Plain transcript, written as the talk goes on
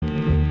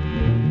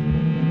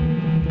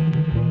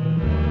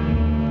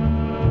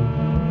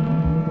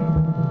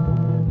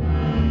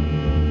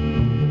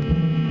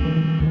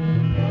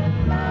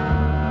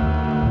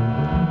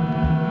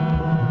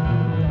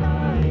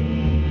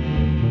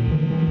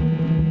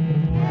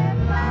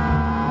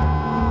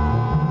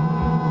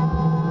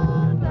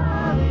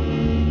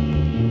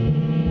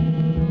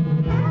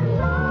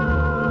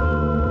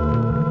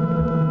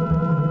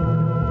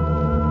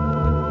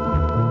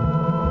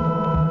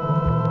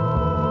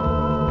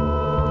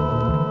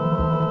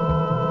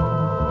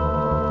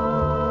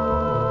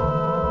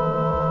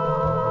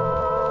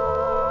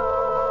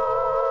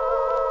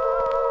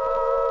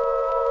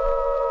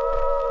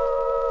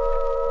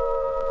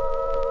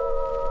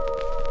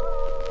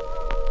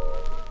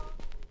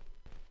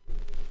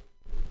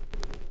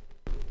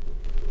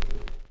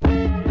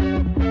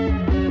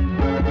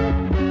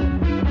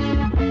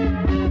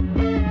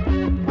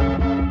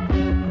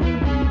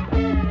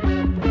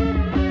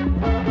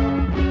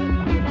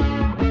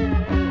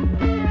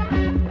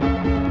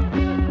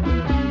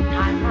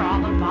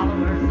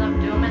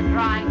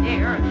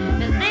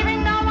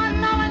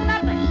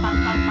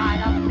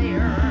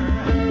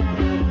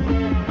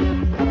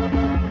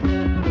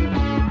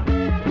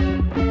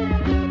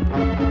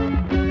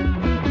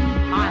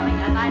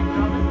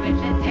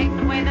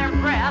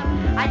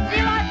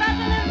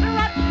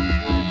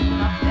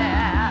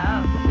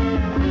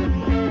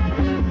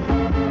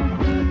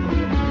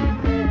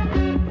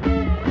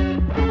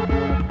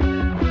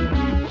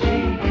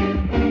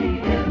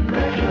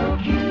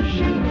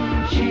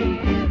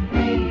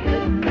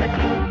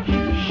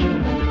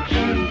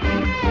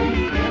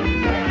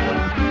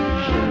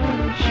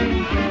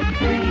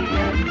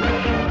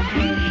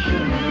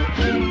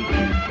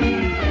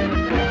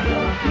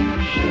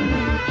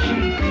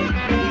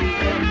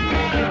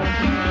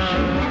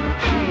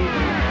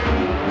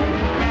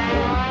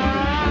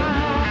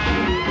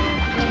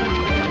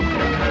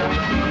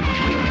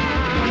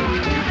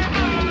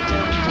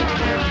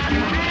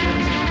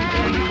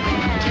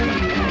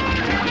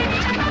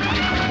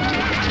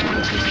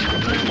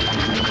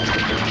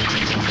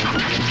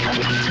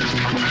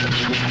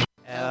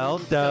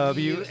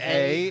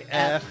LWAFLMOYT.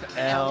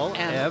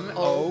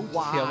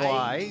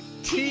 LWAFLMOYT.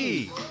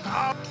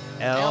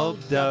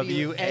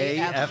 LWAFL.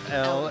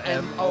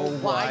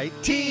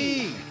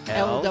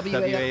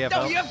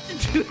 No, you have to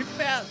do it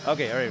fast.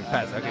 Okay, all right,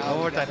 fast. Okay, one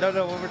more time.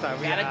 No, one more time.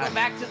 We gotta go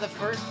back to the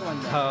first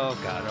one, though. Oh,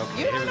 God,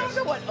 okay. You don't know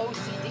what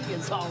OCD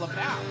is all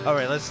about. All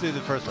right, let's do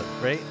the first one.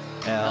 Ready?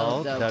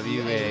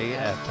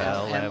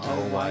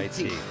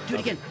 LWAFLMOYT. Do it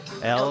again.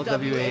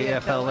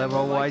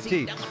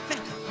 LWAFLMOYT.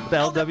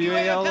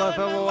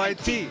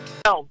 LWAFLMOYT.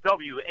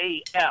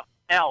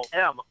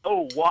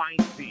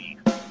 LWAFLMOYT.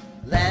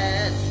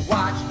 Let's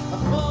watch a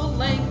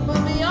full-length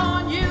movie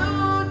on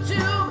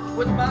YouTube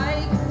with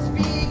Mike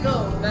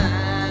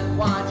Spiegelman.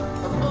 Watch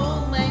a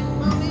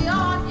full-length movie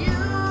on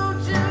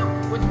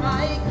YouTube with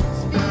Mike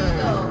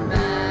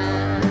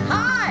Spiegelman.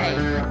 Hi,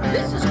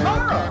 this is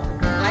Carl.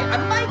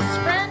 I'm Mike's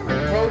friend who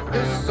wrote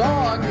this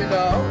song, you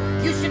know.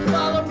 You should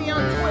follow me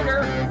on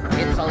Twitter.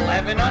 It's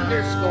 11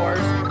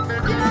 underscores.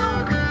 You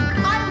know,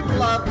 I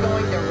love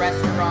going to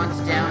restaurants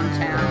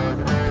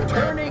downtown,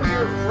 turning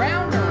your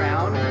frown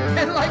around,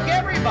 and like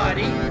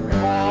everybody,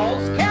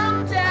 Paul's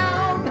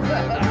Countdown.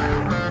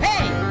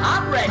 Hey,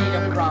 I'm ready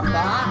to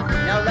rumba.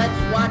 Now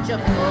let's watch a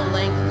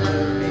full-length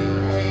movie.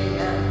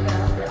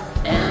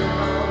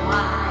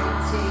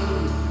 M-O-Y-T,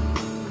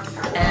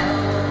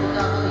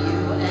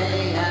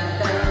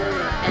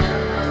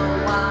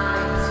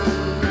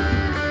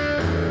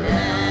 L-W-A-F-L-M-O-Y-T.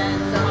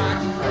 Let's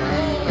watch a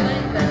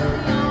full-length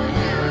movie on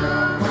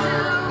YouTube.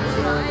 Let's watch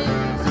a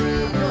full-length movie on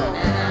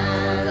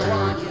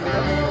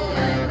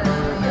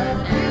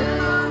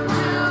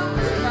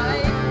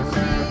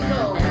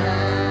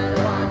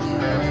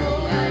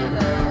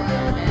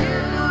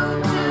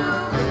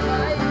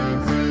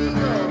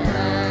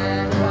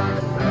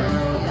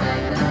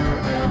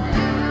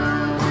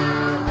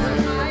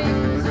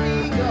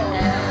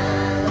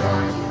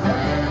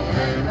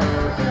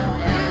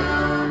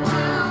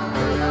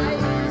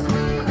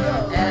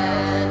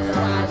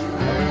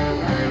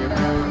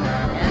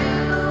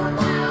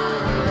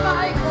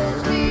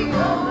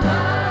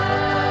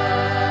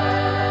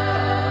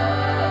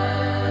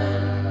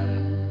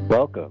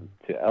Welcome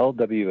to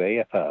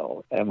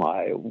LWAFL.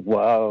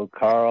 Whoa,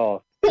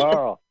 Carl.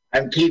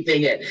 I'm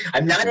keeping it.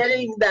 I'm not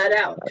editing that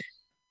out.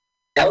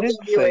 I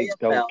didn't say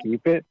don't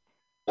keep it.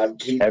 I'm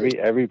keeping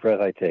every breath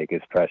I take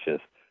is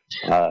precious.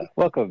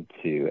 Welcome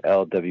to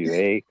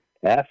LWAFLMOYT.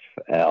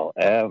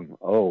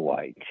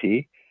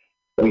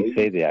 We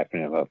say the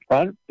acronym up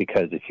front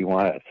because if you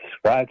want to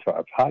subscribe to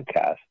our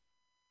podcast,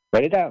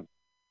 write it down.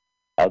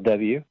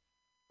 LWAFLMOYT.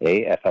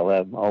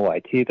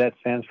 That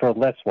stands for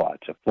Let's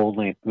Watch a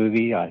Full-Length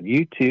Movie on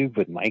YouTube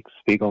with Mike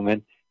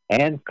Spiegelman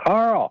and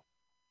Carl.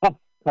 Oh,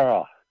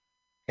 Carl.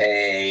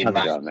 Hey, how's it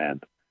Mike. going, man?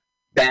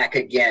 Back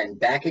again,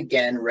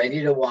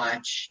 ready to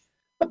watch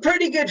a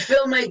pretty good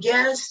film, I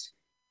guess.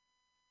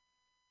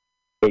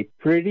 A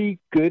pretty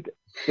good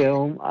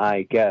film,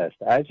 I guess.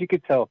 As you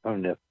could tell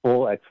from the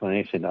full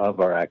explanation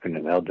of our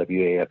acronym,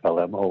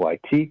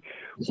 LWAFLMOYT,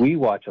 we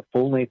watch a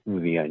full-length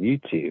movie on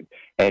YouTube.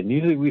 And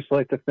usually we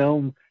select a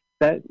film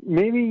that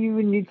maybe you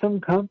would need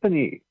some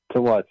company to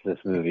watch this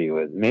movie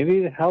with. Maybe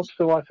it helps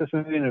to watch this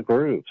movie in a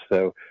group.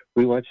 So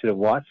we want you to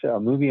watch a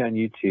movie on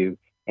YouTube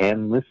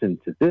and listen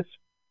to this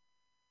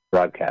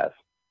broadcast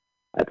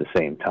at the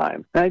same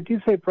time. And I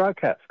do say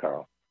broadcast,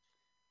 Carl.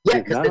 Yeah,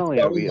 because not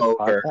only are we a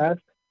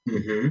podcast,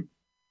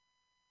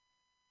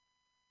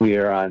 we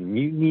are on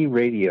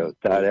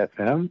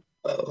MutinyRadio.fm,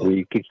 where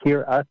you can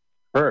hear us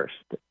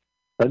first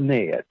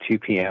Sunday at 2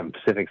 p.m.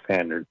 Pacific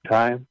Standard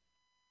Time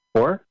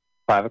or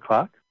 5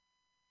 o'clock.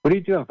 What do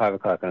you do on 5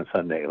 o'clock on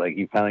Sunday? Like,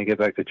 you finally get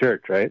back to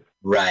church, right?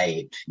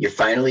 Right. You're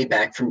finally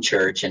back from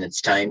church, and it's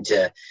time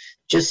to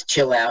just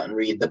chill out and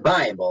read the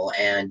Bible.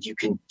 And you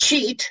can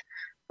cheat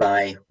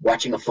by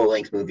watching a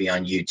full-length movie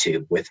on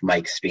YouTube with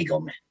Mike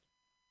Spiegelman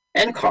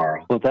and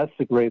Carl. Well, that's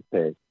the great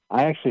thing.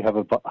 I actually have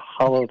a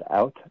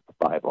hollowed-out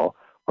Bible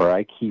where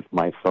I keep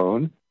my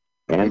phone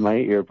and my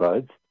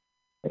earbuds,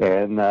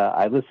 and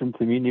I listen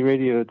to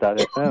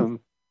MutinyRadio.fm,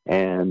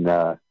 and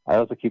I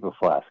also keep a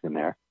flask in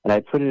there, and I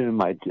put it in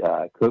my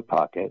coat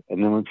pocket,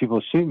 and then when people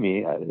shoot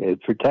me,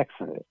 it protects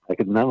it. I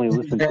can not only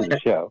listen to the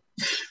show,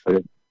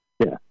 but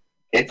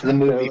it's the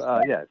movie.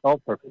 So, it's all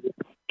perfect.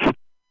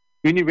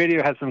 Mutiny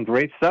Radio has some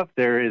great stuff.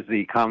 There is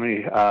the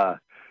comedy.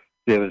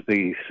 There was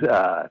the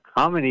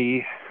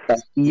comedy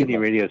Mutiny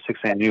Radio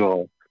 6th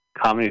Annual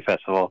Comedy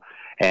Festival,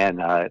 and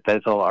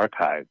that's all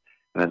archived,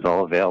 and it's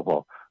all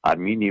available on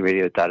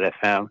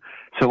MutinyRadio.fm.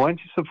 So why don't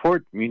you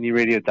support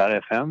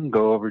MutinyRadio.fm?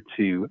 Go over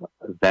to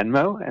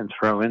Venmo and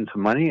throw in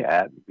some money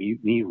at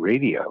Mutiny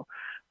Radio.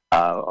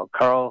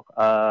 Carl,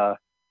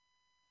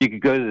 you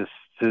could go to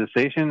the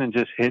station and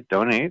just hit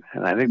donate,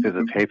 and I think there's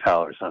a PayPal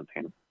or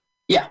something.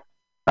 Yeah.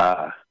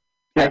 Or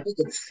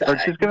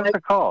just give us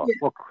a call. Yeah.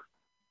 Well,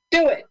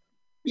 do it.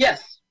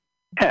 Yes.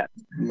 Yeah.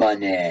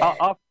 Money.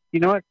 You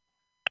know what?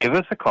 Give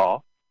us a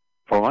call,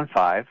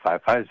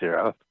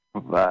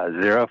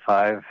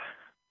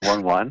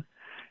 415-550-0511.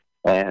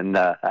 And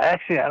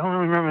actually, I don't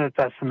remember if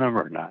that's the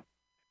number or not.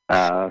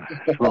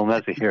 It's a little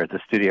messy here at the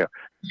studio.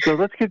 So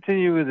let's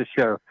continue with the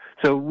show.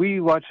 So we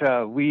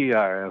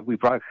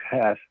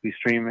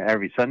stream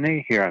every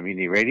Sunday here on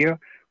Mutiny Radio.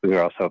 We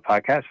are also a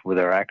podcast with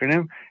our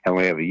acronym, and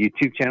we have a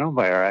YouTube channel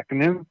by our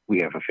acronym. We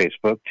have a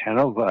Facebook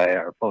channel by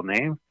our full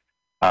name,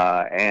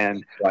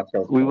 and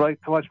we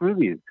like to watch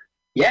movies.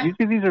 Yeah.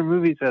 Usually these are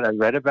movies that I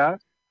read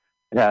about,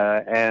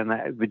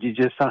 but you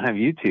just don't have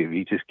YouTube.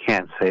 You just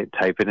can't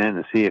type it in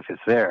and see if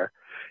it's there.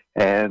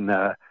 And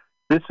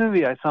this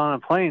movie I saw on a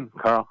plane,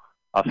 Carl.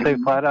 I'll say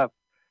flat up,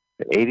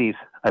 the 80s.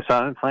 I saw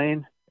it on a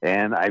plane,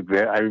 and I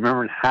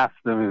remembered half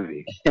the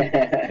movie.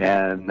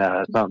 And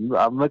so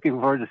I'm looking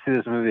forward to see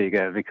this movie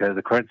again because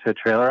according to the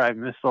trailer, I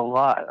missed a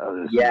lot of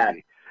this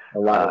movie. A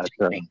lot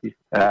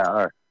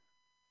of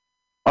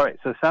all right,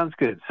 so sounds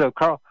good. So,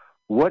 Carl,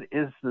 what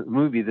is the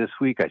movie this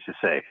week, I should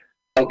say?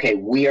 Okay,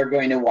 we are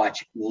going to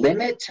watch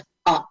Limit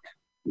Up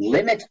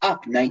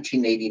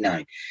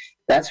 1989.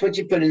 That's what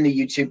you put in the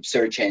YouTube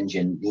search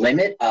engine,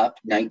 Limit Up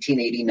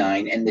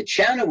 1989. And the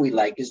channel we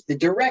like is the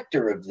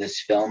director of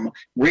this film,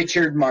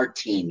 Richard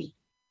Martini.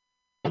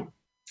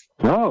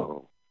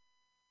 Oh,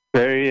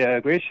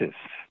 very gracious.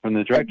 From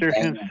the director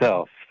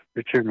himself,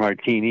 Richard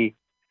Martini.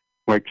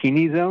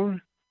 Martini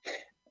Zone?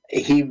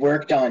 He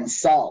worked on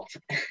Salt.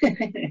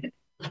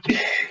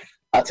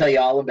 I'll tell you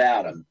all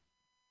about him.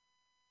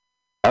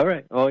 All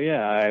right. Well,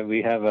 yeah,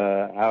 we have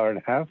an hour and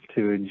a half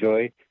to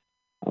enjoy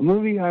a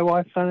movie I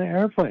watched on an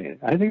airplane.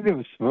 I think there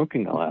was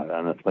smoking allowed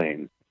on the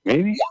plane.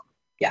 Maybe?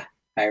 Yeah,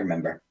 I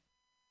remember.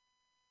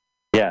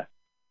 Yeah.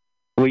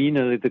 Well, you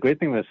know, the great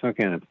thing about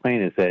smoking on a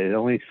plane is that it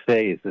only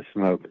stays the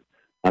smoke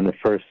on the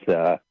first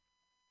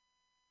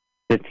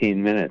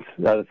 15 minutes.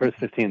 The first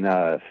 15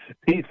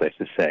 feet, I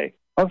should say.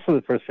 Also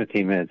the first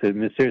 15 minutes. It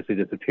mysteriously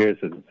disappears,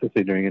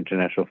 especially during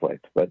international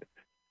flights. But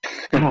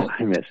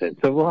I miss it.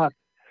 So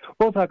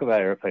we'll talk about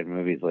airplane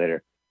movies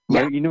later.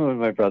 Yeah. You know what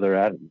my brother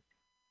Adam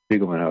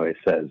Spiegelman always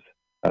says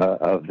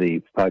of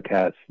the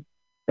podcast,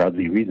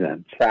 Proudly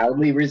Resents.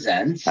 Proudly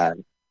Resents.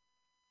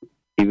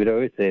 He would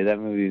always say that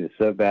movie was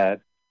so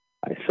bad,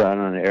 I saw it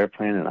on an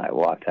airplane and I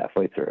walked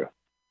halfway through.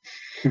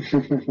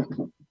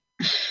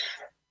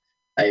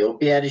 I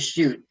hope he had a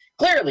shoot.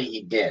 Clearly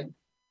he did.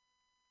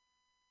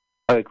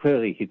 Oh,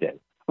 clearly he did.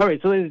 All right,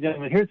 so ladies and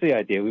gentlemen, here's the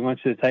idea. We want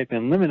you to type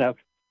in Limit Up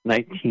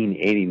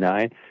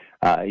 1989.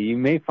 You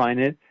may find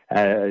it.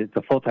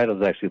 The full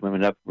title is actually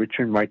Limit Up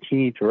Richard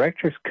Martini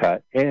Director's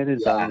Cut, and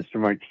it's on Mr.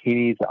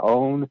 Martini's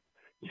own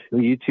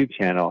YouTube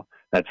channel.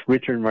 That's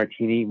Richard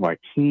Martini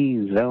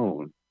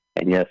Zone.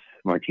 And yes,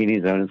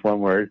 Martini Zone is one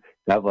word.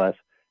 God bless.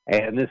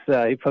 And this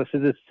he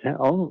posted this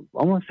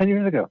almost 10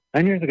 years ago.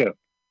 9 years ago.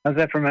 How's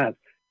that for math?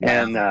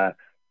 And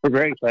we're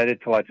very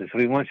excited to watch this. So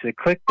we want you to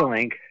click the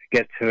link,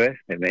 get to it.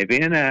 It may be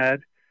an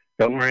ad.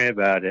 Don't worry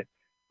about it.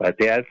 Let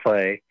the ad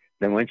play.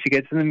 Then once you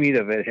get to the meat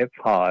of it, hit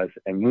pause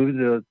and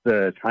move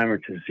the timer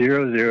to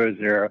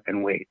 000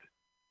 and wait.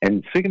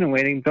 And speaking of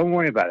waiting, don't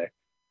worry about it.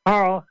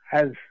 Carl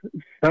he's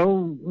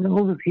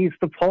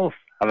the pulse.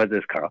 How about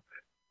this, Carl?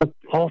 The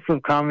pulse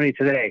of comedy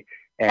today.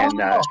 And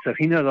so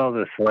he knows all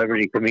the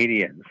celebrity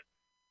comedians.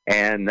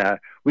 And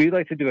we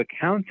like to do a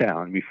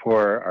countdown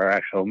before our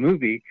actual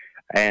movie.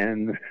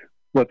 And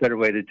what better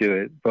way to do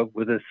it but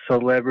with a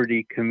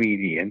celebrity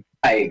comedian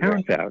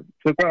countdown.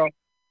 So, Carl,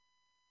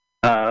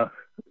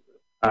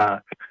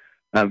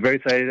 I'm very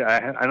excited.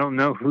 I don't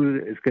know who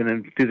is going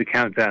to do the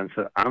countdown,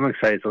 so I'm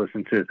excited to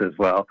listen to this as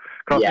well.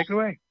 Carl, take it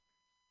away.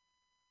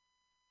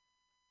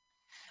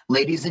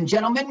 Ladies and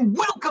gentlemen,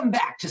 welcome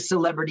back to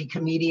Celebrity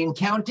Comedian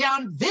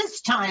Countdown, this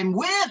time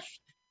with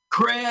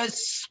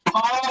Chris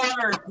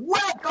Park.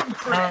 Welcome,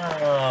 Chris.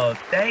 Oh,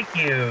 thank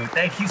you.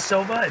 Thank you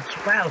so much.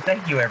 Wow,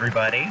 thank you,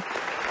 everybody.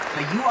 So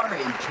you are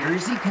a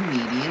Jersey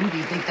comedian. Do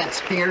you think that's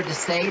fair to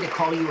say, to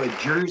call you a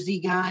Jersey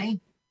guy?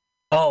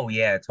 Oh,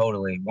 yeah,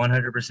 totally.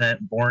 100%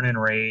 born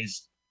and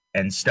raised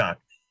and stuck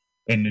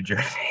in New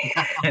Jersey.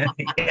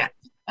 Yeah.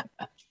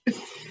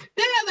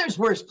 Yeah, there's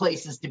worse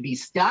places to be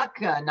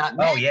stuck. Not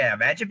many. Oh, yeah.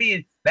 Imagine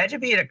being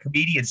a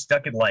comedian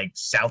stuck in, like,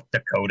 South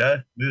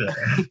Dakota.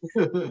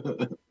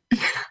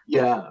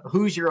 Yeah.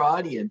 Who's your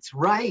audience?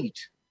 Right.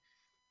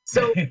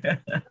 So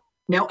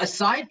now,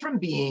 aside from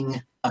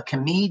being a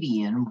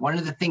comedian, one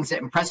of the things that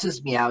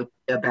impresses me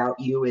about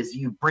you is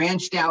you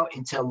branched out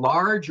into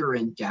larger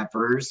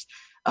endeavors.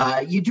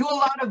 You do a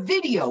lot of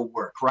video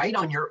work, right,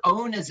 on your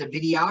own as a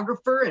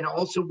videographer and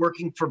also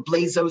working for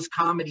Blazo's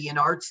Comedy and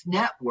Arts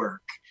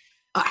Network.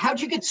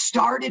 How'd you get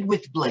started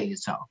with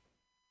Blazo?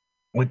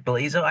 With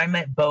Blazo, I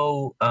met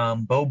Bo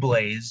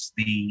Blaze,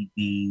 the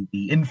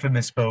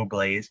infamous Bo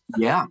Blaze.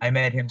 Yeah, I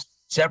met him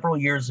several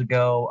years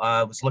ago.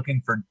 I was just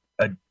looking for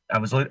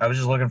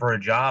a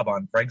job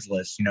on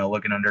Craigslist. You know,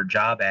 looking under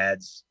job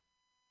ads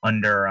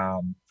under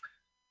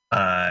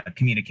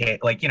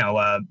communicate, like,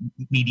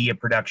 media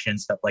production,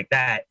 stuff like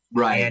that.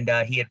 right. And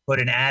he had put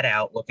an ad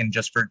out looking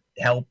just for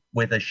help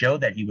with a show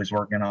that he was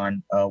working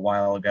on a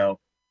while ago.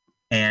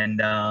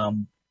 And I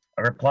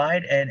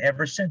replied, and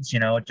ever since,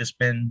 it's just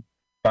been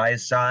by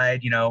his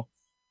side,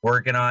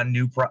 working on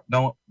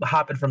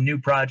hopping from new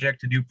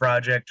project to new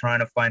project, trying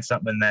to find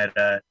something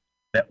that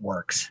that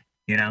works,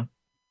 you know?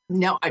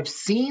 Now, I've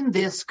seen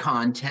this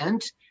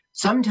content.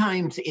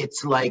 Sometimes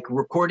it's like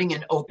recording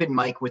an open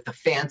mic with a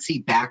fancy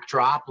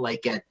backdrop,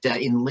 like at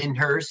in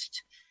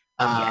Lyndhurst.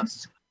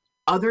 Yes.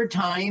 Other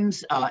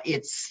times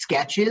it's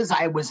sketches.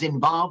 I was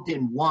involved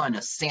in one,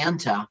 a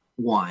Santa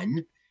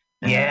one.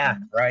 Yeah,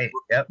 right.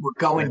 Yep. We're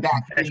going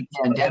back to the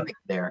pandemic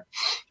there.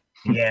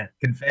 Yeah,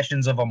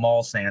 Confessions of a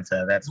Mall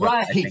Santa. That's what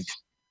I think.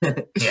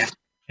 Yeah.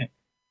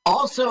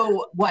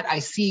 Also, what I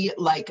see,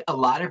 like a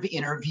lot of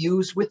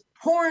interviews with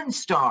porn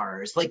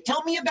stars. Like,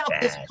 tell me about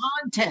this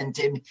content.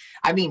 And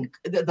I mean,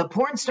 the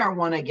porn star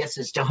one, I guess,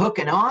 is to hook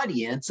an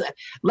audience.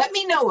 Let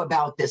me know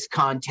about this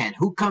content.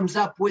 Who comes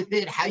up with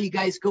it? How you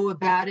guys go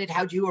about it?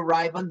 How do you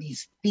arrive on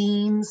these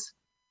themes?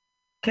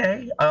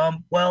 Okay.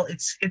 Well,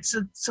 it's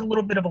a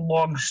little bit of a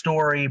long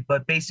story,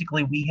 but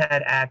basically we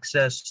had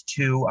access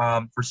to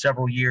for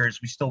several years,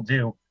 we still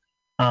do,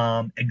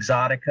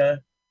 Exotica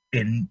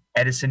in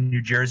Edison,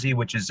 New Jersey,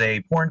 which is a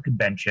porn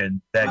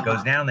convention that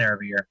goes down there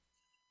every year.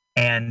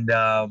 And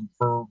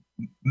for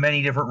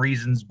many different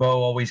reasons,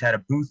 Bo always had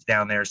a booth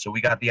down there. So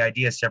we got the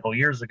idea several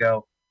years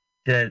ago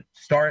to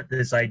start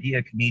this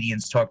idea,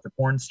 Comedians Talk to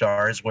Porn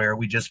Stars, where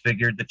we just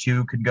figured the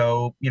two could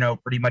go,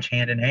 pretty much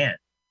hand in hand.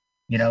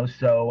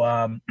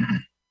 So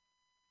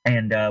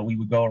we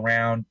would go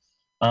around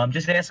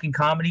just asking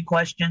comedy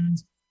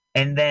questions.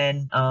 And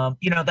then,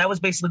 that was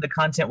basically the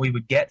content we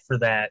would get for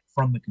that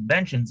from the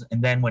conventions. And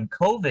then when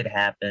COVID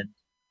happened,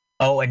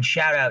 and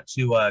shout out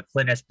to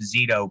Clint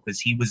Esposito,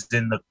 because he was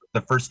in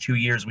the first 2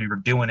 years we were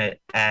doing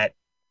it at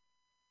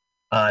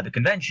the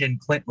convention.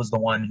 Clint was the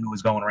one who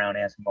was going around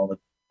asking all the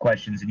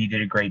questions, and he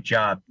did a great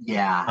job.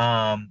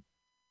 Yeah.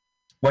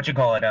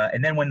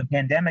 And then when the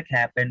pandemic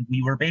happened,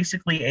 we were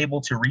basically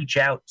able to reach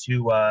out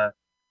to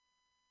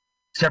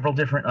several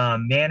different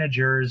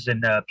managers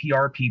and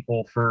PR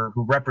people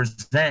who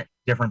represent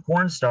different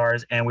porn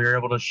stars, and we were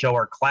able to show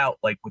our clout,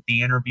 like with the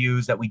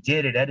interviews that we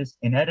did at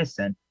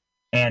Edison,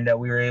 and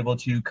we were able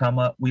to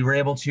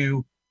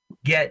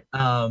get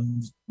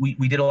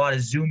we did a lot of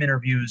Zoom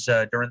interviews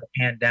during the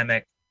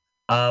pandemic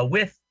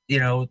with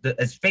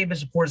as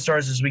famous porn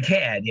stars as we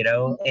can,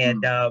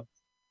 and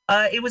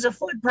it was a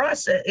fun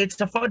process.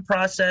 It's a fun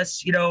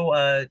process,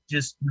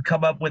 just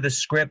come up with a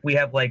script. We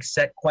have like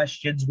set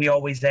questions we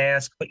always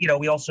ask, but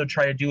we also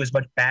try to do as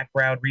much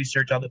background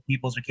research on the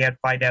people as we can,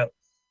 find out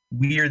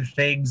weird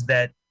things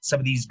that some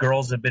of these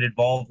girls have been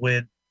involved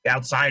with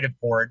outside of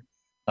porn,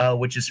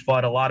 which is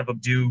fun. A lot of them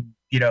do,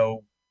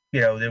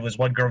 there was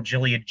one girl,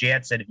 Jillian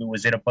Jansen, who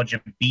was in a bunch of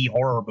B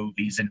horror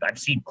movies, and I've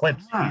seen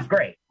clips. She's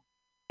great.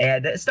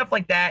 And stuff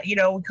like that, we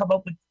come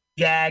up with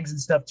gags and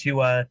stuff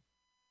to,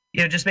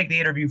 just make the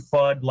interview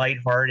fun,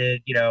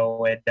 lighthearted,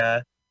 and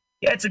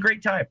it's a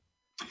great time.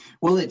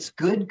 Well, it's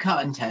good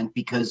content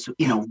because,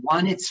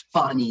 one, it's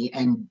funny,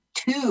 and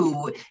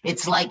two,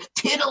 it's like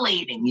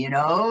tittillating,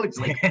 it's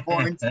like a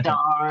porn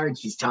star, and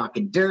she's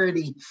talking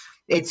dirty.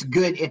 It's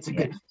good. It's a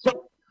good.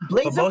 So,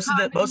 but most of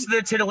the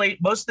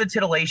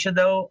titillation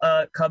though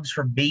comes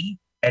from me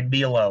and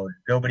me alone,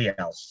 nobody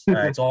else.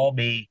 It's all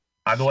me.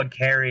 I'm the one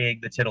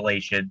carrying the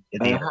titillation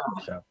in the interview.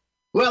 So.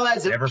 Well,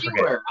 as a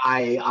viewer,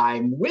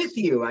 I'm with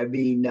you. I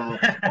mean,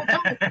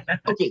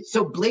 okay,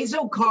 so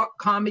Blazo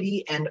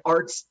Comedy and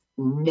Arts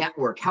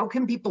Network, how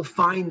can people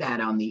find that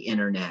on the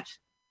internet?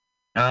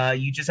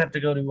 You just have to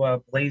go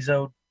to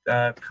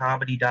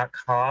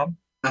blazocomedy.com.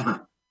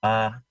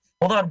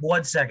 Hold on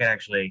 1 second,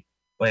 actually.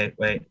 Wait.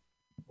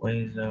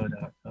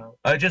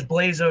 Blazo.com. Just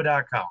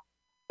blazo.com.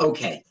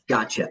 Okay,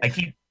 gotcha.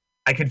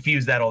 I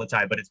confuse that all the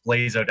time, but it's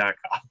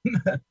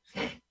blazo.com.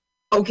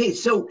 Okay,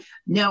 so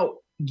now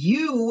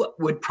you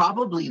would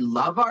probably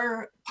love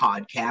our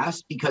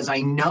podcast because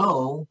I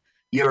know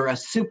you're a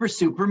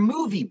super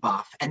movie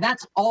buff, and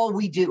that's all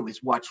we do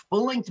is watch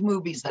full-length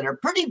movies that are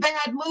pretty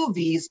bad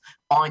movies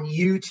on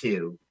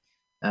YouTube.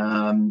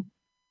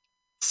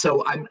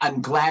 So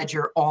I'm glad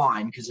you're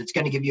on because it's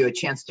going to give you a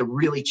chance to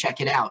really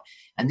check it out.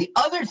 And the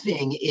other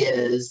thing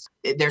is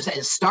there's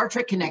a Star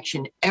Trek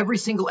connection every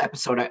single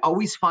episode. I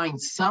always find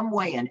some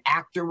way an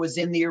actor was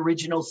in the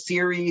original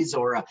series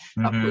or a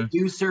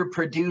producer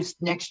produced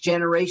Next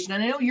Generation.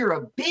 And I know you're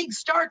a big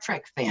Star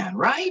Trek fan,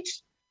 right?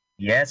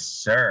 Yes,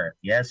 sir.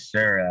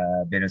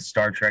 I've been a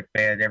Star Trek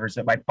fan ever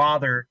since my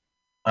father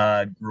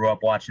grew up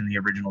watching the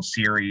original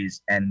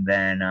series, and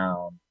then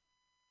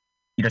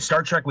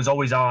Star Trek was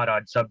always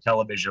on some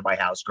television in my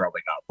house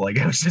growing up. Like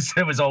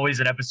it was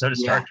always an episode of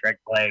Star Trek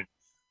playing.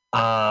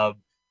 Man,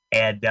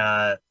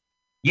 I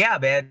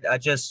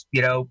just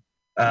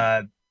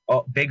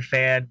big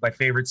fan. My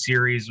favorite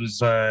series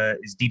was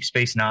is Deep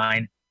Space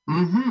Nine,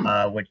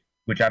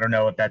 which I don't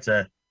know if that's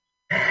a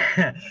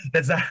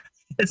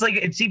it's like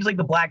it seems like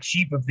the black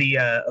sheep of the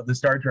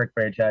Star Trek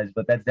franchise,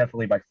 but that's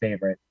definitely my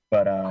favorite.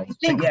 But I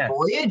think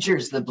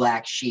Voyager's the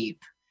black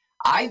sheep.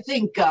 I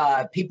think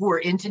people were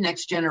into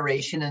Next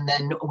Generation, and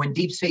then when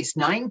Deep Space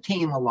Nine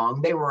came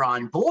along, they were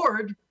on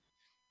board.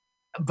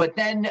 But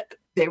then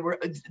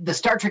the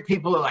Star Trek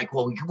people are like,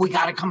 well, we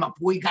got to come up,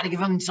 we got to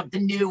give them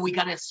something new, we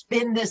got to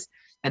spin this,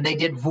 and they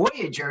did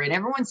Voyager, and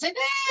everyone said,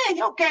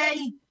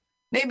 okay.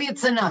 Maybe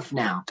it's enough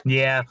now.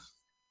 Yeah.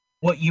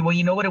 Well,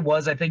 you know what it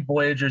was? I think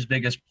Voyager's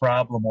biggest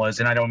problem was,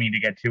 and I don't mean to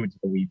get too into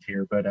the weeds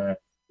here, but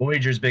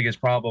Voyager's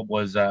biggest problem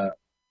was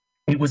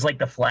it was like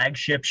the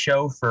flagship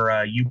show for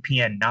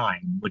UPN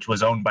 9, which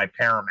was owned by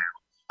Paramount.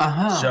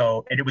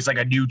 So, and it was like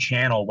a new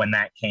channel when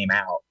that came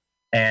out.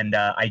 And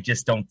I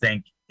just don't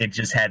think it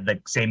just had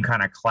the same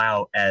kind of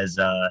clout as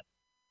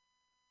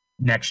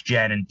Next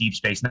Gen and Deep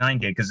Space Nine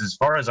did. Because as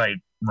far as I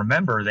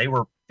remember, they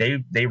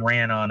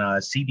ran on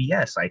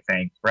CBS, I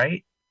think,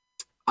 right?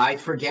 I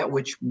forget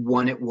which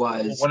one it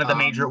was. One of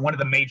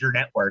the major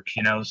networks,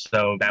 you know.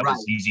 So that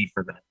was easy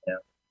for them. Yeah.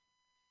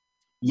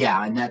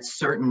 Yeah, and that's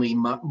certainly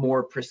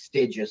more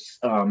prestigious.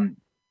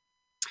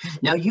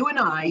 Now, you and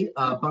I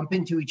bump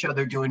into each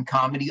other doing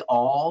comedy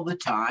all the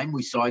time.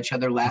 We saw each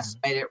other last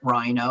night at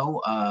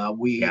Rhino.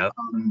 You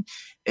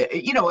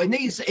know, and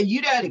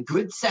you'd had a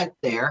good set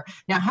there.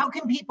 Now, how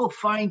can people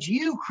find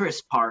you,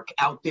 Chris Park,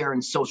 out there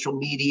in social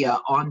media,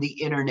 on the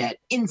internet,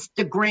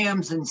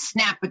 Instagrams and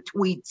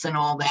Snap-a-tweets and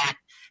all that?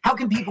 How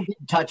can people get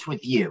in touch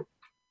with you?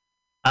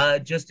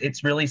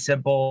 It's really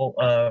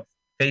simple.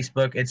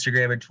 Facebook,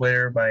 Instagram, and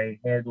Twitter. My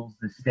handle's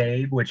the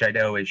same, which I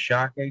know is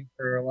shocking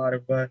for a lot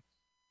of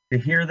to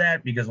hear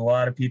that, because a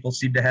lot of people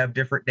seem to have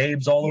different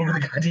names all over the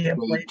goddamn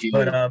place.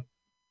 But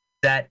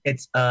that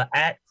it's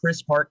at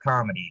Chris Park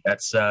Comedy.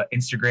 That's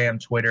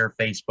Instagram, Twitter,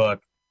 Facebook,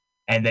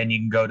 and then you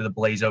can go to the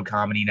Blazo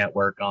Comedy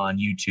Network on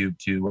YouTube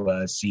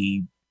to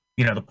see,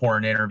 you know, the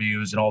porn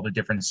interviews and all the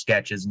different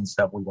sketches and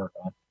stuff we work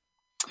on.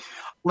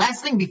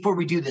 Last thing before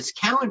we do this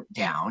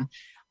countdown,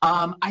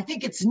 I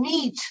think it's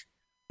neat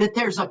that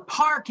there's a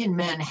park in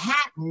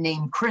Manhattan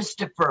named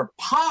Christopher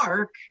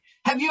Park.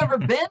 Have you ever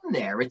been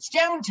there? It's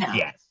downtown.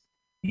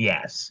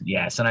 Yes.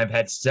 And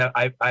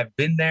I've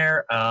been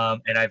there,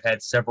 and I've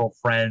had several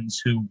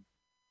friends who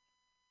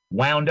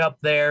wound up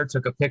there,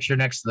 took a picture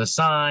next to the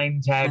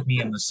sign, tagged me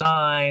in the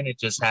sign. It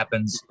just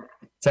happens.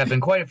 It's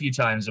happened quite a few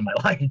times in my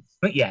life.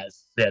 But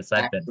yes,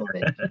 I've been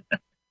there.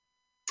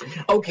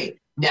 Okay.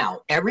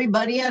 Now,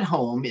 everybody at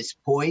home is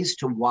poised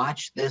to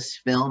watch this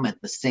film at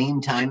the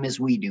same time as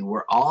we do.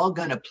 We're all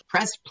going to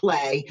press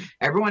play.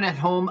 Everyone at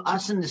home,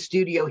 us in the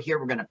studio here,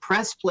 we're going to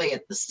press play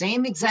at the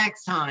same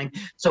exact time.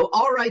 So,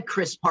 all right,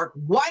 Chris Park,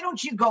 why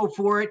don't you go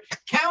for it?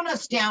 Count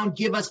us down.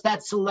 Give us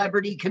that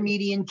celebrity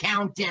comedian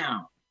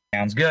countdown.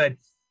 Sounds good.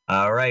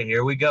 All right,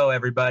 here we go,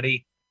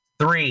 everybody.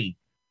 3,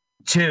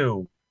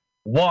 2,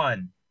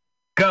 1,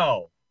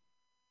 go.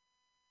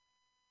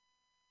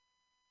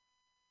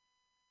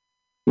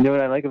 You know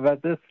what I like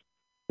about this?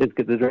 It's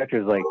because the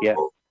director's like, yeah,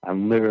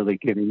 I'm literally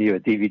giving you a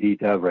DVD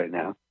dub right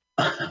now.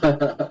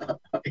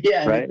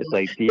 Yeah. Right? It's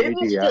like DVD.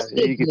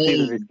 You can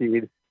see the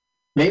machine.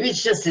 Maybe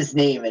it's just his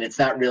name and it's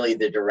not really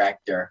the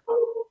director.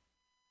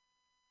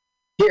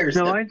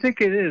 I think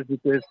it is,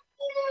 because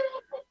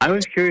I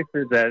was curious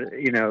that,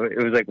 you know,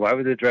 it was like, why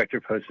would the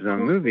director post his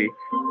own movie?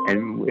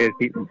 And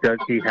does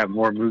he have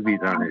more movies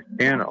on his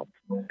channel?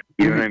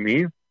 You know what I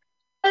mean?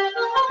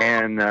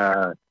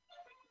 And,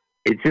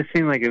 it just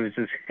seemed like it was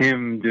just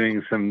him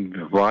doing some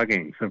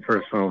vlogging, some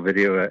personal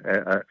video,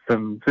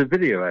 some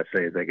video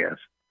essays, I guess.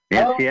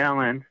 Nancy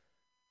Allen.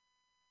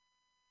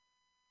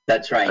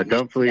 That's right. I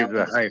don't believe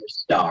the hype.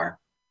 Star.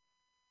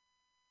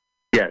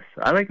 Yes,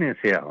 I like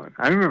Nancy Allen.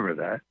 I remember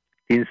that.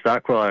 Dean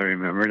Stockwell, I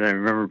remember, and I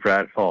remember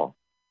Brad Hall.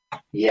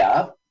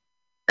 Yeah.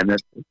 And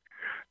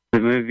the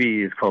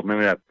movie is called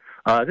Limit Up.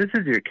 This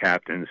is your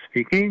captain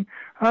speaking.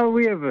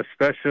 We have a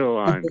special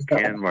on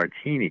canned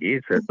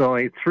martinis. It's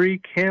only 3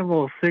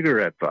 Camel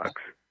cigarette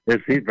bucks.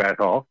 This is Brad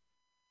Hall.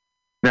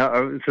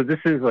 Now, so this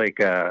is like,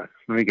 let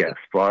me guess,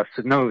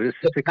 Boston? No, this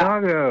is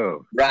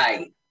Chicago.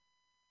 Right.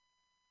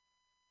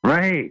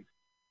 Right.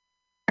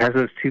 It has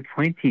those 2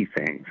 pointy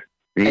things.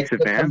 The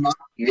band?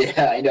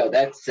 Yeah, I know.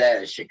 That's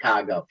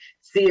Chicago.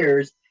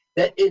 Sears.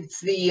 That it's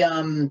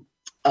the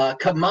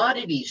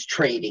commodities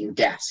trading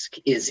desk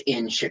is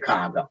in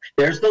Chicago.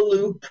 There's the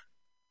Loop.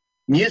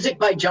 Music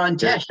by John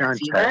Tesh.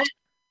 See that?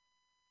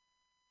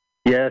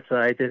 Yes,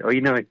 I did. Oh,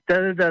 you know,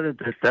 da da da da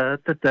da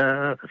da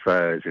da. That's what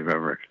I always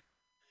remember.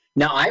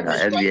 Now, I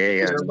was right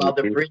here while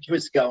the bridge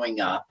was going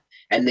up,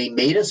 and they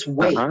made us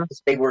wait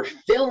because they were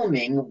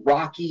filming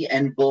Rocky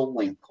and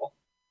Bullwinkle.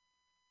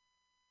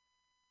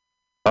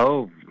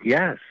 Oh,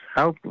 yes.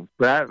 How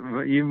that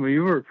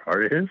you were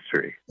part of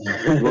history.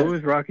 What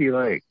was Rocky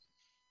like?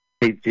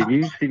 Hey, did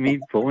you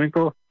meet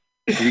Bullwinkle?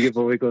 Did you get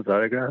Bullwinkle's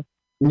autograph?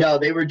 No,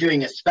 they were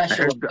doing a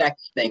special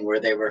effects thing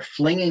where they were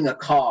flinging a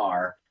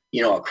car,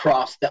 you know,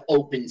 across the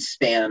open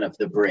span of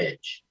the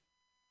bridge.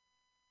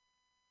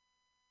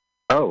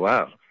 Oh,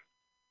 wow.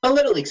 A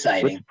little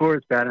exciting. What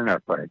sport's bad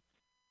enough, like?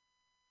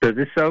 So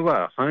this is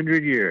about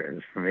 100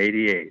 years from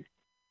 88.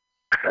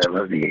 I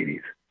love the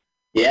 80s.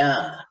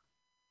 Yeah.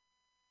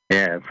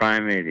 Yeah,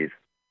 prime 80s.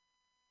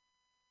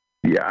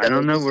 Yeah, I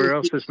don't know where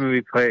else this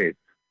movie played.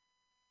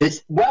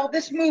 This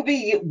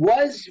movie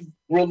was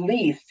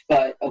released,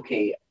 but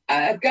okay,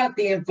 I've got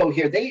the info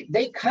here.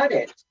 They cut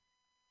it.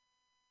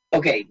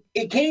 Okay,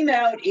 it came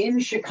out in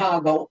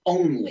Chicago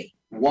only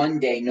one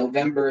day,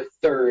 November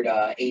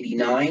 3rd,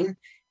 89.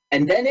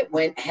 And then it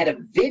had a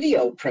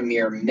video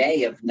premiere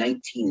May of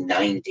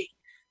 1990.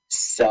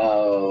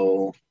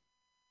 So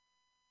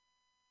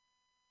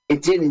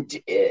it didn't,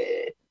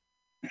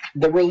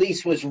 the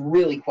release was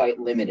really quite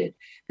limited.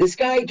 This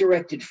guy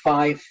directed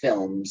 5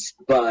 films,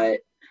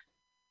 but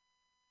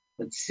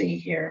let's see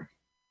here.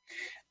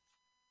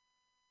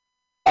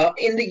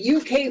 In the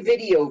UK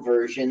video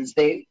versions,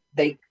 they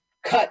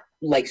cut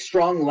like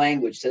strong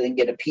language so they can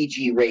get a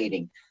PG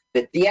rating.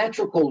 The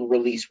theatrical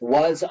release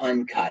was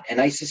uncut, and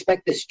I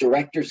suspect this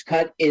director's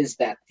cut is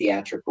that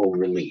theatrical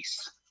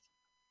release.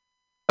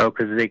 Oh,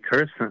 because they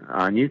curse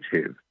on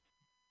YouTube.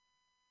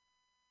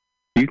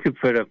 You could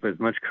put up as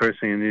much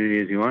cursing and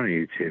nudity as you want on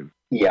YouTube.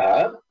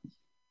 Yeah,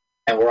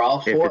 and we're all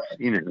for it.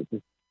 You know.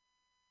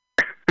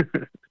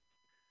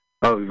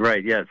 Oh,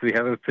 right. Yes, we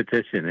have a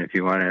petition. If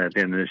you want it at the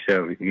end of the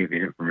show, we can give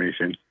you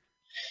information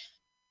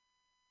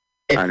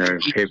on our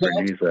paper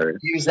newsletter.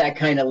 Use that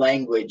kind of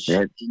language.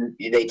 Yeah.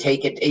 They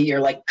take it. You're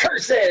like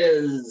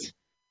curses.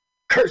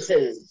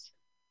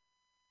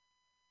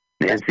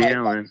 Nancy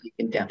Allen.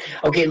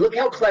 Okay, look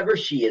how clever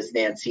she is,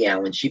 Nancy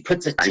Allen. She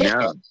puts a ticket.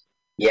 I know.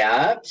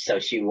 Yeah, so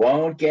she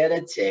won't get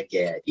a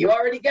ticket. You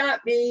already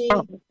got me.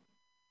 Oh.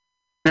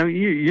 Now,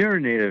 you're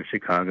a native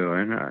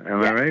Chicagoan,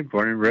 am I right?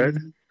 Born and bred?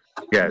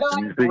 Yeah.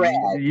 Not so bred.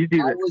 you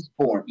do I that. was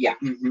born. Yeah.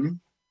 Mm-hmm.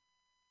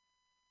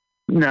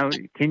 Now,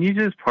 can you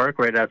just park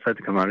right outside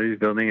the commodities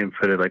building and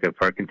put like a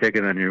parking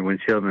ticket on your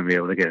windshield and be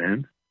able to get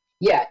in?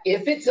 Yeah,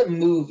 if it's a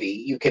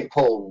movie, you can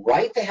pull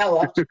right the hell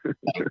up,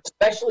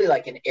 especially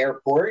like an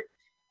airport,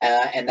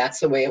 and that's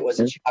the way it was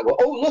in Chicago.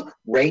 Oh, look,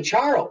 Ray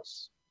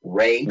Charles.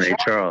 Ray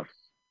Charles.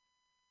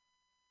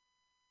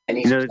 And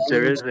he's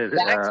there is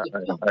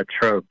a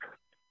trope.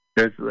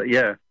 There's, just,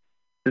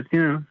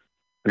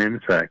 an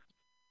fact.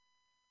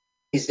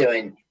 He's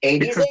doing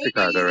 80s, He's from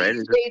Chicago, right?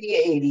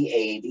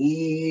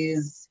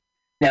 80s.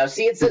 Now,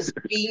 see, it says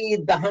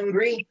feed the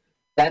hungry.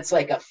 That's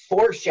like a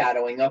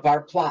foreshadowing of our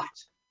plot.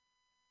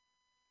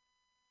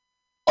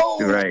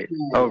 Oh, right.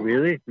 Oh,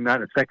 really?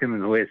 Not a second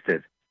is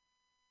wasted.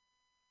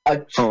 A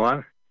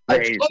trucker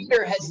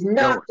has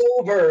knocked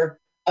over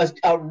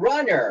a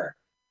runner.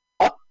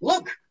 Oh,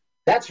 look,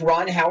 that's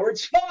Ron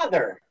Howard's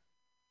father.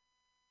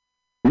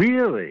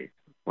 Really?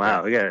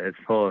 Wow, yeah, it's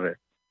full of it.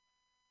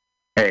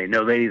 Hey,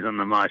 no ladies on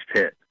the mosh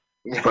pit.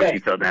 But she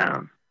fell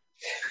down.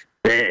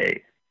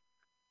 Hey,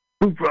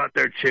 who brought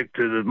their chick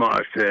to the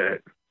mosh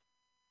pit?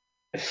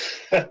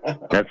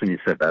 That's when you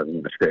step out of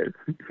the script.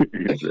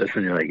 That's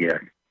when you're like, yeah.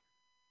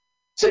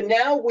 So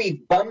now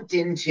we've bumped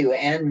into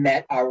and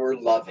met our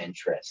love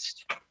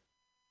interest.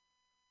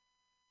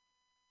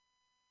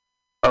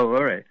 Oh,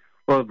 all right.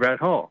 Well, Brad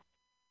Hall.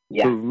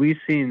 Yeah. Who we've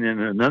seen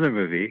in another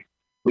movie,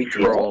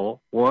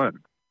 Troll 1.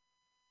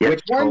 Yes,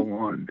 Which one? Troll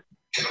 1.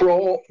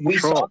 Troll. We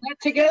saw that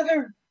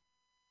together?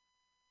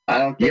 I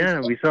don't think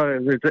so. We saw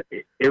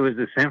it. It was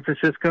a San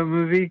Francisco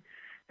movie,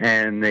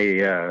 and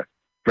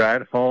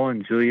Brad Hall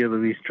and Julia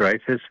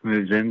Louis-Dreyfus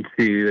moves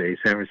into a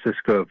San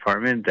Francisco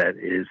apartment that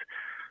is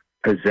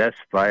possessed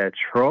by a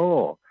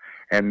troll,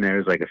 and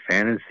there's like a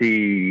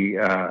fantasy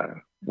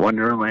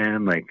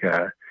wonderland,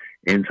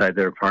 inside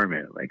their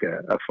apartment, like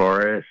a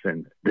forest,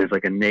 and there's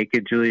like a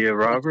naked Julia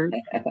Roberts,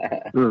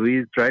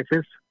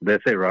 Louis-Dreyfus.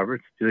 Did I say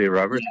Roberts? Julia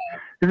Roberts? Yeah.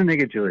 There's a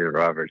naked Julia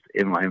Roberts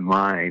in my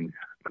mind.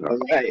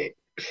 Okay.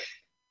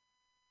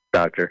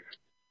 Doctor.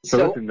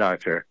 So listen,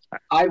 Doctor.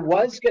 I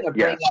was going to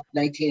bring up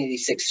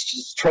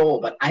 1986's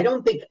Troll, but I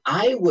don't think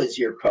I was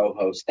your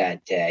co-host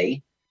that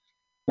day.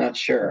 Not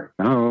sure.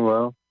 Oh,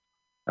 well.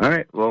 All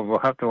right. Well, we'll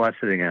have to watch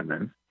it again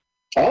then.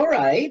 All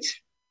right.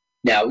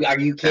 Now, are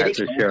you kidding?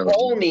 Don't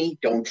troll me.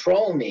 Don't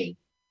troll me.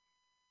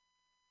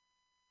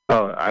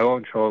 Oh, I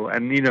won't troll.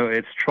 And,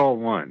 it's Troll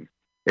 1.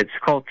 It's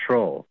called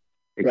Troll.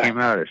 It came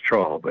out as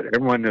Troll, but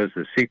everyone knows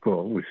the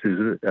sequel, which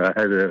has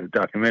a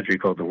documentary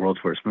called The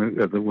World's Worst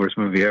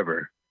Movie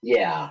Ever.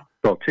 Yeah.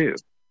 Troll 2,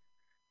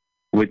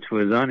 which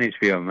was on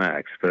HBO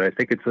Max, but I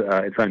think it's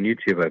on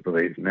YouTube, I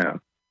believe, now.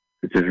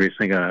 It just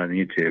recently got on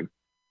YouTube.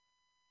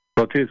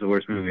 Troll 2 is the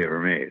worst movie ever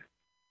made.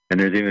 And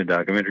there's even a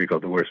documentary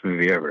called The Worst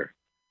Movie Ever.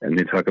 And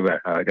they talk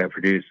about how it got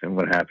produced and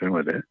what happened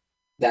with it.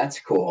 That's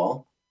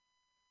cool.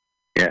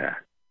 Yeah.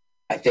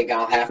 I think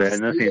I'll have to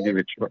see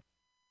it.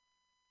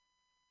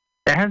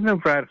 It has no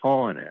Brad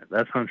Hall in it.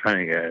 That's what I'm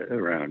trying to get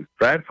around.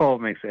 Brad Hall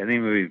makes any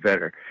movie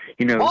better.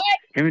 Him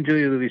and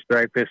Julia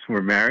Louis-Dreyfus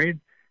were married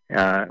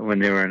when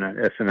they were in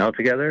SNL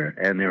together,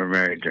 and they were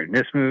married during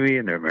this movie,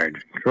 and they were married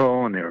during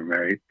Troll, and they were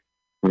married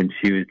when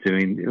he was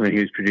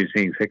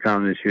producing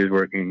sitcoms and she was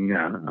working,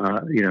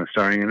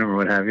 starring in them or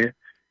what have you.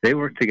 They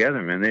work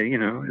together, man. They,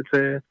 it's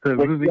a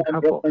movie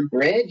couple. Brooklyn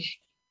Bridge?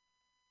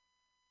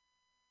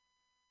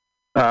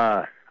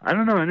 I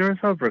don't know. I never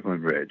saw Brooklyn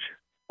Bridge.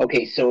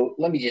 Okay, so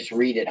let me just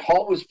read it.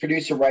 Hall was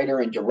producer, writer,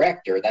 and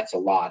director. That's a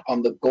lot.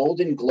 On the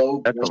Golden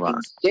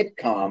Globe-winning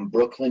sitcom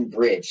Brooklyn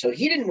Bridge. So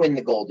he didn't win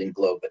the Golden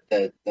Globe, but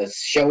the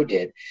show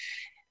did.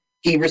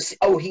 He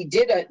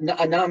did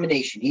a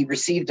nomination. He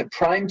received a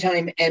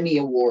Primetime Emmy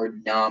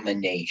Award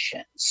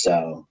nomination.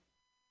 So,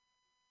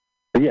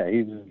 yeah,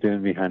 he was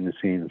doing behind the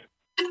scenes.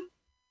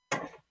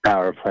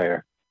 Power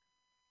player.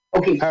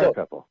 Okay, Power so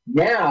couple.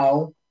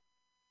 now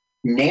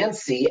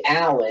Nancy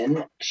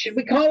Allen, should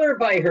we call her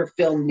by her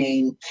film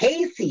name,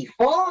 Casey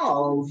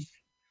Falls?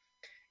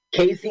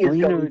 Casey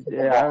is going to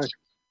the ball.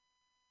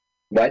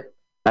 What?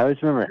 I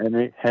always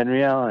remember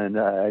Henry Allen.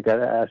 I got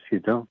to ask you,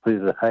 don't please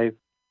the hype.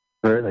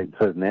 Or like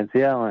so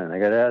Nancy Allen. I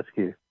got to ask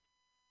you.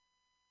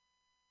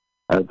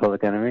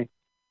 Public Enemy.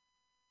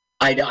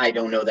 I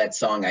don't know that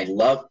song. I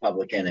love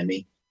Public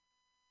Enemy.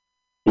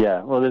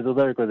 Yeah, well, there's a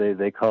lyric where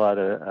they call out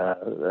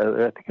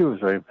I think it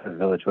was right for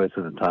Village Voice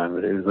at the time,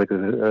 but it was like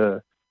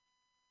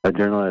a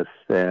journalist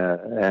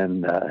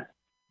and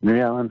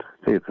Henry Allen.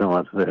 I think it's been a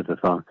while since I heard the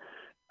song.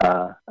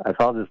 I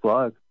followed this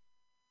blog,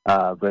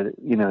 but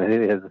you know,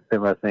 it has the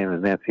same last name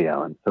as Nancy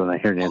Allen. So when I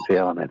hear Nancy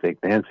Allen, I think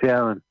Nancy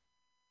Allen.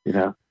 You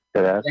know,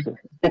 gotta ask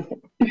it.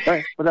 All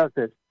right, what else?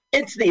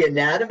 It's the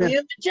anatomy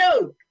of the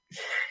joke.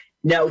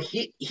 No,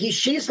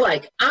 she's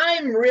like,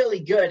 I'm really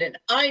good and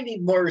I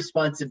need more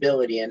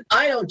responsibility and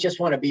I don't just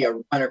want to be a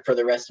runner for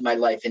the rest of my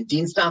life. And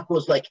Dean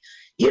Stockwell's like,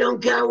 you don't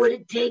got what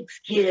it takes,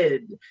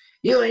 kid.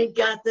 You ain't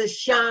got the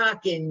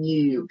shock in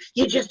you.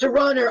 You're just a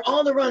runner.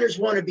 All the runners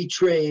want to be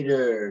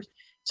traders.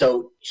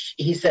 So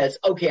he says,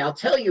 okay, I'll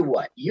tell you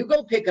what. You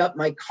go pick up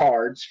my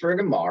cards for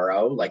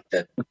tomorrow, like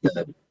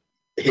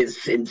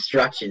his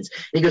instructions.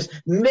 And he goes,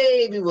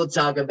 maybe we'll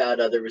talk about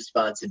other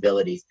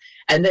responsibilities.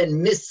 And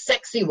then Miss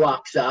Sexy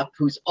walks up,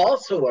 who's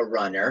also a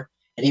runner,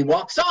 and he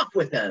walks off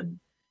with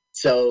him.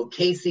 So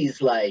Casey's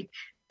like,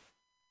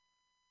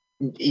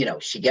 you know,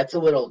 she gets a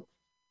little,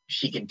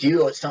 she can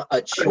do a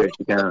short.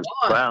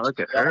 Wow,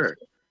 look at her.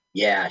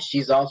 Yeah,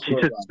 she's also She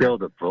just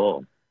killed a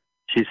bull.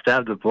 She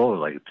stabbed a bull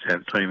like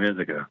 10, 20 minutes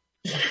ago.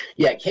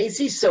 Yeah,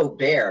 Casey's so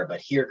bare,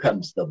 but here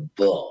comes the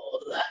bull.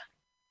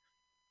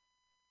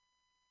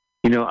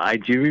 You know, I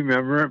do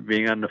remember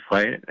being on the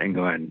flight and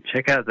going,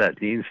 check out that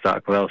Dean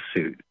Stockwell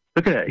suit.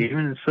 Look at that, even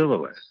in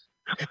silhouette.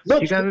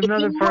 Look, you got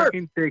another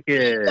parking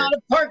ticket. You got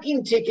a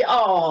parking ticket.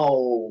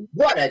 Oh,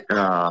 what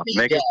a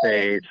make a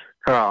face.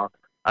 Carl,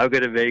 I'm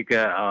going to make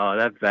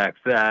that back.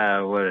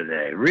 What a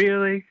day.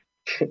 Really?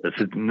 That's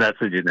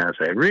what you now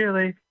say.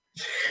 Really?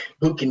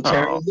 Who can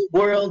turn the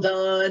world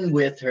on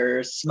with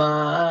her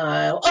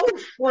smile? Oh,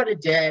 what a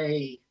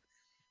day.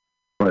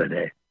 What a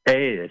day.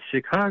 Hey, it's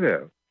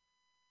Chicago.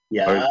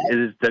 Yeah. Or it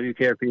is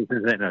WKRP,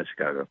 not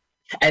Chicago.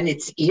 And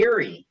it's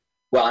Erie.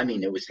 Well, I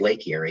mean, it was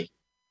Lake Erie.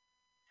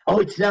 Oh,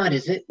 it's not,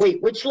 is it?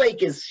 Wait, which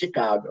lake is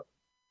Chicago?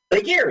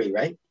 Lake Erie,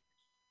 right?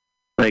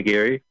 Lake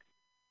Erie?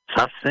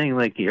 Stop saying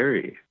Lake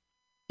Erie.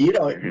 You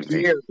don't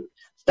hear.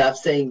 Stop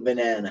saying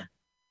banana.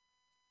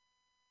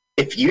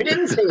 If you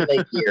didn't say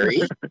Lake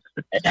Erie,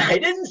 and I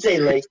didn't say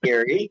Lake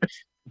Erie,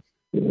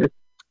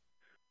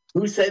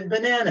 who said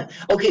banana?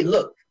 Okay,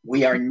 look.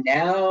 We are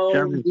now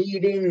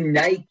reading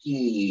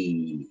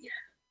Nike.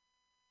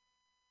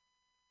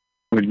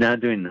 We're now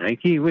doing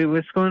Nike? Wait,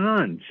 what's going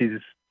on? She's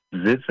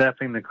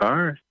zip-zapping the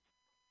car?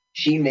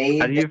 She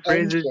made. How do you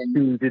phrase it?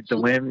 She did the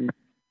whammy?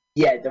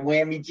 Yeah, the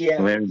whammy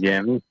jam. Whammy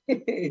jammy?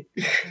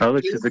 Oh,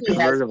 look, it's the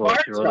convertible.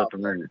 She rolled up the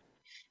mirror.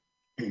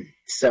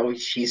 So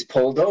she's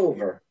pulled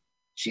over.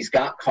 She's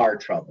got car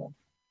trouble.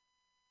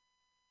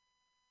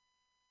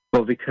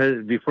 Well,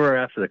 because before or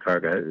after the car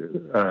got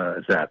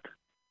zapped?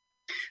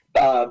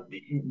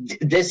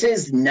 This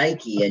is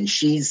Nike, and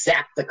she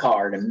zapped the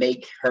car to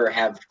make her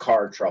have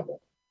car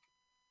trouble.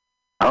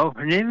 Oh,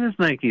 her name is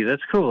Nike.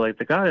 That's cool. Like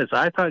the goddess.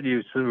 I thought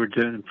you were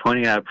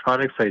pointing out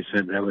product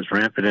placement that was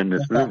rampant in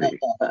this movie.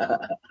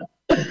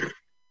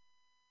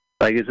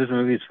 Like, is this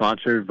movie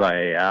sponsored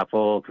by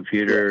Apple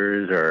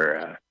computers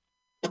or?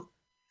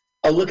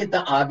 Oh, look at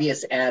the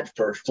obvious ad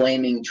for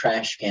flaming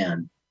trash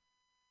can.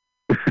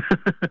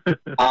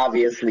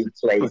 Obviously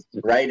placed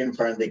right in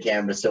front of the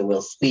camera, so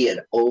we'll see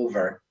it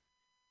over.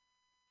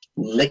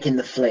 Licking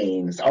the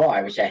flames. Oh,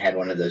 I wish I had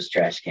one of those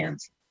trash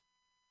cans.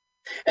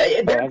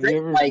 They're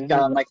great. Like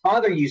my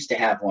father used to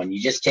have one.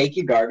 You just take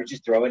your garbage, you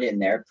throw it in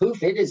there.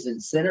 Poof, it is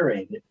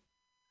incinerated.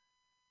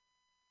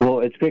 Well,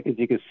 it's good because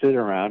you can sit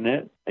around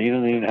it, and you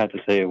don't even have to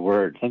say a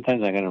word.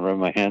 Sometimes I'm going to rub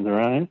my hands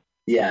around it.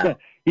 Yeah.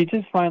 You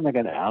just find like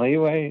an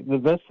alleyway. The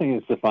best thing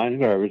is to find a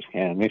garbage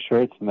can, make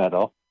sure it's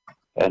metal,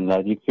 and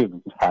that you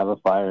could have a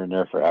fire in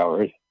there for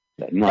hours.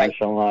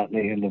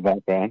 Nonchalantly in the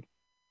background.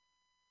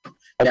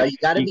 Now you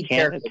got to be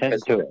careful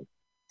because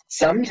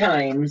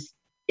sometimes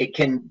it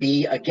can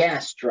be a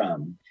gas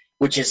drum,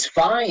 which is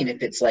fine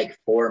if it's like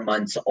 4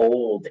 months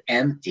old,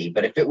 empty.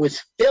 But if it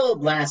was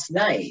filled last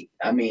night,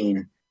 I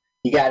mean,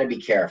 you got to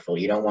be careful.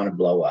 You don't want to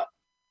blow up.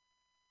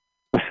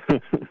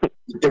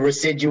 The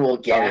residual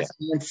gas,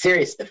 man,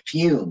 serious, the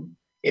fume,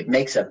 it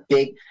makes a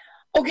big.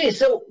 Okay,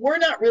 so we're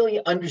not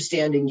really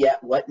understanding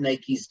yet what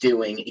Nike's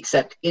doing,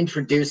 except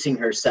introducing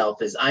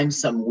herself as I'm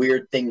some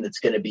weird thing that's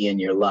going to be in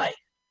your life.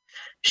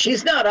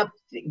 She's not up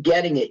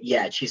getting it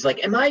yet. She's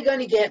like, am I going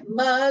to get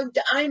mugged?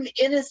 I'm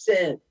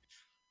innocent.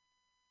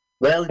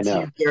 Well, it's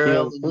you,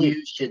 girl, and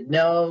you should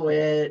know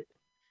it.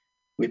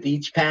 With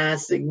each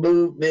passing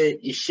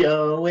movement, you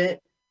show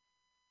it.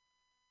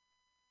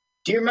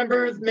 Do you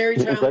remember Mary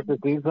Tyler? Is that the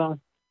theme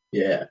song?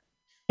 Yeah.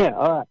 Yeah,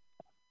 all right.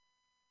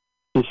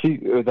 That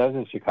was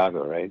in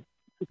Chicago, right?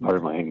 Part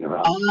of my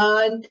ignorance.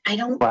 I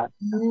don't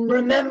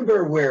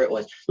remember where it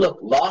was. Look,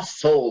 Lost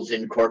Souls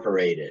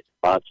Incorporated.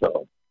 Lost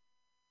Souls.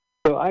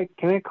 So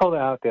can I call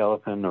out the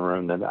elephant in the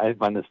room that I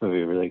find this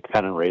movie really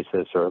kind of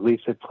racist, or at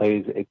least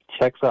it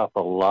checks off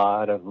a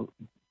lot of,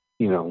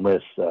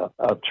 lists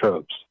of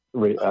tropes.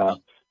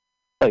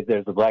 Like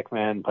there's a black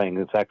man playing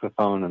the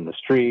saxophone in the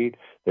street.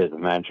 There's a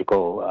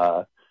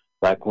magical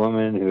black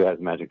woman who has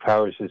magic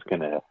powers who's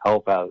going to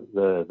help out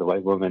the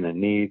white woman in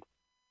need.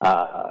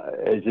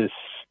 It's just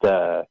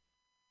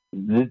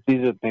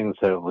these are things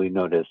that we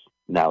notice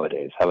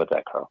nowadays. How about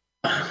that, Carl?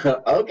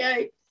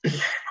 Okay.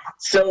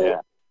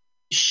 So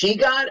she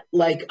got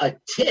like a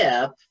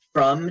tip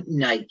from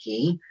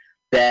Nike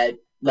that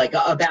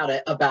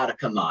about a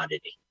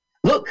commodity.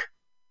 Look,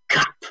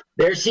 cop,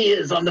 there she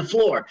is on the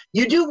floor.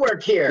 You do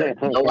work here.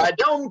 No, I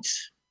don't.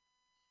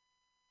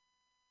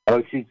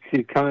 Oh, she's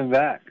coming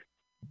back.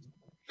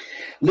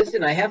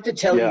 Listen, I have to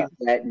tell you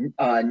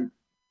that,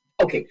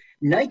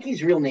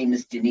 Nike's real name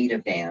is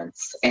Danita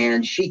Vance,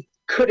 and she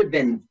could have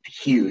been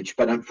huge,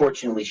 but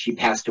unfortunately she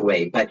passed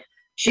away. But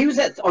she was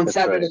on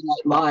Saturday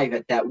Night Live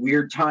at that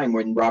weird time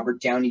when Robert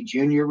Downey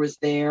Jr. was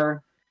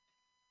there.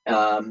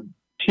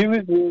 She was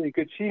really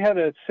good. She had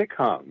a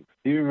sitcom.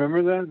 Do you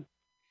remember that?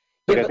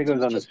 I think it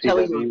was on the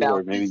CW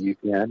or maybe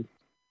UPN.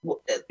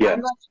 Well,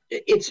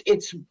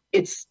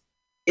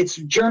 it's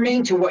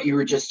germane to what you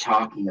were just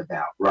talking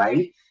about,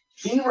 right?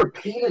 He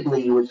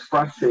repeatedly was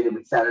frustrated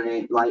with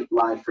Saturday Night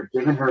Live for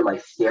giving her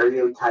like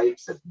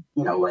stereotypes of,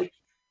 like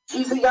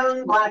she's a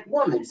young black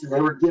woman, so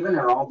they were giving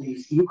her all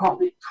these, you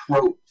called it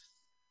tropes.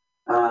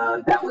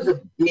 That was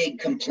a big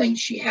complaint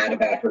she had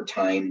about her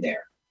time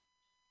there.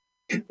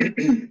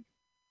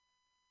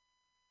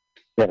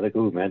 Like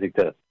magic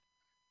dust.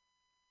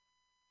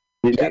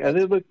 And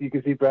then look, you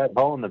can see Brad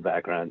Hall in the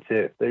background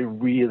too. They're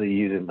really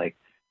using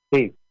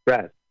hey,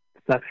 Brad,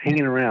 stop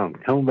hanging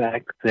around. Come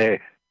back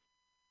there.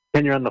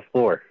 Then you're on the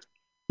floor.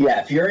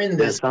 Yeah, if you're in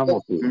this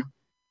film,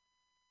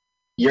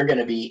 you're going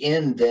to be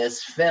in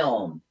this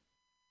film.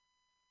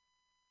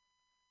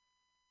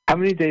 How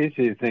many days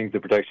do you think the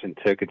production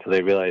took until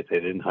they realized they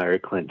didn't hire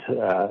Clint?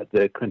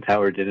 That Clint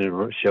Howard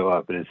didn't show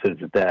up, and it says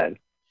his dad.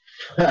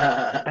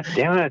 God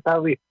damn it! I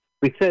thought we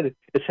said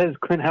it says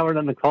Clint Howard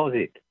on the call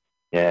sheet.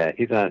 Yeah,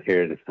 he's not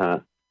here, huh?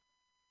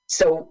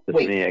 So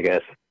wait, me, I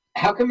guess.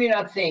 How come you're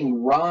not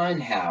saying Ron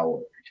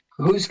Howard?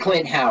 Who's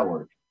Clint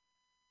Howard?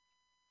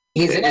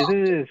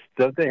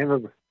 Don't they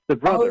have the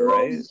brother,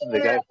 right? The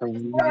guy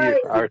from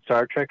our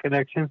Star Trek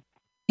connection.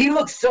 He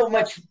looks so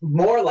much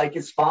more like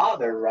his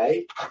father,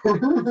 right?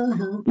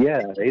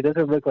 Yeah, he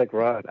doesn't look like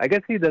Ron. I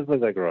guess he does look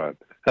like Ron.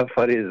 How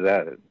funny is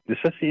that?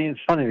 It's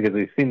funny because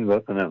we've seen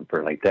both of them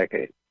for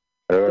decades,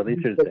 or at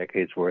least there's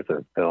decades worth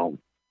of film.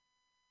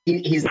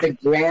 He's the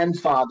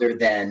grandfather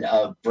then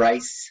of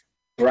Bryce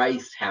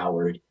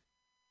Howard.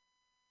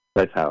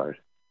 Bryce Howard.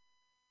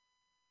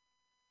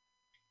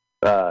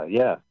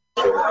 Yeah.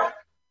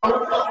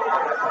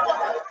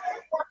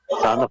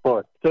 On the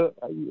floor. So,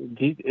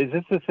 is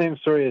this the same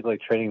story as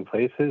Trading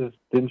Places?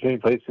 Didn't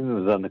Trading Places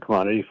was on the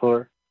commodity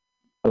floor?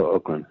 Oh,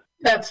 Oakland.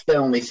 That's the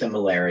only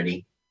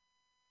similarity.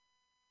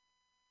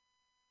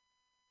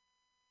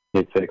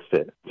 They fixed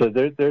it. So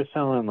they're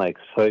selling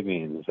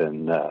soybeans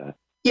and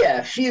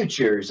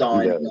futures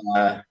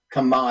on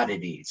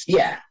commodities.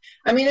 Yeah,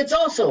 I mean it's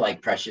also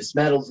precious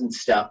metals and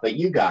stuff, but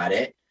you got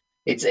it.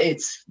 It's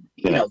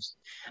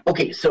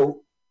okay.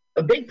 So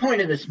a big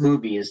point of this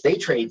movie is they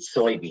trade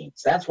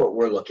soybeans. That's what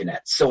we're looking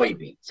at,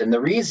 soybeans, and the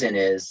reason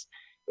is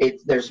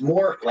there's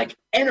more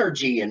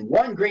energy in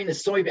one grain of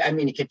soybean. I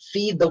mean, it could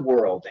feed the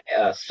world.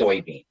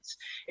 Soybeans.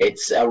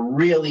 It's a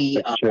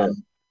really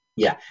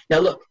yeah. Now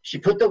look, she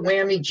put the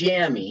whammy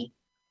jammy,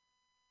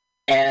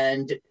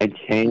 and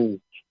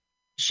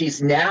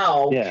she's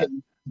now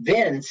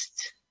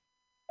convinced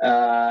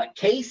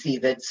Casey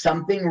that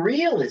something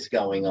real is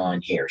going on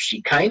here.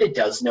 She kind of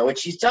does know what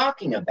she's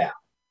talking about.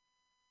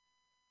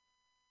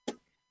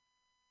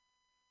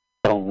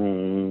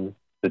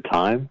 The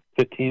time?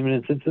 15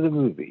 minutes into the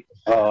movie.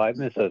 Oh, I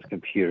miss those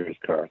computers,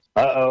 Carl.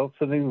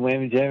 Something's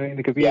whammy jamming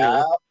the computer.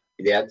 Yeah,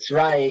 that's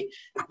right.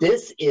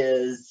 This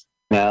is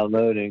now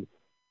loading.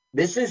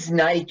 This is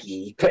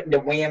Nike putting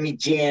the whammy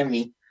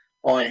jammy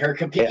on her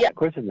computer. Yeah, of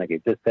course it's Nike.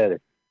 It just said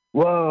it.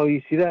 Whoa,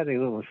 you see that? It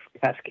was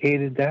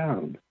cascaded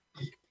down.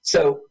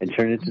 So and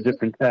turned into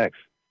different text.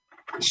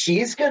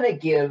 She's going to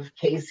give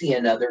Casey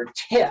another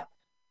tip,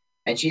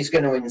 and she's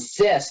going to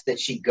insist that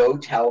she go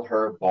tell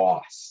her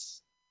boss.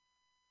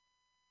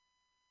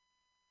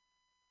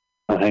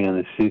 Oh, hang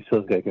on, she's so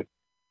good.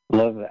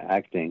 Love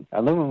acting. I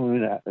love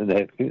when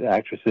the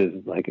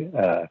actresses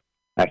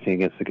acting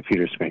against the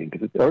computer screen.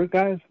 Or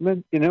guys,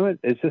 you know what?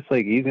 It's just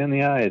easy on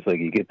the eyes.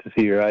 You get to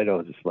see your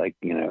idol just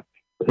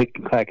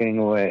clacking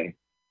away.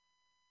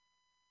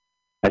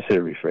 I should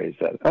have rephrased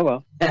that. Oh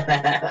well.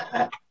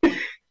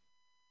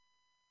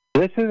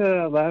 This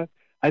is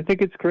I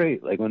think it's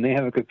great. When they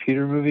have a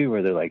computer movie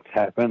where they're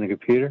tapping on the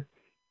computer.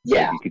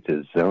 Yeah. You get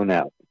to zone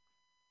out.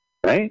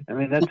 Right? I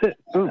mean, that's it.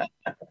 Boom.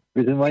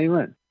 Reason why you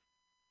went.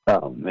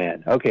 Oh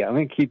man. Okay, I'm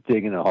gonna keep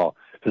digging a hole.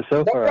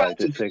 So far, Remember how I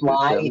just you think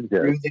fly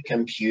through the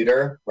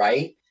computer,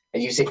 right?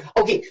 And you say,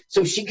 okay,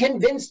 so she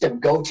convinced him,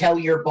 go tell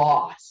your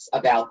boss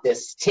about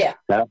this tip.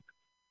 Yeah.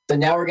 So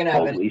now we're going to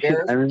have an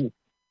embarrassing.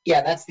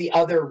 Yeah, that's the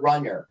other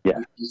runner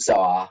you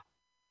saw.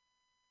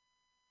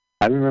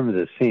 I remember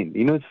this scene.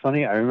 You know what's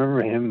funny? I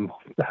remember him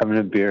having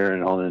a beer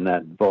and holding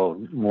that bowl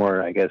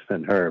more, I guess,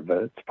 than her.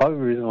 But it's probably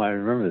the reason why I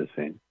remember this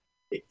scene.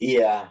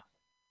 Yeah.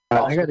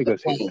 I got to go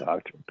see the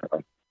doctor,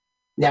 Carl.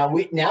 Now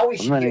we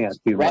should get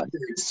a record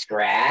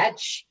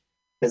scratch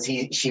because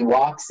she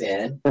walks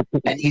in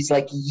and he's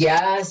like,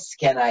 "Yes,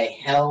 can I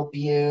help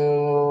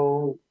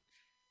you?"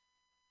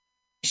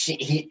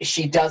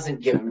 She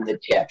doesn't give him the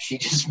tip. She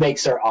just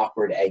makes her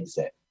awkward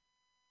exit.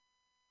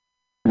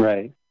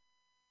 Right.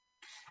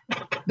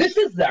 This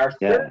is our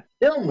third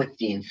film with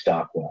Dean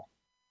Stockwell.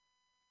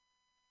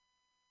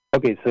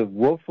 Okay, so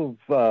Werewolf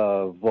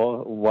of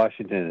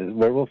Washington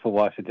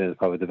is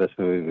probably the best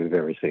movie we've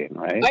ever seen,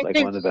 right?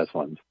 One of the best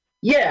ones.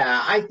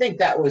 Yeah, I think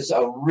that was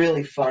a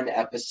really fun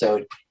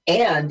episode.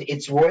 And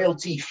it's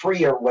royalty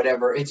free or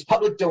whatever. It's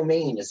public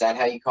domain. Is that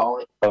how you call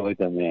it? Public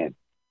domain.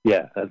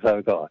 Yeah, that's how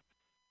we call it.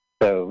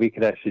 So we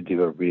could actually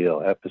do a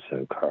real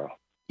episode, Carl.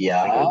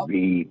 Yeah.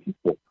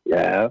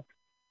 Yeah.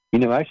 You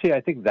know, actually,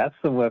 I think that's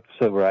the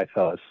episode where I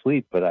fell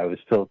asleep, but I was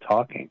still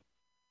talking.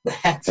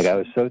 I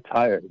was so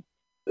tired.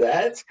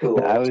 That's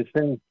cool. I was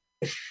saying,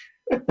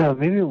 no,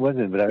 maybe it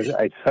wasn't, but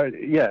I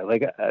started,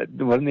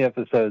 one of the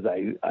episodes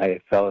I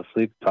fell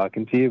asleep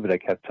talking to you, but I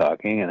kept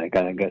talking, and I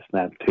kind of got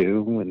snapped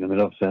too in the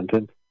middle of a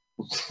sentence.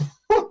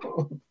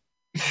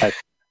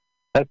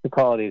 That's the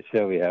quality of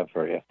show we have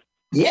for you.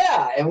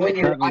 Yeah, and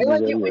when I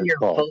like it when you're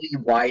fully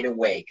wide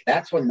awake.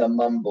 That's when the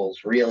mumbles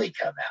really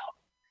come out.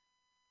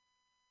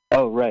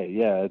 Oh, right,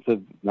 yeah, it's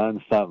a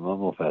nonstop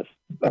mumble fest.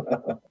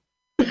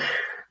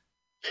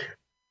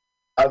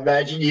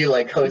 Imagine you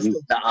hosting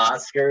the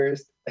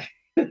Oscars.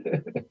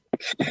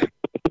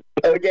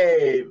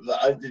 Okay,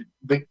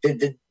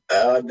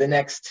 the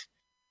next,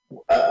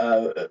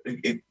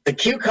 the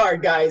cue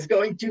card guy is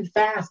going too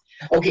fast.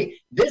 Okay,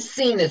 this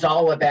scene is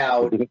all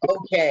about,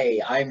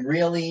 okay, I'm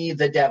really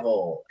the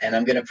devil, and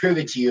I'm going to prove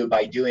it to you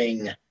by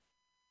doing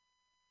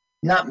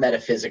not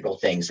metaphysical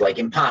things, like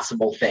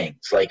impossible things,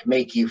 like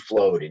make you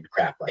float and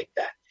crap like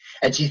that.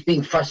 And she's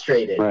being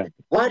frustrated. Right.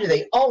 Why do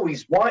they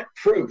always want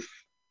proof?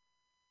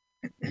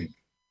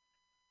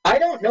 I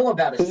don't know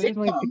about a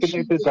sitcom.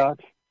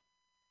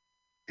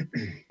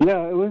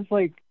 Yeah, it was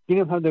like, you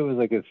know how there was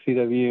like a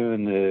CW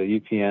and the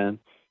UPN?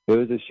 There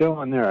was a show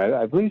on there.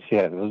 I believe she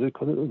had it. Was it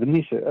called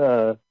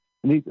Venetia?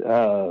 What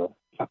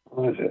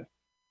was it?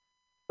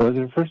 It was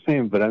her first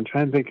name, but I'm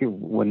trying to think of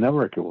what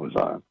network it was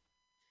on.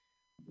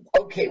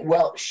 Okay,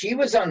 well, she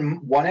was on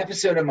one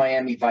episode of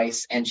Miami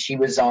Vice, and she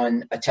was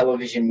on a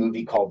television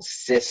movie called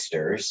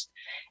Sisters,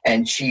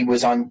 and she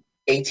was on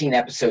 18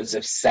 episodes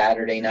of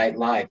Saturday Night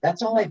Live.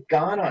 That's all I've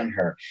got on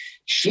her.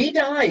 She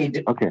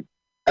died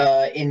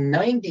in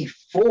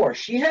 94.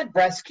 She had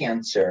breast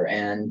cancer,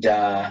 and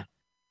I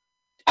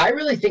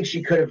really think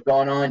she could have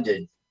gone on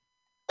to,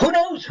 who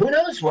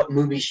knows what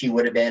movie she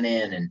would have been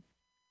in, and,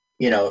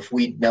 if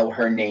we'd know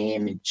her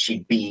name,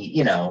 she'd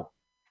be,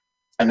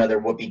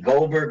 another Whoopi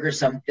Goldberg or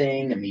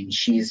something. I mean,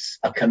 she's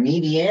a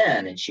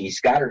comedian, and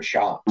she's got her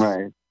chops.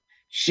 Right.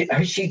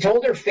 She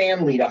told her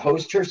family to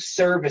host her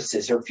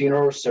services, her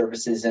funeral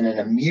services, in an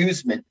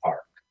amusement park.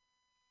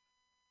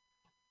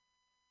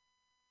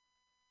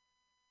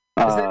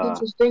 Is that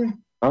interesting?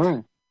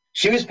 Oh.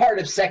 She was part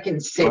of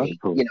Second City.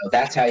 Cool.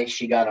 That's how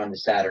she got on to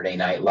Saturday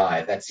Night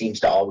Live. That seems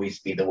to always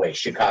be the way.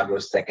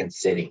 Chicago's Second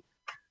City.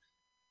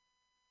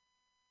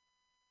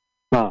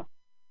 Huh.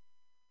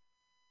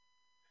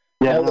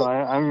 Yeah,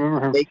 I remember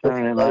her from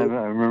Saturday Night Live.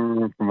 I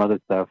remember her from other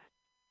stuff.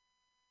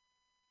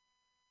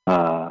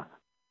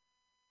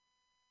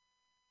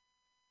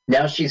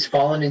 Now she's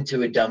fallen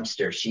into a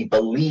dumpster. She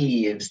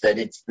believes that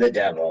it's the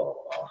devil.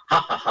 Ha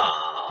ha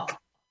ha.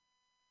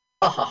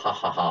 Ha ha ha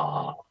ha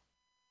ha.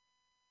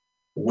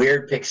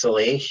 Weird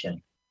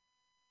pixelation.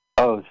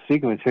 Oh,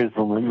 sequence. Here's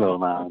the limbo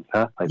lounge,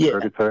 huh?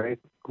 Purgatory?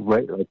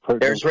 Right.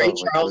 There's Ray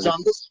Charles on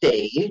the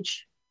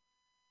stage.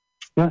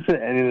 And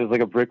there's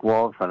like a brick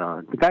wall in front of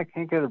him. The guy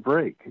can't get a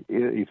break.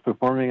 He's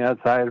performing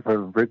outside for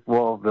brick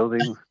wall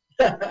buildings,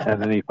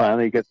 and then he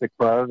finally gets a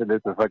club, and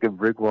there's a fucking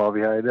brick wall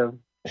behind him.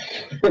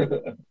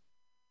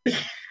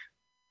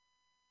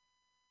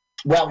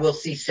 Well, we'll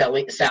see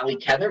Sally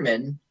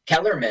Kellerman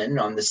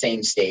on the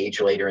same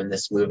stage later in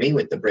this movie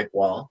with the brick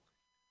wall.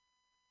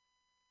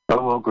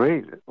 Oh, well,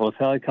 great. Well,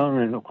 Sally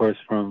Kellerman, of course,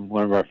 from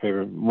one of my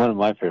favorite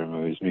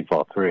movies,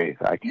 Meatball 3.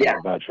 I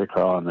can't vouch for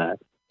Carl on that.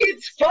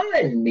 It's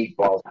fun,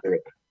 Meatball 3.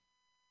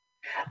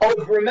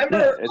 Oh,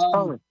 remember,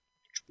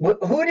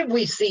 who did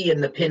we see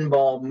in the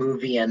pinball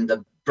movie and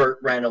the Burt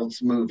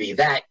Reynolds movie?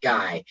 That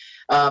guy.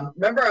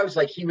 Remember, I was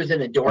like, he was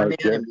in a doorman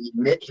and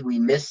we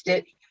missed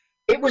it.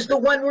 It was the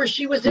one where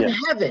she was in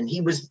heaven.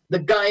 He was the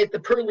guy at the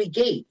pearly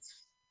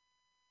gates.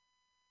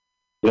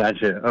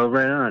 Gotcha. Oh,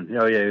 right on.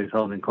 Oh, yeah, he was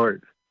holding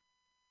court.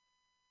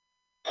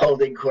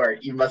 Holding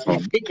Court. You must be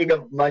thinking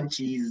of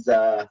Munchie's,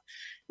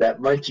 that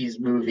Munchie's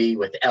movie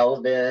with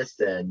Elvis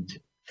and.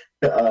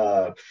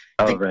 Right.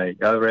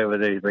 Where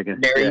they like,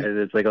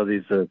 it's like all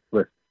these. That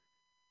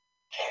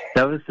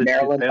was the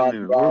Marilyn family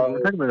movie. Monroe.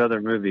 We're talking about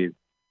other movies.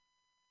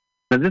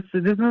 Now this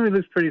movie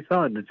looks pretty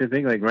solid. Don't you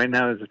think? Like right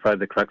now, this is probably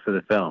the crux of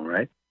the film,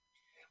 right?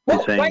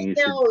 Well, right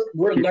now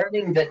we're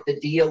learning that the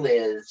deal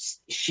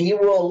is she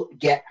will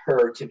get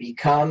her to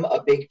become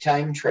a big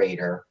time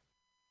trader,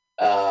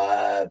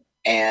 and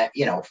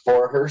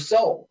for her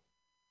soul.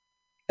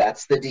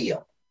 That's the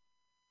deal.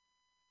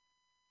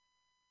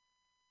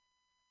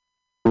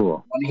 Cool.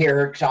 Want to hear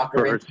her talk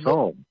for her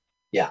soul?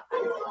 Yeah.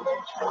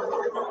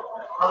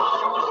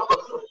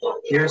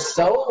 Your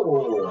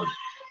soul.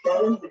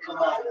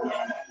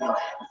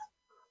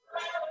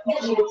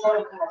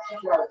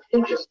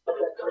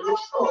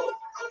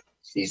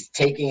 She's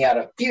taking out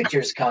a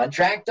futures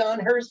contract on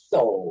her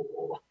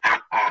soul.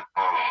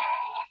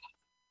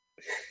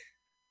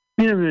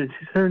 Wait a minute,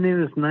 her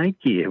name is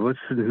Nike.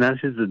 Now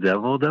she's the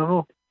devil?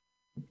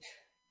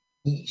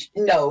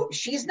 No,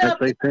 she's not.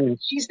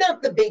 She's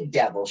not the big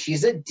devil.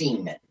 She's a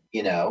demon,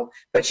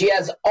 but she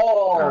has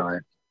all,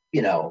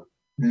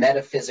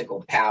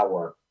 metaphysical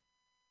power,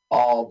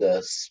 all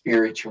the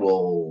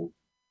spiritual,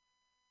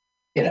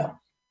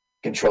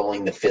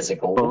 controlling the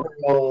physical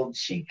world.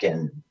 She's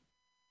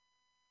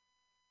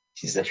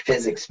a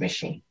physics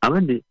machine. I'm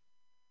a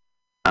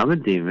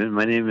demon.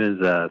 My name is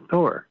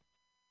Thor.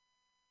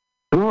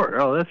 Thor.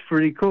 Oh, that's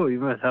pretty cool. You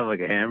must have like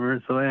a hammer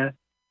or something.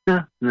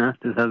 No,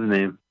 just have a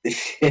name.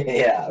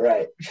 Yeah,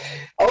 right.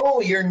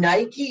 Oh, you're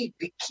Nike.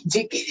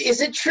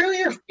 Is it true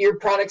your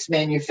product's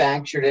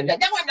manufactured in? No,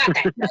 I'm not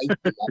that Nike.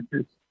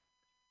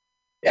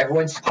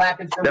 Everyone's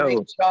clapping for Ray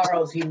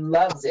Charles. He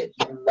loves it.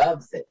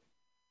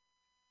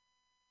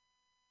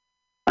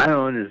 I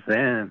don't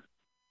understand.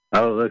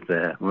 Oh, look at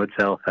that.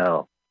 Motel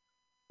Hell.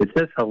 It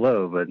says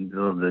hello, but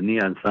the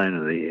neon sign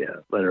of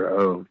the letter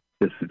O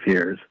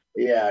disappears.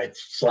 Yeah,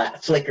 it's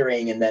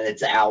flickering and then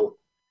it's out.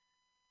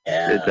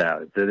 Yeah. It's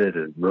out. It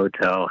is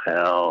Motel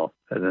Hell.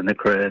 And then the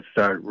credits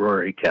start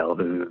Rory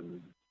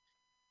Calhoun.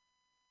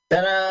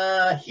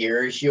 Ta-da!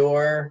 Here's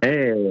your...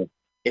 Hey.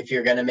 If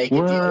you're going to make a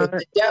deal with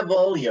the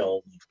devil, you're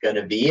going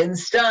to be in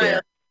style. Yeah.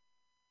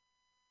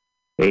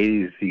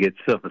 80s, you get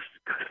yourself a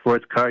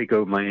sports car, you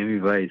go Miami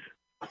Vice.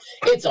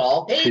 It's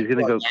all paid. She's going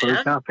to go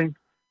clothes shopping?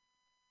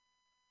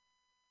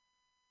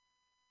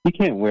 You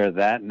can't wear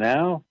that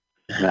now.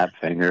 Snap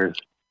fingers.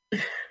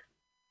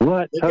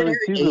 What? Look at her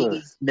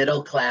 80s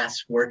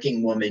middle-class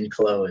working woman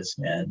clothes,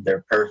 man.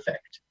 They're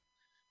perfect.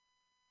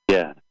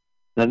 Yeah.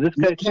 Now, this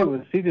guy, too,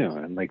 what's he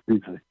doing? Like,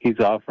 he's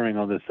offering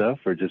all this stuff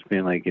or just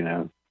being like,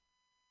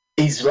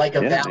 He's like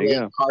a Valley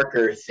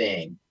Parker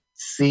thing.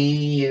 See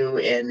you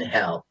in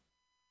hell.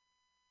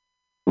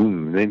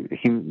 Ooh,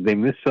 they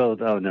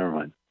misspelled. Oh, never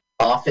mind.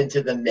 Off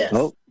into the mist.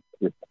 Oh.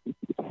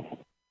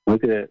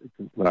 Look at it.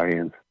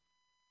 Lions.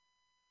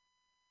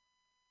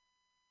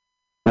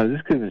 No,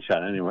 this could have been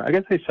shot anywhere. I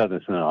guess they shot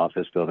this in an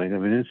office building. I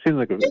mean, it seems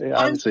like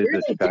obviously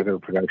it's a Chicago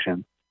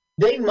production.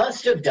 They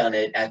must have done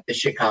it at the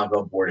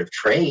Chicago Board of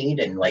Trade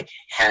and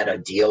had a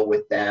deal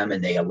with them,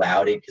 and they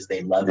allowed it because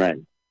they love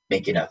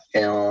making a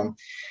film.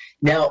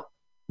 Now,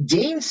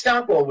 Dean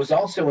Stockwell was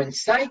also in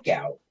Psych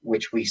Out,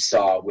 which we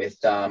saw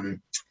with Jack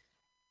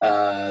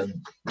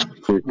Nicholson.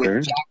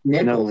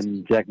 No,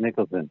 when Jack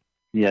Nicholson.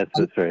 Yes,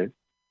 that's right.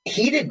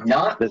 He did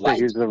not that's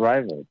like he's the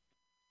rival.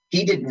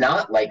 He did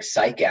not like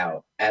Psych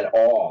Out at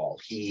all.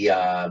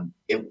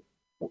 It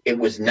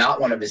was not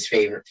one of his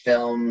favorite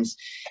films.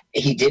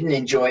 He didn't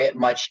enjoy it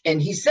much.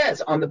 And he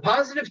says, on the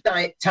positive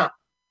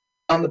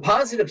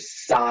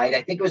side,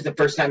 I think it was the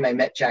first time I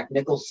met Jack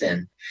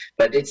Nicholson,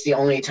 but it's the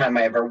only time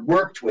I ever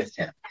worked with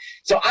him.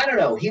 So I don't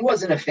know. He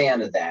wasn't a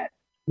fan of that.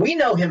 We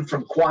know him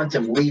from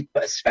Quantum Leap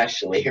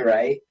especially,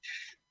 right?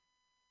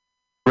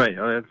 Right.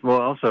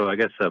 Well, also, I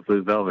guess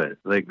Blue Velvet.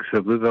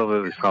 Blue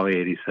Velvet was probably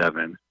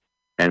 87,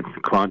 and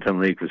Quantum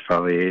Leap was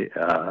probably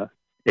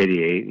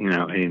 88,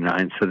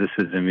 89. So this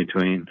is in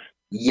between.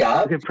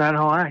 Yeah. Look at Brad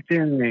Hall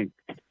acting.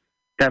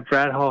 Got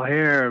Brad Hall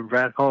hair,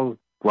 Brad Hall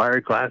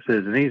wired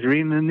glasses, and he's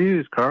reading the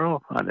news,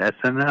 Carl, on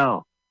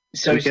SNL.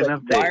 So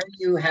why are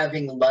you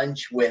having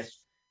lunch with,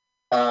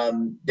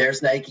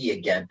 there's Nike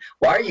again.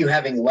 Why are you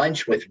having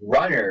lunch with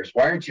runners?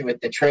 Why aren't you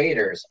with the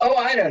traders? Oh,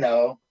 I don't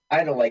know.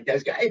 I don't like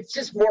those guys. It's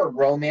just more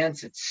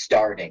romance. It's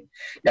starting.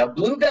 Now,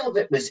 Blue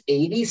Velvet was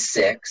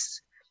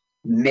 86.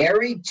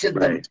 Married to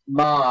the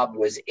Mob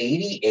was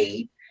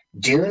 88.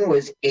 Dune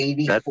was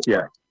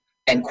 84.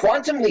 And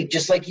Quantum Leap,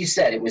 just like you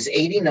said, it was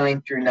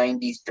 89 through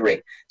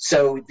 93.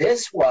 So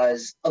this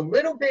was a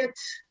little bit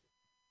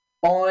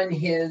on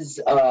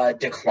his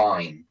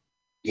decline,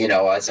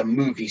 as a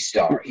movie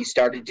star. He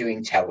started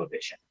doing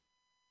television.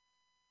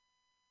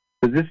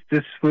 But this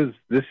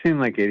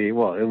seemed like 80.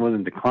 Well, it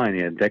wasn't decline.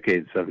 He had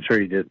decades. So I'm sure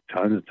he did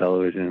tons of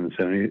television in the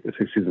 70s,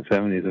 60s, and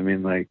 70s. I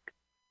mean,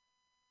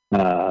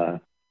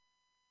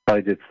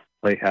 probably did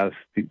Playhouse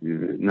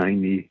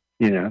 90.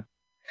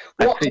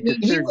 Well, Actually, I mean, he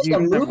considered was a you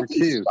number movie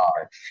 2.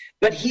 star,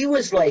 but he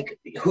was like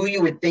who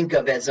you would think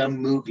of as a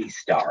movie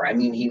star. I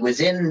mean, he was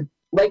in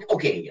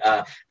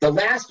the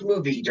last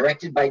movie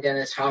directed by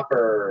Dennis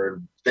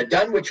Hopper, The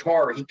Dunwich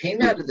Horror. He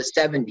came out of the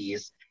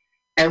 70s,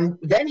 and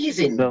then he's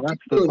in The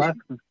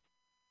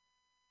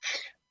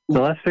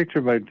last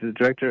picture by the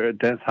director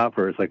Dennis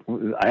Hopper is like,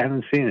 I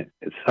haven't seen it.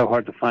 It's so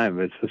hard to find,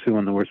 but it's supposed to be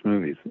one of the worst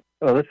movies.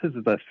 Oh, this is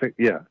the best picture.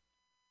 Yeah.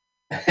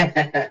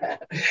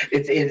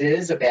 it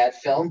is a bad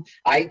film.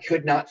 I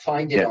could not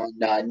find it on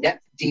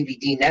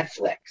DVD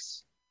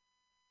Netflix.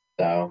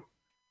 So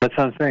that's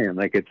what I'm saying.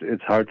 Like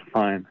it's hard to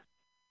find,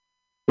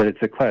 but it's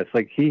a quest.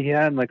 Like he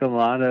had like a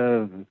lot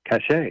of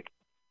cachet.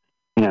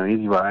 You know,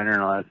 he's a writer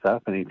and all that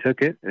stuff, and he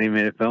took it and he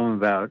made a film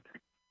about.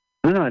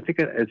 I don't know. I think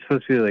it's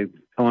supposed to be like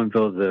someone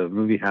builds a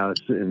movie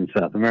house in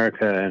South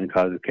America and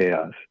causes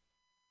chaos,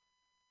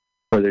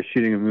 or they're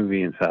shooting a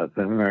movie in South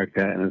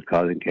America and it's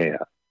causing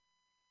chaos.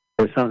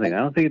 Or something. I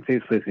don't think it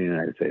takes place in the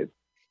United States.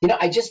 You know,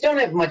 I just don't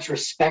have much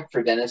respect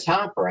for Dennis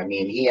Hopper. I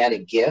mean, he had a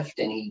gift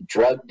and he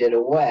drugged it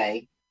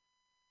away.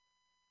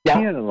 Now,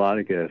 he had a lot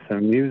of gifts. I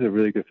mean, he was a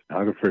really good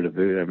photographer to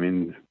boot. I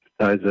mean,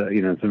 besides some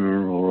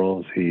memorable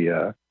roles,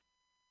 the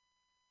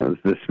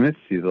Smiths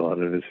use a lot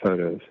of his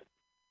photos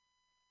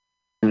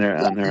on their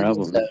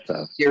albums and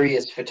stuff.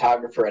 Serious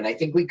photographer, and I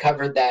think we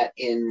covered that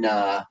in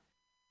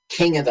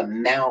King of the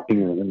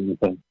Mountain.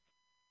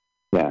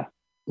 Yeah.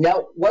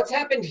 Now, what's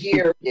happened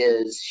here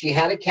is she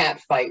had a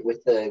cat fight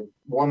with the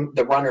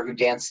runner who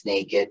danced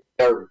naked,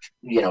 or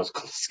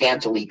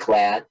scantily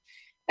clad,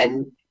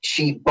 and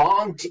she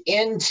bonked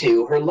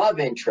into her love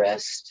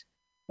interest.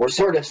 We're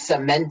sort of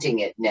cementing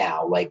it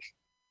now. Like,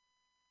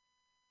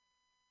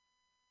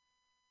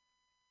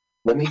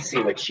 let me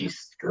see what she's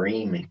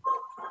screaming.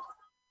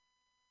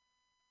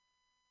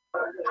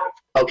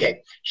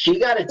 Okay, she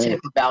got a tip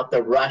about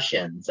the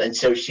Russians, and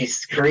so she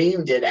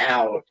screamed it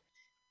out.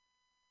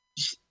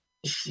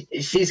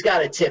 She's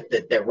got a tip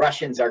that the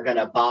Russians are going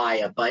to buy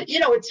a bunch.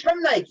 It's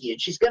from Nike, and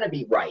she's going to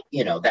be right.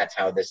 That's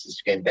how this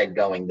has been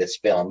going, this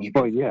film.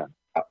 Yeah.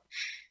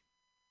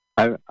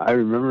 I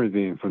remember it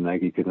being from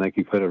Nike because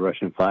Nike put a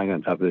Russian flag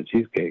on top of the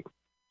cheesecake.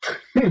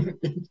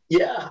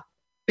 Yeah.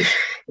 It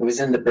was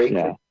in the break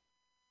room.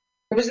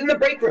 It was in the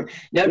break room.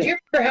 Now, do you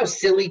remember how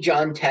silly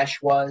John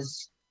Tesh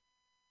was?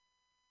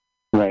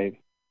 Right.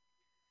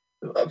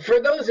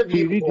 For those of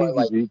you who are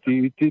like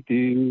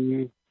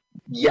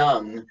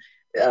young,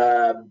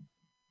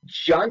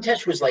 John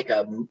Tesh was like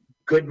a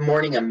Good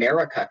Morning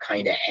America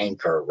kind of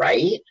anchor,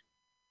 right?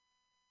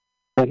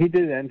 Well, he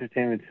did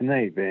Entertainment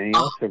Tonight, but he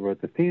also wrote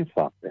the theme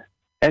song there.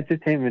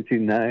 Entertainment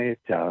Tonight,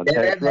 John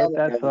Tesh wrote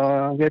that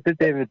song,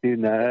 Entertainment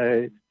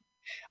Tonight.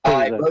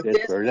 I wrote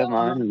this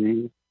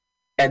song,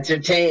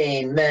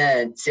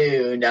 Entertainment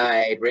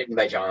Tonight, written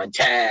by John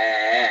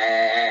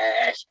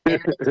Tesh.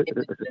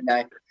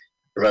 Tonight,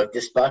 wrote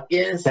this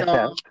fucking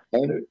song.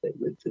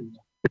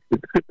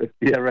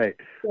 Yeah, right.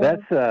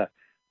 That's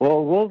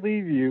well, we'll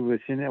leave you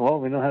with well,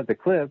 we don't have the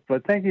clip,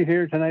 but thank you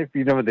here tonight.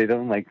 But they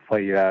don't like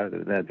play you out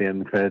at the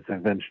end of the credits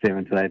of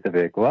Entertainment Tonight. They'll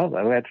be like, well,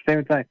 that was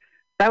Entertainment Tonight.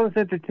 That was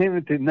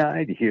Entertainment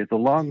Tonight. Here's the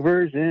long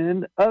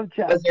version of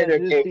John's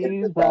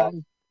theme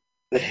song.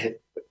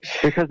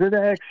 Because of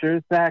the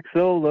extra sax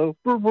solo.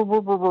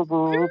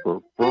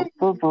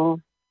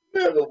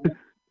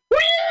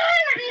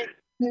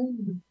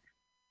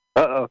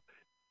 Uh-oh.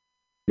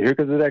 Here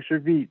comes an extra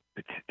beat.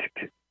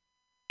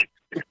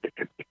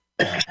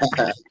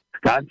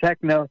 God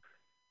techno.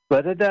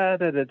 Oh, but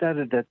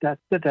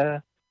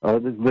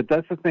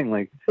that's the thing.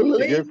 Like,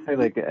 if you ever play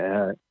like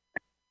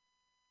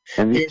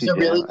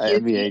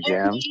NBA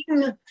Jam.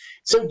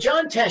 So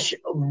John Tesh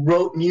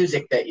wrote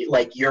music that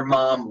like your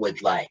mom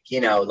would like,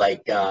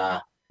 like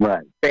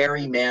right.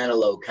 Barry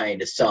Manilow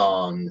kind of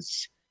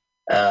songs.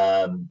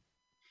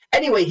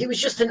 Anyway, he was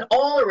just an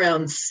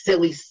all-around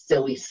silly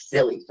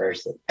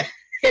person,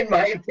 in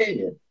my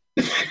opinion.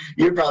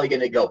 You're probably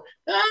going to go,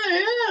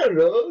 I don't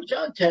know,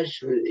 John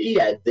Tesh, he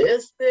had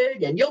this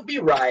thing, and you'll be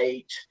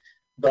right.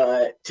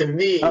 But to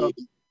me...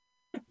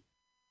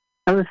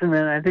 Listen,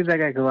 man, I think that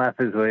guy could laugh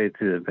his way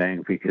to the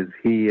bank because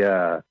he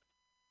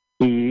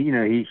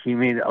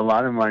made a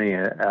lot of money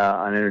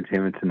on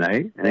Entertainment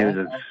Tonight, and he was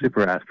a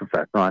super-ass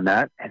professional on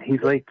that. And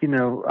he's like,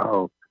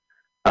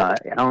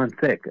 Alan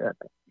Thicke.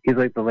 He's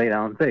like the late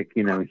Alan Thicke.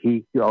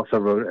 He also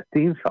wrote a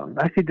theme song.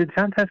 Actually, did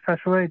John Tesh pass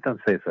away?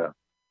 Don't say so.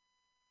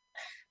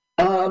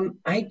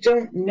 I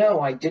don't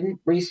know. I didn't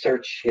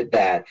research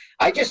that.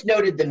 I just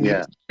noted the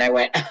music, and I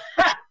went,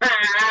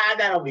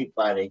 that'll be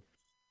funny.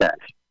 Yeah.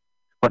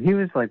 Well, he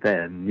was like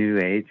that new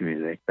age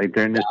music. Like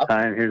during this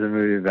time, here's a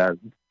movie about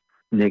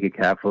naked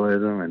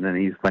capitalism, and then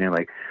he's playing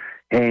like,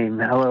 hey,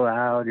 mellow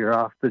out, you're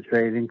off the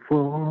trading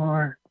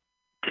floor.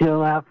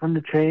 Chill out from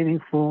the trading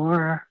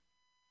floor.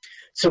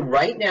 So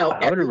right now,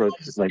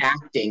 everyone's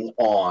acting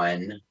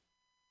on...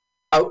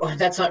 Oh,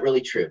 that's not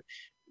really true.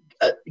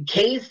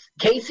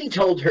 Casey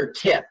told her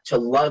tip to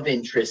love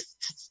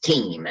interest's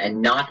team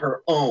and not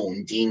her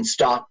own, Dean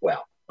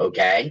Stockwell,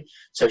 okay?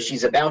 So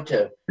she's about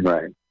to...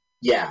 Right.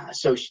 Yeah,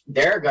 so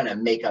they're going to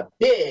make a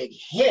big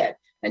hit.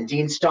 and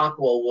Dean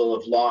Stockwell will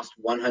have lost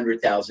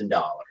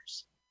 $100,000.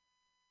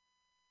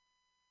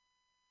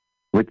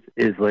 Which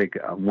is like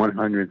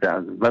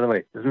 100,000. By the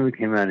way, this movie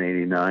came out in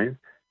 '89,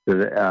 so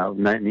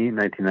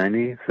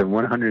 1990. So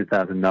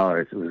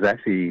 $100,000. It was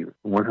actually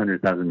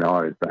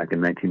 $100,000 back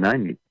in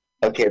 1990.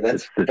 Okay,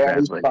 that's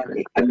very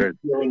funny. I'm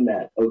feeling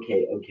that.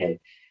 Okay.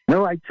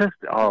 No,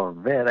 oh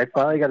man, I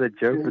finally got a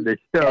joke for the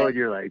show, and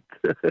you're like,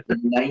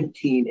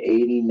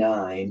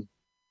 1989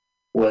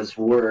 was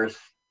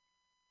worth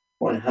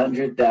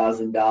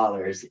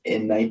 $100,000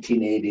 in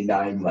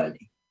 1989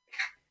 money.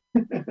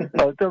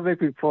 oh, don't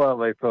make me pull out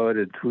my phone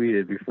and tweet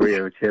it before you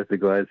have a chance to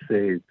go on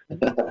stage.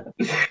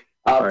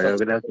 All right, I'm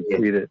gonna have to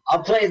tweet it.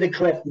 I'll play the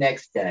clip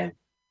next time.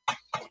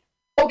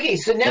 Okay,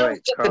 so now we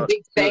get the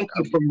big thank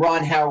you from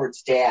Ron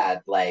Howard's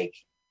dad. Like,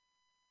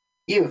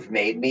 you've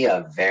made me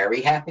a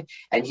very happy,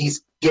 and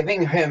he's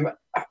giving her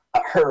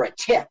a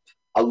tip,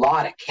 a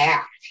lot of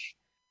cash.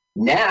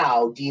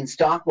 Now Dean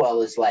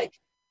Stockwell is like,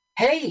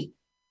 "Hey,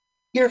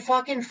 you're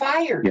fucking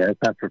fired." Yeah,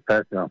 it's not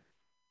professional.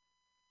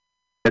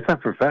 It's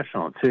not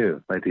professional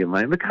too. Like the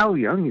money. Look how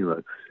young he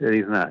looks. And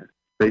he's not.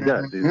 But he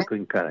does. He's a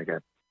clean cut, I guess.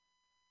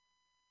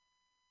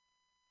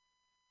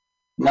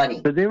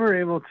 Money. So they were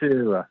able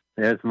to.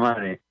 There's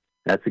money.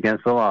 That's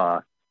against the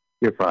law.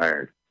 You're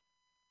fired.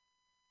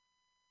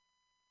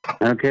 I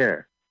don't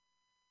care.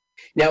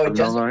 Now it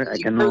doesn't. I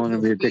can no longer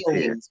be a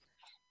dictator.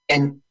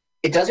 And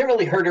it doesn't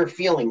really hurt her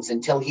feelings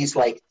until he's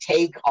like,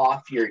 "Take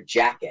off your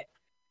jacket,"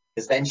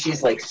 because then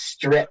she's like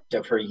stripped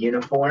of her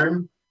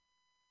uniform.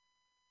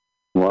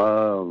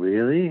 Whoa,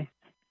 really?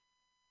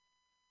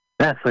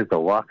 That's like the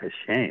walk of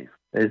shame.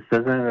 Doesn't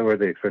that where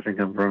the expression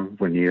come from?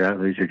 When you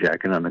lose your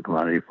jacket on the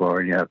commodity floor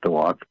and you have to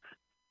walk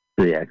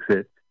to the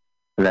exit.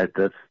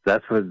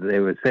 That's what they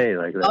would say.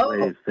 Like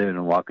that is doing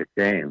a walk of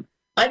shame.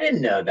 I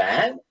didn't know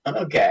that.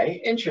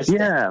 Okay, interesting.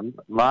 Yeah, a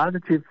lot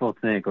of people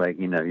think like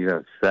you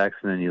have sex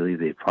and then you leave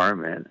the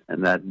apartment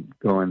and that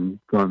going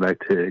back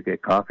to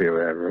get coffee or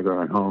whatever, or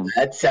going home.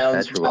 That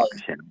sounds that's your walk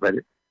of shame, But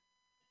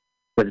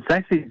it's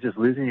actually just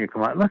losing your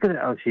commodity. Look at it.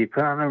 Oh, she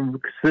put on a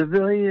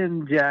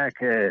civilian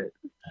jacket,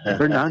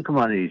 her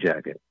non-commodity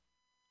jacket.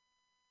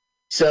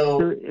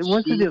 So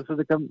what's the deal? So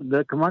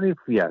the commodity,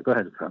 yeah, go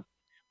ahead, Carl.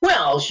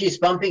 Well, she's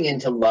bumping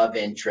into love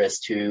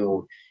interest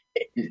who,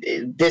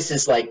 this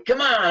is like,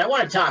 come on, I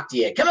want to talk to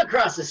you. Come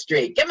across the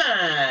street. Come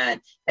on.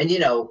 And,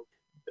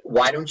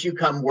 why don't you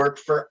come work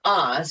for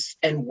us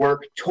and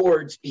work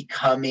towards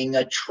becoming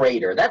a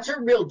trader? That's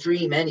her real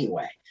dream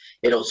anyway.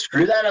 It'll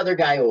screw that other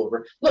guy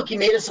over. Look, he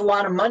made us a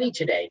lot of money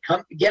today.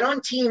 Come get on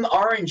Team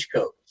Orange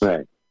Coat.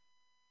 Right.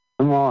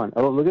 Come on.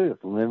 Oh, look at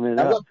this. Limit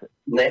up.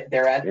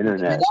 They're at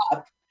Internet. Limit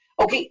up.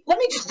 Okay, let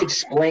me just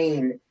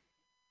explain.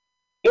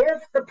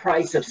 If the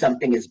price of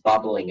something is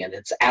bubbling and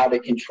it's out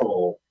of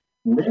control,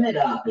 limit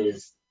up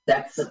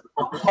that's a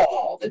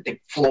call that the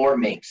floor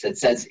makes. It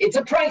says it's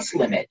a price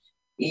limit.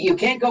 You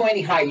can't go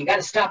any higher. You got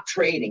to stop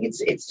trading.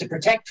 It's to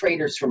protect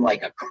traders from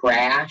like a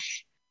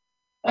crash.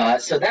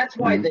 So that's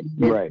why the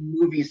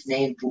movie's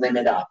named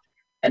Limit Up.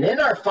 And in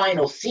our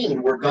final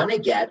scene, we're going to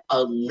get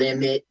a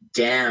limit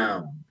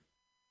down.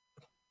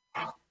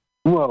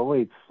 Well,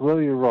 wait, slow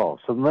your roll.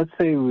 So let's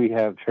say we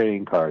have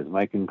trading cards,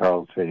 Mike and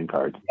Carl's trading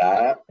cards,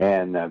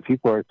 and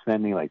people are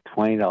spending like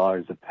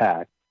 $20 a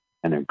pack,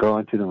 and they're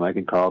going through the Mike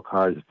and Carl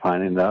cards,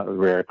 finding the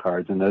rare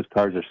cards, and those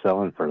cards are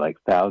selling for like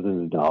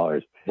thousands of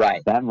dollars.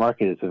 Right. That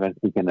market is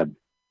eventually going to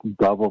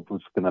bubble,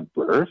 it's going to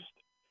burst,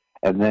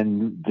 and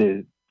then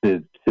to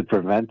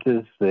prevent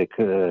this,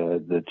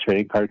 the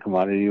trading card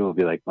commodity will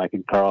be like, Mike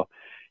and Carl,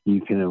 we're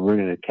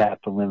going to cap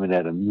the limit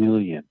at $1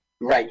 million.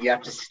 Right. You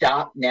have to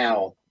stop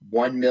now.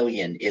 1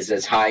 million is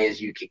as high as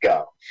you could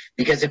go.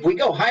 Because if we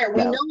go higher,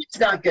 we know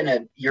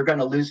you're going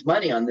to lose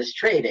money on this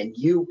trade, and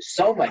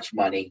so much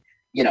money,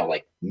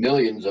 like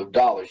millions of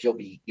dollars, we'll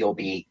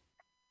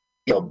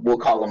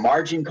call a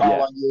margin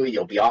call on you.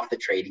 You'll be off the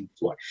trading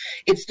floor.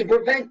 It's to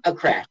prevent a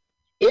crash.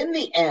 In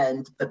the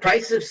end, the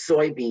price of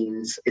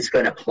soybeans is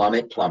going to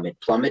plummet,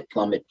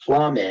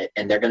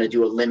 and they're going to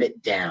do a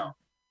limit down.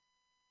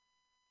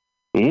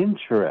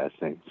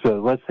 Interesting.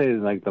 So let's say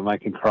like the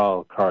Mike and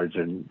Carl cards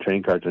and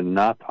trading cards are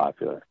not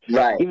popular.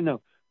 Right. Even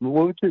though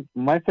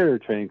my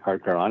favorite trading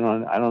card, Carl, I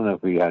don't know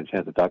if we got a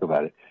chance to talk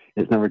about it,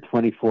 is number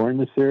 24 in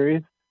the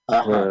series,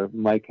 where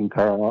Mike and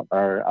Carl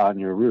are on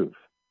your roof.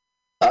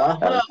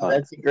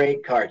 That's a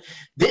great card.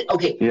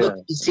 Look,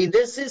 you see,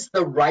 this is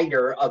the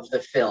writer of the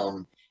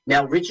film.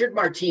 Now, Richard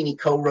Martini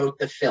co-wrote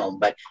the film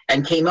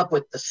and came up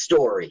with the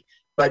story,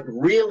 but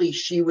really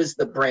she was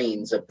the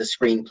brains of the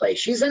screenplay.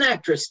 She's an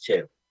actress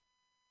too.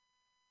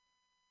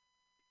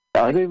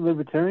 Are they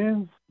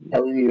libertarians?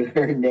 Tell you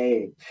her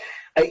name.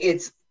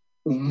 It's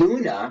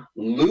Luna.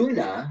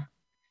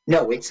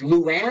 No, it's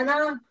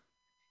Luana.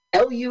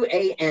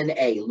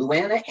 Luana.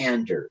 Luana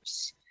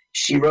Anders.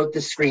 She wrote the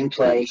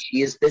screenplay.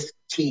 She is this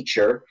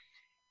teacher,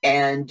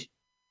 and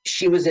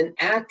she was an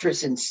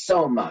actress in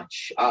so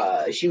much.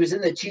 She was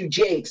in The Two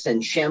Jakes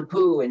and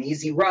Shampoo and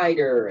Easy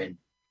Rider and,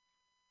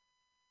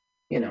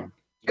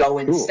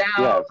 Going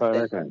South.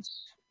 Yeah,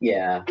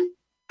 yeah,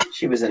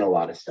 she was in a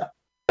lot of stuff.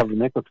 couple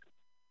Nicholson.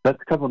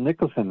 That's a couple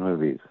Nicholson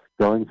movies.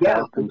 Going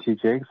South and Two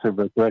Jakes are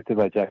both directed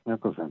by Jack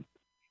Nicholson.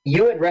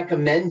 You had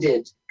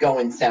recommended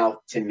Going South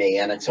to me,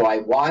 and so I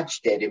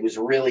watched it. It was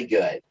really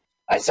good.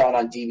 I saw it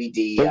on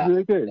DVD. It's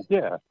really good.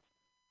 Yeah.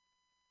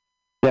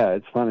 Yeah,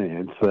 it's funny.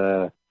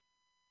 It's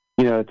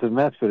it's a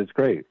mess, but it's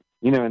great.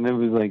 And it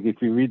was like, if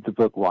you read the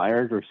book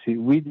Wired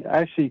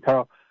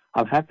Carl,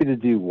 I'm happy to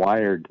do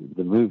Wired,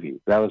 the movie.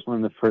 That was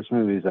one of the first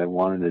movies I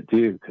wanted to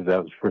do because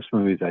that was the first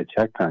movies I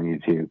checked on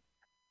YouTube.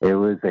 It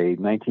was a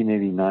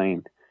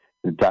 1989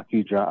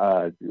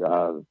 docudrama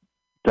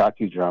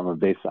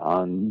based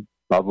on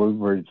Bob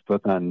Woodward's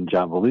book on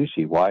John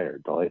Belushi,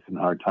 Wired, The Life and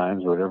Hard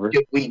Times, or whatever.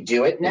 Did we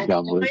do it next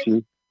John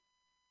Belushi.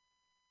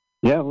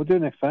 Yeah, we'll do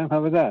it next time.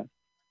 How about that?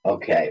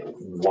 Okay.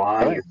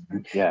 Wired.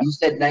 Yeah. You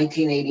said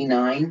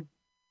 1989?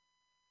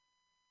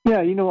 Yeah,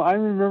 I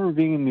remember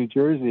being in New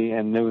Jersey,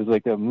 and there was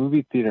like a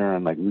movie theater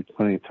on like Route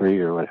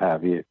 23 or what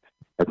have you,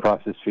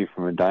 across the street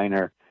from a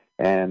diner,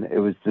 and it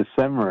was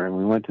December, and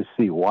we went to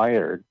see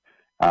Wired,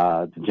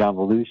 the John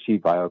Belushi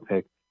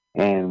biopic,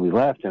 and we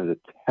left, and it was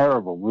a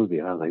terrible movie,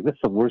 and I was like, this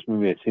is the worst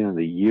movie I've seen in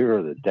the year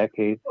or the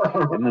decade,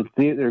 and the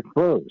theater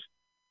closed.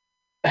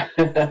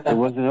 It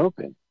wasn't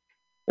open.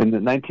 In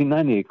the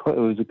 1990, it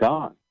was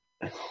gone.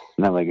 And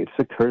I'm like, it's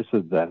the curse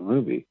of that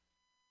movie.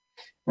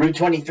 Route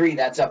 23,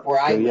 that's up where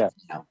I live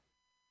now.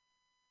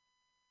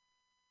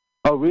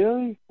 Oh,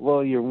 really?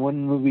 Well, you're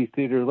one movie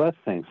theater less,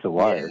 thanks to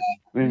Wired. Yeah.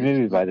 I mean,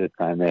 maybe by this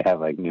time they have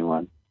like new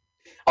ones.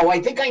 Oh,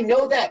 I think I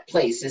know that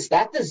place. Is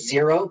that the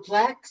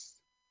Zeroplex?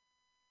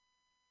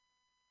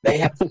 They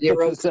have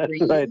zero screens?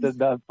 That's right, the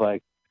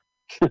Nutplex.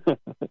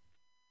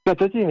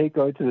 Don't you hate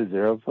going to the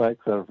Zeroplex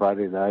on a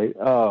Friday night?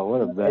 Oh,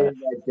 what a mess.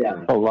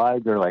 The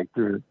lines are like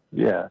through,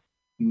 no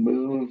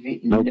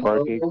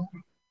parking.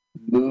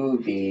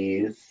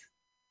 Movies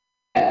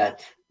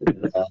at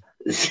the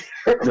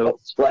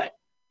Zeroplex.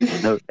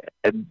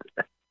 And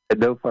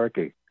no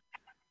parking.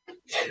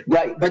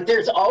 Right, but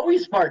there's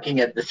always parking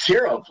at the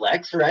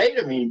Zeroplex, right?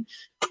 I mean,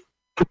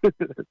 that's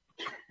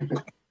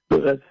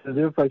the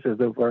Zeroplex has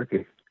no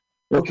parking.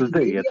 That's the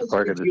thing. You have to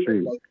park on the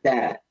street. Like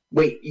that.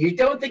 Wait, you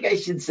don't think I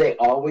should say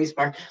always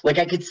park? Like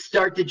I could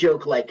start the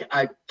joke like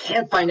I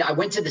can't find. I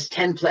went to this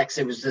 10-plex.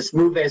 It was this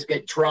movie I was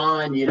getting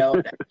Tron.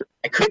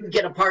 I couldn't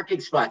get a parking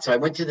spot, so I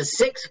went to the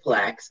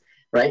 6-plex.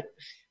 Right.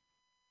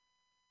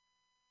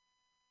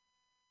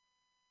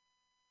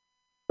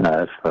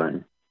 That's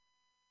funny.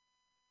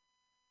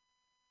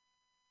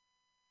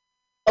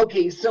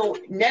 Okay, so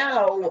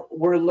now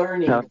we're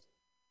learning.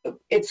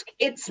 It's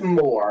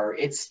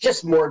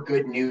just more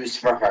good news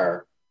for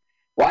her.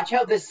 Watch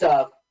how this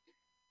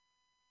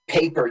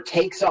paper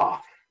takes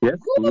off. Yes.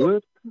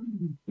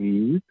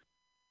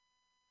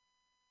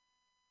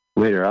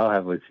 Later, I'll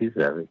have what she's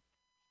having.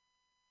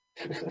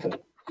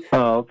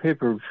 Oh,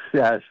 paper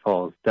ash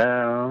falls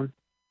down.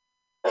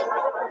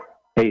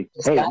 Hey,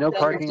 no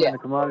parking on the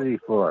commodity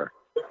floor.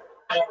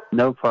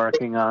 No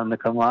parking on the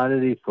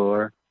commodity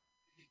floor.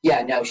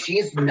 Yeah, now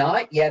she's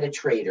not yet a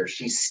trader.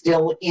 She's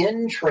still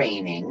in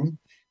training.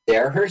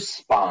 They're her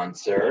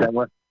sponsor.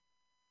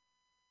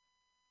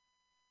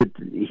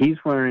 He's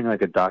wearing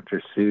like a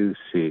Dr. Seuss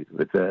suit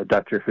with the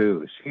Doctor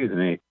Who,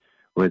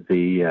 with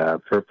the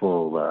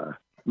purple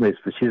lace,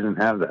 but she doesn't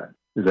have that.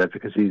 Is that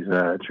because he's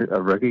a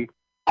rookie?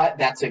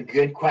 That's a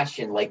good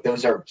question. Like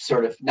those are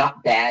sort of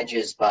not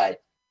badges,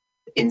 but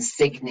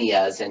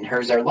insignias, and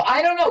hers are.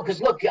 I don't know, because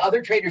look,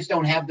 other traders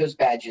don't have those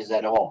badges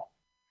at all.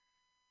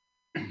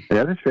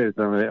 The other traders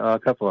don't really. A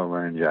couple are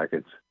wearing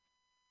jackets.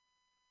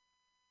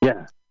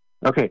 Yeah.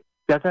 Okay.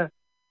 Got that.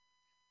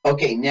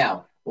 Okay.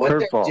 Now what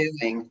they're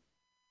doing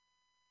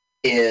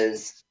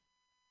is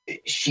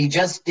she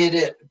just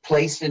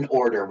placed an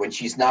order when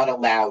she's not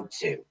allowed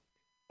to,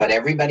 but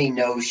everybody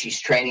knows she's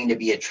training to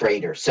be a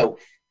trader. So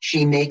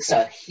she makes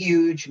a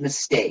huge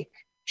mistake.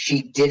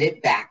 She did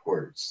it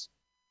backwards.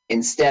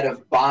 Instead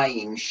of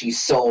buying, she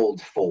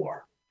sold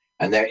for.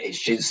 And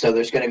so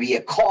there's going to be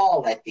a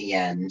call at the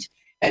end,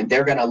 and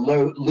they're going to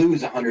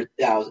lose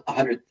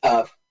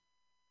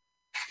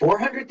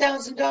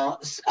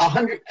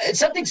 $400,000,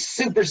 something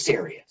super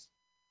serious.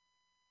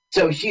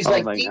 So she's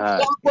like, Dean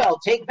Stockwell,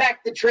 take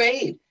back the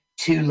trade.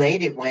 Too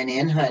late, it went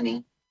in,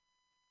 honey.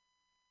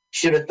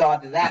 Should have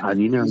thought of that.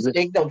 You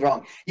signaled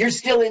wrong. You're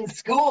still in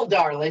school,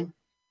 darling.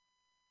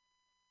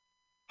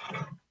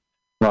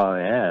 Well,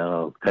 yeah, a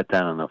little cut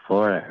down on the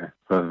floor there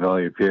for all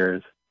your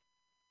peers.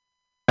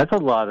 That's a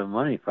lot of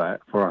money,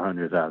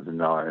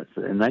 $400,000.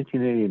 In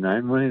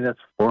 1989 money, that's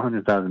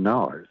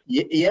 $400,000.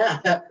 Yeah.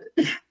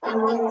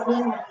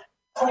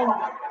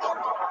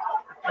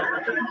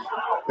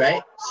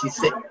 Right? She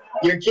said,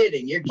 "You're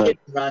kidding. You're kidding,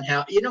 Ron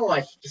Howard. You know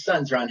my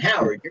son's Ron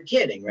Howard. You're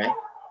kidding, right?"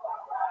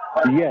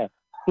 Yeah.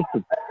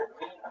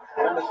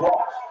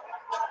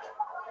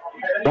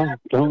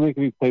 Don't make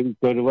me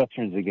go to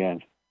Westerns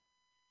again.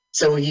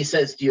 So he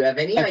says, "Do you have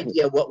any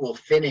idea what we'll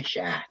finish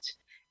at?"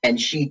 And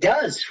she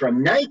does,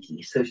 from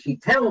Nike. So she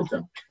tells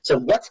him. So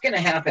what's going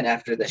to happen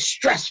after the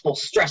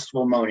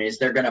stressful moment is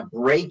they're going to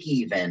break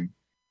even,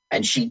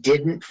 and she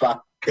didn't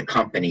fuck the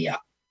company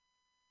up.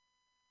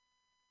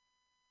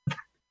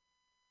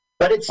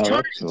 But it's Oh,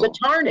 tarnish. that's cool. It's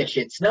a tarnish.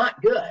 It's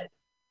not good.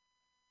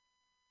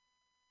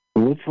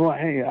 What's why?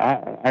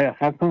 Hey,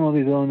 how come all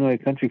these Illinois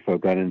country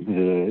folk got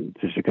into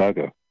to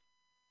Chicago?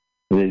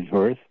 Are they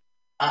tourists?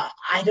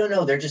 I don't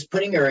know. They're just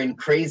putting her in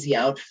crazy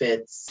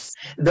outfits.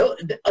 Though,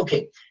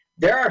 okay,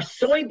 there are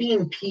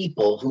soybean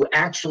people who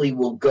actually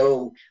will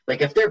go,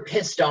 like if they're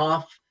pissed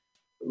off,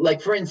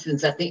 like for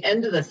instance, at the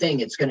end of the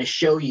thing, it's going to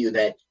show you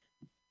that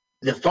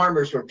the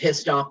farmers were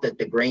pissed off that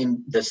the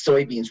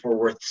soybeans were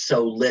worth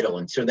so little.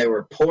 And so they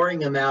were pouring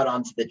them out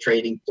onto the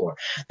trading floor.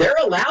 They're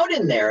allowed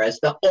in there as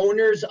the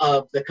owners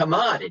of the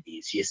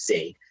commodities, you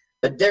see,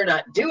 but they're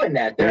not doing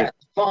that. They're at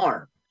the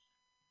farm.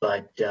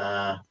 But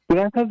I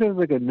thought there was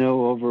like a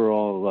no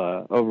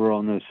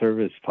overall no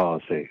service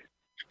policy.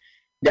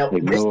 Now,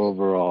 like no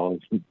overall.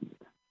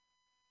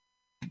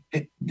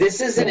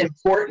 This is an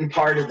important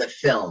part of the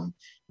film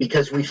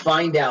because we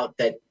find out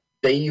that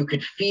you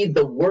could feed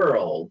the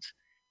world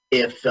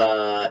if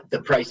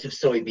the price of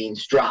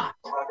soybeans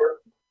dropped.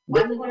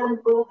 One human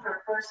food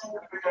per person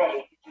per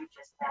day. You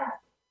just said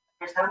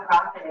there's no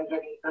profit in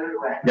giving food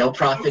away. No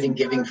profit in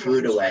giving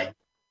food away.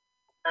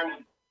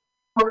 Money.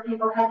 Poor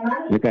people had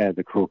money. That guy has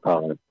a cool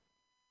collar.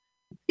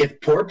 If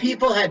poor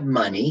people had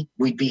money,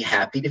 we'd be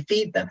happy to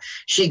feed them.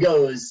 She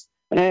goes,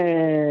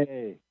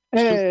 Hey,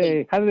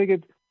 how did they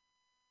get?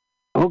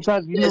 Oh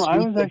God, I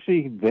was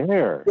actually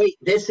there. Wait,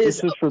 this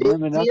is for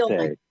Lemon Up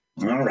Day.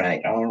 All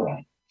right.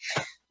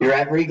 You're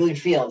at Wrigley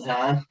Field,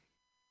 huh?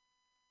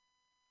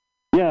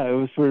 Yeah, it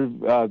was for It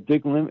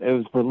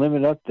was for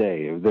Limit Up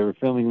Day. They were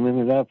filming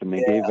Limit Up, and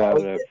they gave out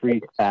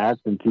free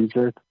hats and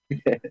T-shirts.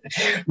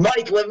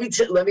 Mike, let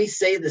me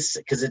say this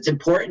because it's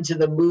important to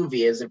the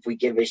movie as if we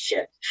give a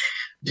shit.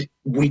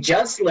 We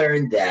just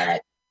learned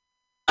that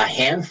a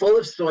handful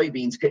of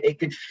soybeans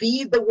could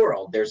feed the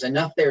world. There's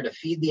enough there to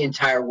feed the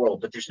entire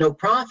world, but there's no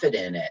profit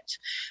in it.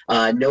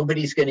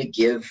 Nobody's going to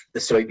give the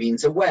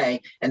soybeans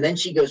away. And then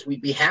she goes,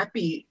 "We'd be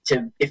happy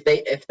to if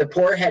the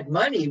poor had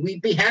money,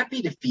 we'd be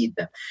happy to feed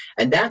them."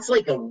 And that's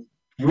like a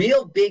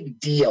real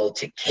big deal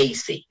to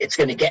Casey. It's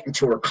going to get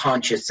into her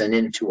conscience and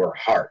into her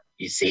heart,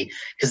 you see,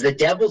 because the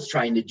devil's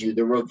trying to do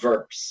the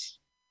reverse.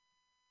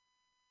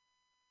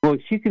 Well,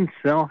 she can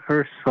sell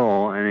her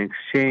soul and in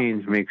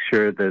exchange make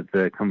sure that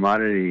the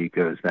commodity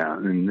goes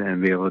down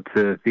and be able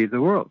to feed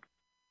the world.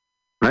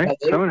 Right? No,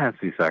 Someone has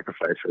to be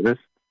sacrificed for this.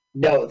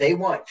 No, they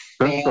want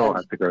Their soul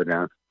has to go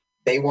down.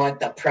 They want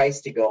the price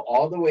to go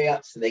all the way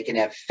up so they can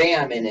have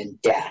famine and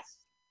death.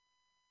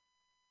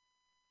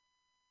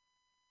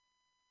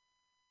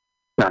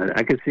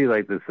 I could see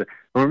like this.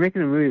 We're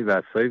making a movie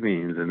about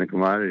soybeans and the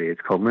commodity.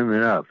 It's called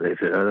Limit Up. They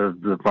said,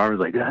 the farmer's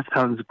like, "That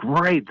sounds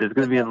great. There's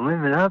going to be a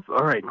limit up.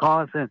 All right, call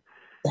us in."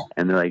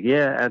 And they're like,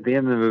 "Yeah, at the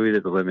end of the movie,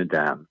 there's a limit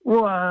down."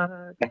 What?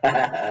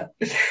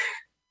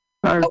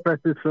 Our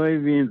precious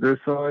soybeans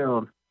are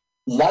soiled.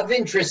 Love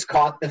interest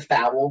caught the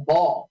foul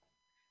ball.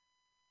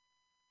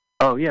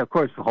 Oh, yeah, of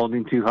course,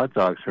 holding two hot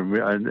dogs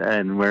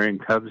and wearing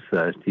Cubs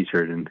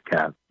T-shirt and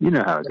cap. You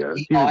know how it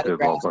goes. He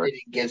autographs it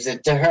and gives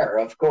it to her,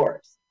 of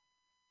course.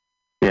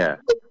 Yeah.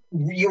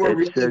 You were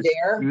really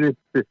there?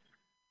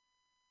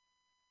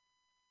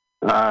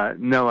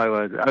 No, I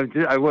was.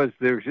 I was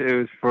there. It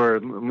was for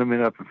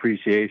Limit Up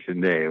Appreciation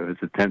Day. It was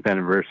the 10th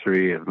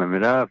anniversary of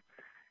Limit Up,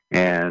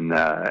 and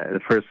the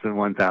first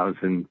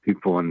 1,000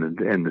 people in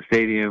the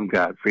stadium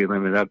got free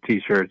Limit Up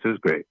T-shirts. It was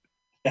great.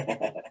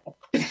 By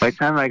the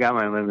time I got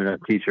my Limit Up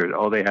T-shirt,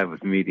 all they had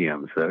was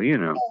medium. So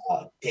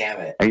Oh,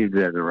 damn it! I used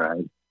it as a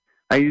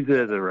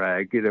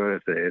rag. You know what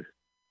I'm saying?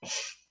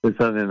 It's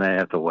something I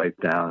have to wipe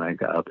down.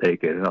 I'll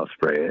take it and I'll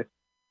spray it.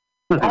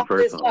 Mop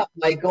this up,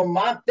 Michael.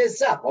 Mop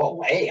this up.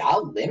 Oh, hey,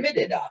 I'll limit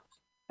it up.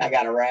 I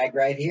got a rag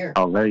right here.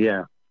 Oh,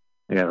 yeah.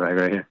 I got a rag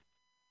right here.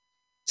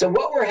 So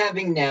what we're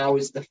having now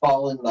is the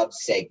Fall in Love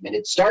segment.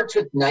 It starts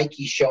with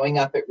Nike showing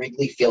up at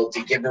Wrigley Field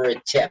to give her a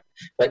tip,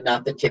 but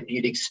not the tip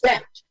you'd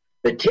expect.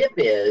 The tip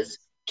is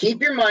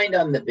keep your mind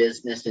on the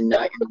business and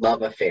not your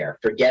love affair.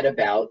 Forget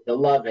about the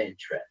love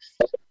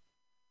interest.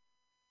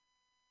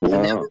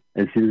 Wow.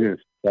 And she's going to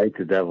fight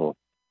the devil.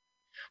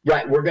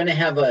 Right, we're going to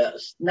have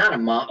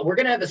we're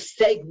going to have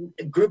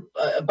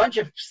a bunch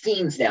of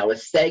scenes now, a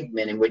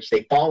segment in which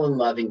they fall in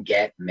love and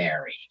get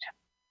married.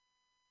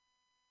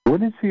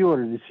 What did she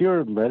order? Did she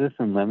order lettuce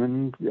and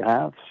lemon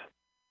halves?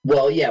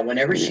 Well, yeah,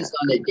 whenever she's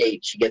on a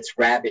date, she gets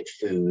rabbit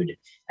food,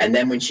 and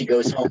then when she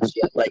goes home,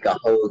 she has like a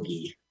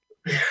hoagie.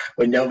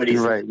 When nobody's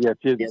right, yeah,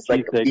 she's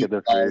like taking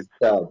the food.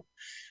 So.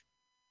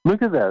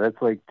 Look at that.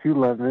 That's like 2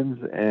 lemons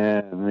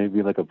and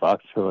maybe like a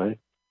bok choy,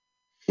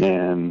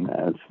 and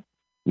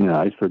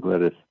iceberg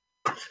lettuce.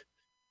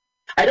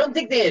 I don't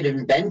think they had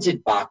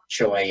invented bok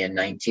choy in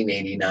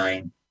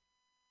 1989.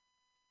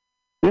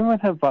 They might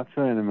have bok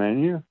choy on the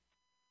menu.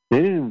 They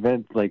didn't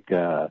invent like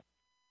a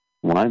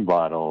wine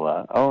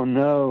bottle. Oh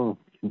no!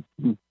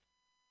 Now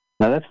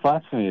that's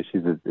blasphemy.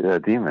 She's a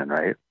demon,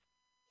 right?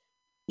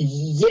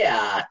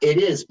 Yeah, it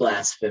is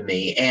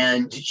blasphemy,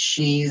 and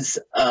she's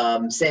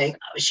saying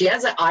she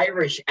has an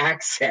Irish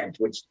accent,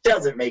 which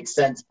doesn't make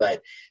sense,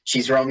 but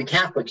she's Roman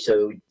Catholic,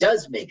 so it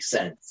does make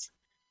sense.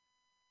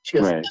 She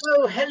goes, Right.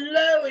 "Oh,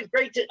 hello, it's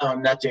great to." Oh,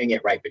 I'm not doing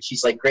it right, but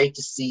she's like, "Great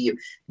to see you."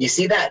 You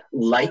see that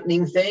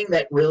lightning thing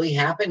that really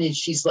happened? And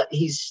she's like,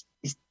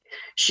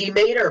 she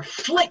made her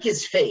flick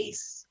his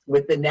face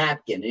with the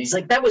napkin, and he's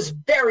like, "That was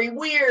very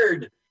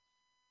weird.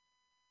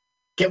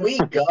 Can we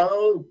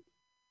go?"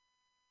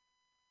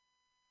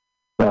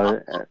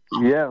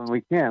 Yeah,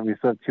 we can. We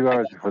still have 2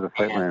 hours before the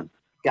flight lands.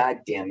 God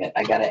damn it!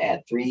 I gotta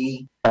add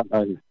 3,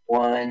 To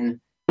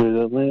 1. the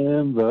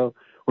limbo.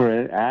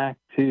 We're at Act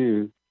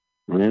 2.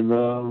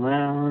 Limbo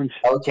Lounge.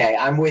 Okay,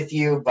 I'm with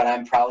you, but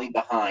I'm probably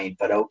behind.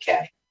 But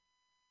okay.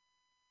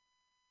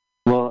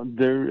 Well,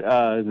 there's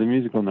the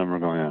musical number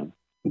going on.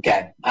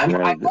 Okay, I'm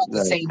at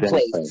the same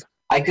place. place.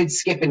 I could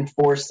skip in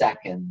 4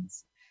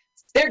 seconds.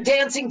 They're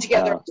dancing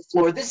together on the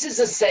floor. This is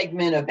a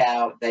segment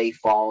about they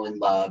fall in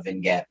love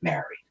and get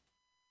married.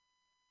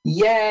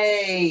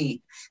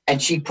 Yay!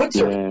 And she puts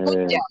her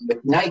foot down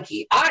with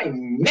Nike.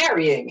 I'm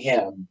marrying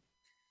him.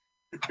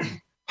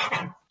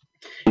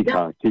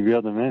 She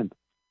reeled him in.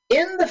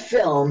 In the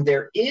film,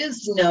 there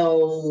is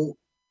no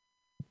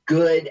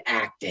good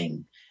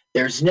acting.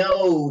 There's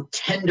no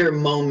tender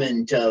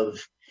moment of,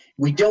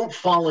 we don't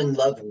fall in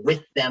love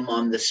with them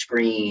on the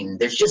screen.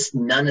 There's just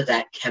none of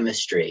that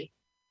chemistry.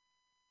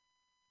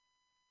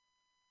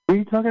 What are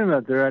you talking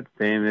about? They're at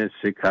famous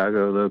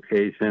Chicago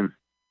location,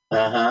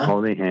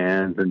 holding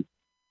hands, and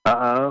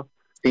oh,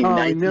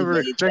 I never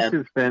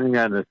expected standing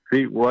on a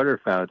street water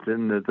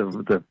fountain that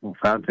the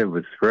fountain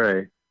would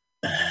spray.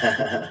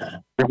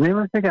 They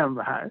must think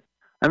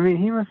I mean,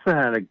 he must have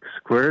had a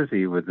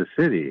squaresy with the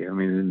city. I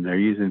mean, they're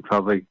using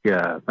public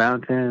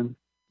fountain.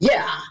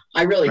 Yeah,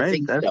 I really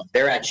think so.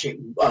 They're at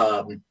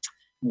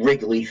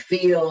Wrigley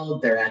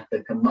Field. They're at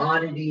the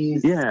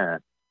commodities. Yeah,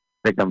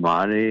 the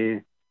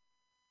commodity,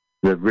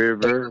 the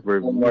river,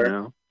 you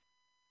know.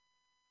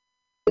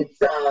 It's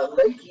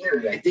Lake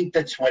Erie. I think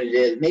that's what it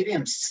is. Maybe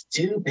I'm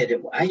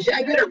stupid. I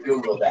better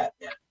Google that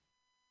then.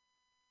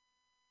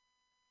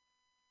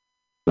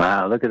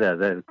 Wow, look at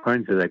that.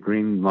 According to that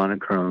green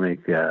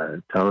monochromic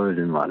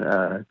television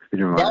monitor.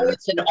 Now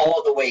it's an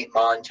all-the-way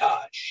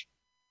montage.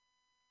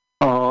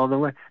 All the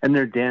way. And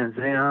they're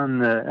dancing on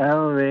the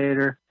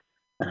elevator.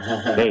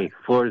 Hey,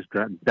 floor's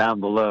down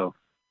below.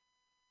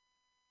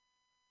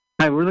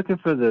 Hi, we're looking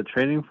for the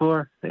trading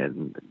floor.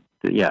 And,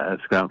 yeah,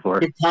 that's ground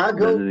floor.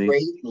 Chicago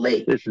Great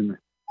Lakes.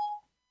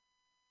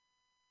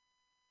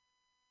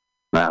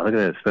 Wow, look at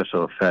that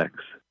special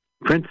effects.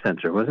 Print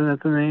Center, wasn't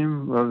that the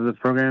name of the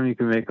program? You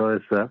can make all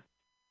this stuff.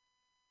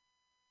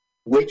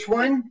 Which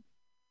one?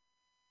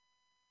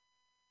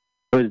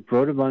 It was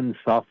Broderbund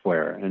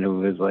Software, and it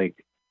was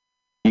like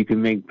you could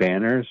make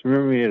banners.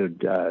 Remember, we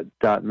had a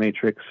dot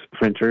matrix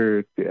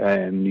printer,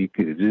 and you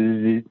could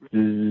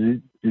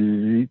and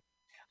you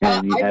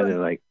had to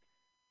like.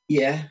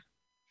 Yeah,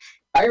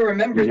 I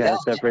remember that.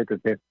 Separate the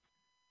paper.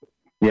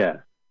 Yeah,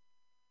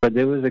 but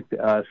there was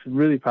a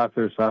really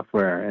popular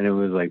software, and it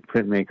was like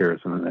Printmaker or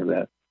something like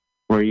that,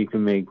 where you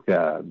can make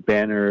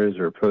banners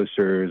or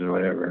posters or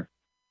whatever.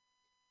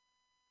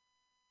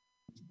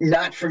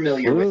 Not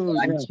familiar with it.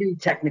 I'm too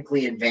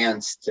technically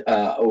advanced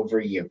over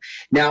you.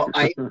 Now,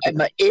 I'm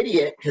an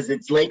idiot because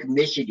it's Lake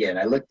Michigan.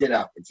 I looked it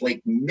up. It's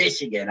Lake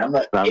Michigan.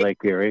 Not Lake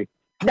Erie.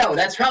 No,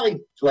 that's probably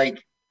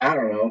like, I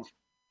don't know.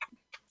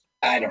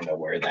 I don't know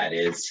where that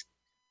is.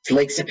 It's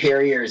Lake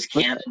Superior is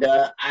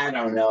Canada. I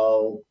don't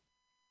know.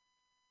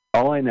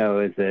 All I know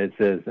is that it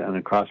says on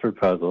a crossword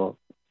puzzle,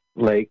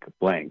 Lake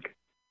blank.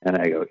 And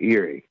I go,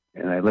 Erie.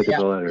 And I look at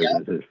the letters,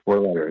 and it says 4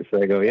 letters.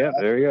 So I go, yeah,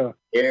 there you go.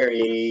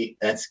 Erie,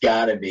 that's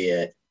got to be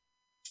it.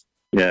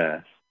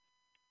 Yeah.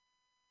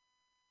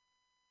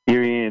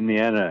 Erie,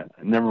 Indiana.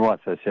 I never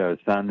watched that show.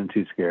 It's sounding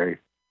too scary.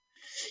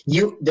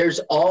 There's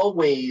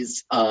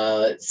always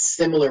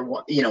similar,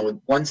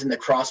 ones in the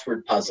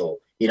crossword puzzle.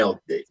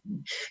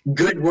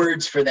 Good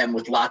words for them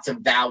with lots of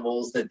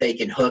vowels that they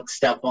can hook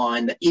stuff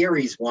on. The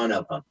Erie's one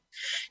of them.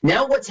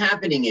 Now what's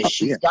happening is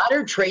she's got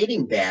her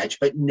trading badge,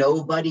 but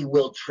nobody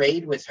will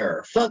trade with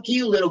her. Fuck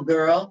you, little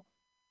girl.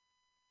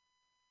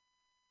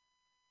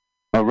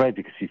 Oh, right,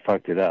 because she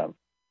fucked it up.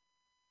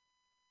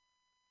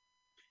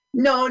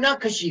 No, not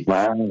because she.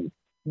 Wow.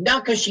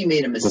 Not because she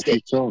made a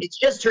mistake. It's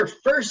just her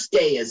first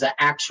day as an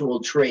actual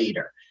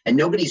trader, and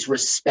nobody's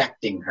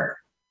respecting her.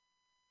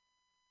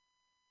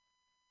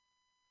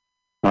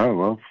 Oh,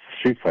 well,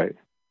 street fight.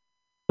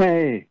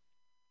 Hey.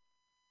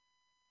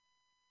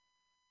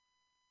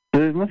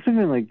 It must have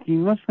been like, you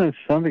must know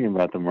something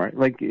about the market.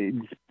 Like,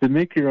 to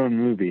make your own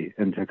movie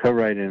and to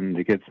co-write in,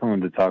 to get someone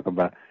to talk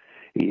about,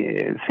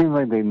 it seems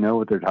like they know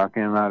what they're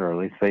talking about, or at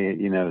least they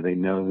know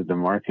the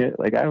market.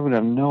 Like, I would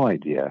have no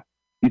idea.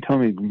 You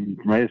told me,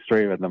 write a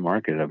story about the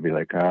market, I'd be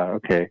like,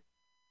 okay.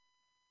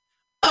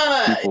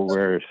 People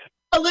wear...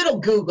 A little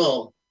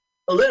Google.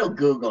 A little,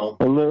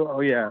 a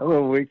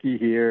little wiki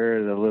here,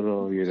 and a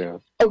little,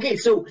 Okay,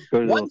 so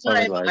one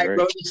time I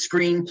wrote a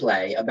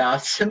screenplay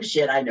about some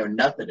shit I know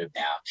nothing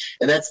about,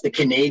 and that's the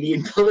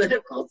Canadian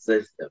political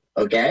system,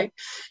 okay?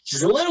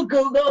 Just a little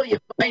Google, you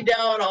find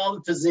out all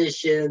the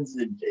positions,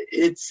 and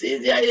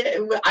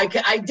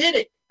I did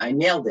it. I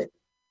nailed it.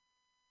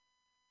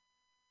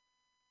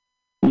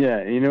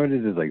 Yeah, you know what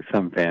it is? Like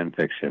some fan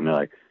fiction. They're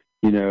like,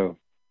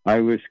 I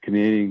wish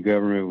Canadian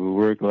government would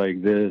work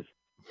like this.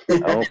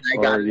 Elf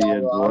Party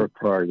and Dwarf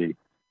Party.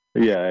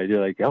 Yeah, I do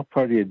like Elf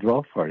Party and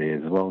Dwarf Party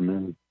is well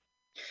known.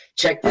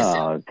 Check this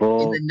out.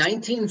 In the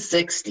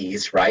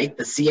 1960s, right,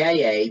 the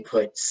CIA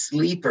put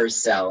sleeper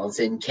cells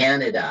in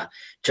Canada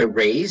to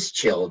raise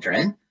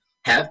children,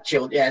 have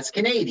children as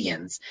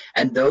Canadians,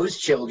 and those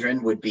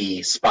children would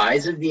be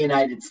spies of the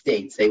United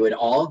States. They would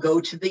all go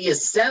to the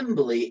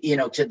assembly,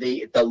 to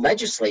the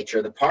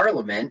legislature, the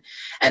parliament,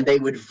 and they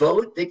would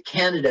vote that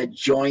Canada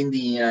join the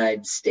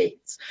United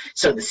States.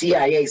 So the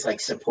CIA is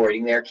like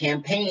supporting their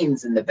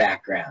campaigns in the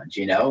background,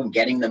 and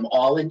getting them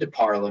all into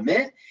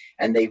parliament.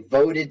 And they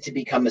voted to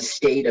become a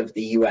state of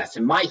the U.S.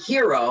 And my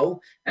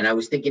hero, and I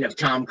was thinking of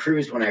Tom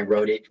Cruise when I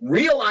wrote it,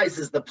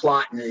 realizes the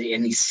plot and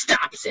he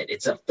stops it.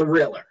 It's a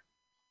thriller.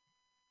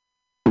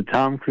 So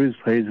Tom Cruise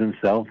plays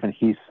himself and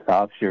he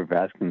stops your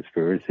vast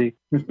conspiracy.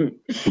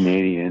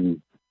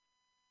 Canadian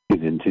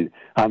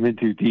I'm in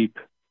too deep.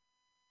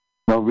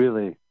 No,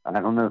 really, I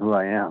don't know who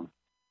I am.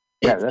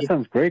 Yeah, that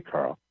sounds great,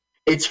 Carl.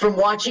 It's from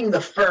watching The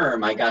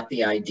Firm I got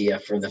the idea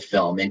for the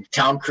film. And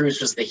Tom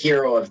Cruise was the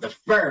hero of The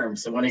Firm.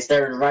 So when I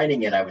started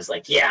writing it, I was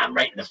like, yeah, I'm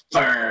writing The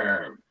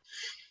Firm.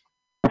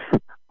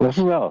 Well,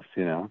 who else,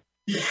 Of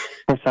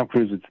Tom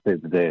Cruise would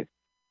save the day.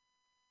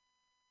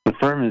 The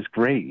Firm is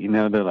great.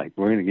 They're like,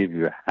 we're going to give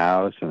you a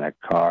house and a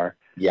car.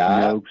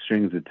 Yeah. No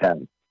strings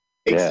attached.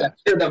 Except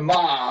for the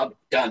mob.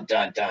 Dun,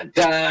 dun, dun,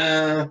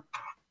 dun.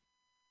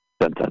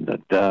 Dun, dun,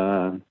 dun,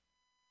 dun.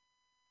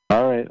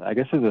 All right. I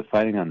guess there's a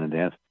fighting on the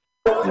dance.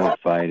 No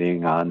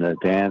fighting on the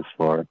dance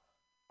floor.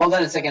 Hold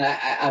on a second.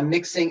 I'm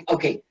mixing.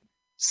 Okay.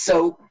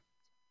 So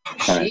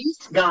she's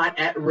got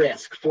at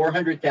risk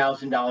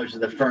 $400,000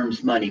 of the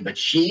firm's money, but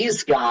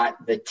she's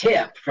got the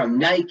tip from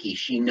Nike.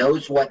 She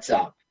knows what's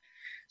up.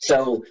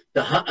 So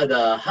the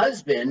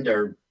husband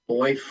or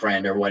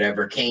boyfriend or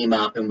whatever came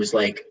up and was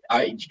like,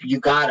 you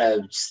got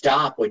to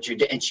stop what you're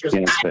doing. And she goes,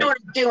 I know what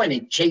I'm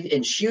doing,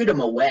 and shoot him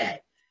away.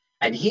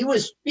 And he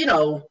was,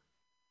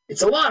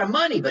 it's a lot of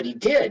money, but he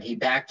did. He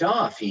backed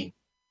off.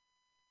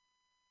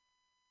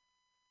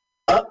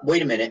 Oh,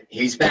 wait a minute.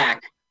 He's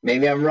back.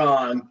 Maybe I'm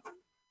wrong.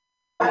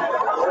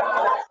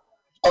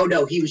 Oh,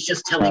 no, he was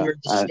just telling her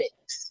the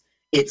stakes.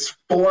 It's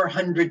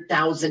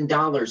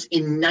 $400,000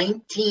 in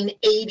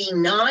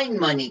 1989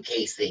 money,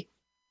 Casey.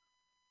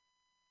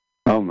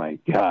 Oh, my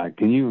God.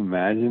 Can you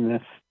imagine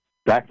this?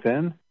 Back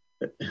then?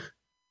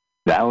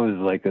 That was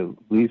like at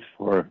least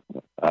how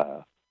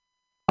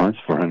much?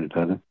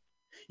 400,000?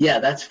 Yeah,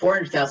 that's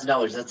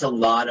 $400,000. That's a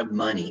lot of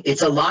money.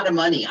 It's a lot of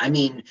money. I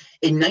mean,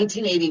 in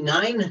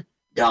 1989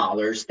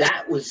 dollars,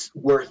 that was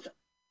worth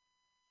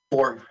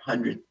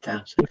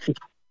 400,000.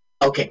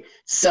 Okay,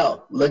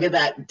 so look at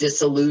that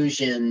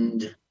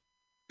disillusioned.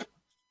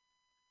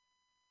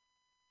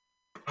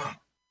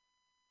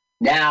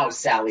 Now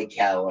Sally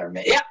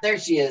Kellerman. Yep, there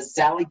she is,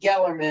 Sally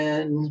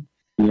Kellerman.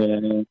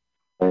 Yeah.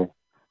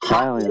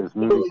 Finally, this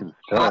movie can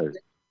start.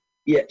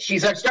 Yeah,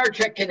 she's our Star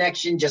Trek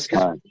connection just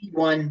because we need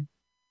one.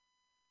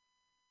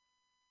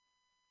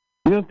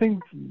 You don't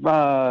think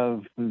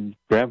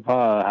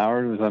Grandpa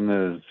Howard was on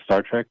the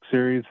Star Trek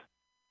series?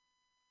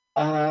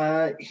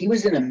 He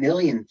was in a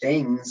million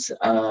things.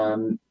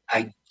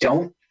 I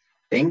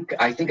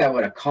think I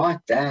would have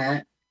caught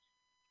that.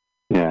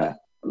 Yeah.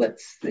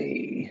 Let's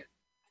see.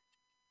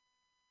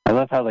 I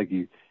love how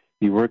you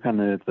work on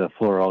the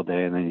floor all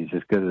day and then you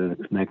just go to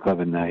the nightclub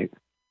at night.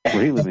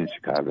 Where he live in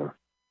Chicago.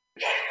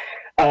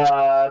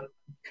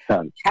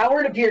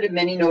 Howard appeared in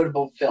many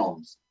notable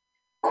films.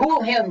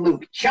 Cool Hand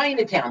Luke,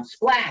 Chinatown,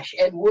 Splash,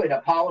 Ed Wood,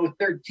 Apollo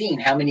 13.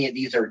 How many of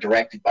these are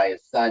directed by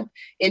his son?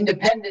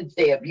 Independence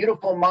Day, A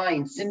Beautiful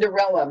Mind,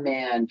 Cinderella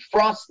Man,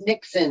 Frost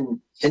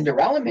Nixon,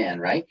 Cinderella Man,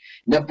 right?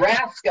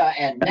 Nebraska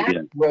and Mac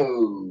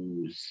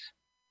Rose.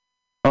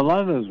 A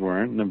lot of those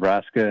weren't.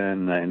 Nebraska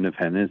and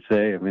Independence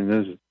Day. I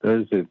mean,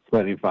 those are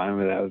plenty fine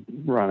without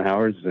Ron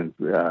Howard's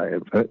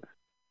input.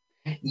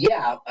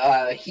 Yeah,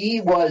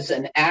 he was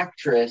an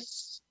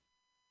actress.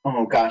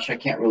 Oh, gosh, I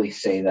can't really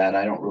say that.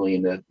 I don't really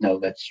know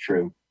that's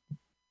true.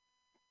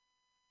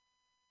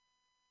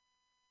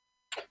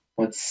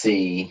 Let's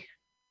see.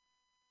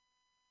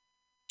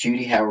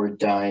 Judy Howard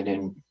died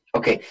in...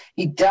 Okay,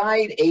 he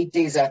died 8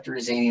 days after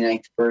his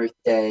 89th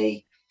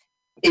birthday.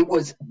 It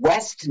was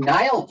West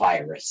Nile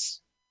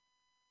virus.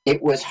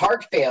 It was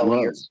heart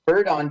failure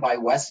spurred on by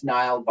West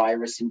Nile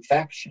virus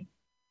infection.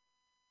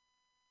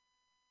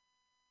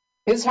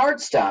 His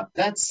heart stopped.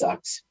 That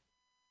sucks.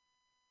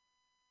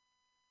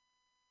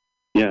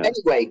 Yeah.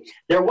 Anyway,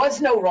 there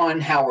was no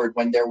Ron Howard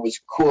when there was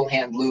Cool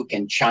Hand Luke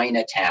in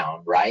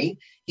Chinatown, right?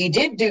 He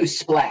did do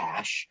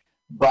Splash,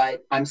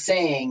 but I'm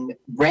saying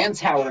Rance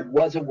Howard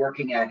was a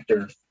working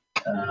actor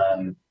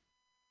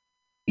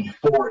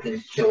before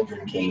his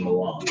children came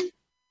along.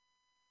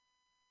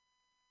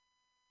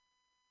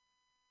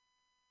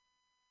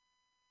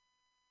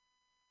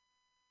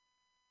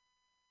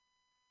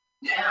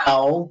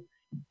 Now,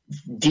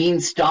 Dean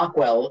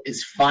Stockwell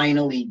is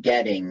finally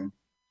getting,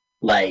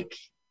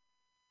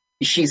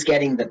 she's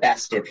getting the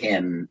best of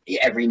him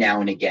every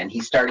now and again.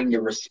 He's starting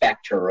to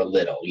respect her a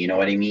little. You know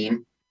what I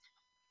mean?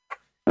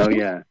 Oh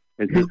yeah,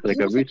 it's just like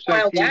He a was a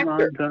child respecting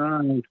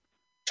actor.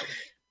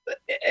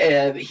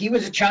 montage. He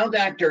was a child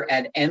actor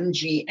at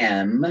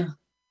MGM.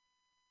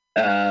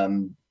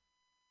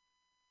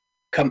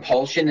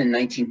 Compulsion in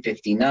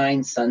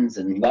 1959, Sons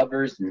and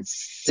Lovers in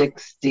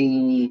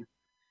 60.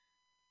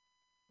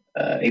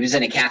 He was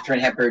in a Katharine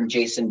Hepburn,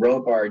 Jason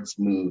Robards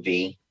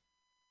movie.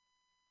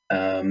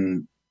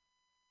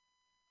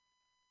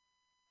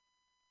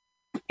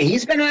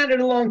 He's been at it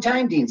a long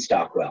time, Dean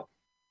Stockwell.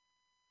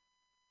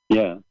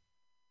 Yeah.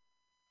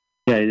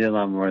 Yeah, he did a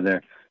lot more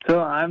there. So,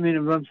 I mean,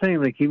 I'm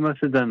saying, like, he must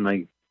have done,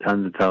 like,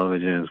 tons of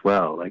television as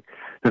well. Like,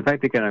 the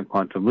fact that he got on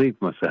Quantum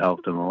Leap must have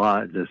helped him a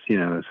lot. Just, you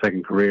know, a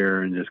second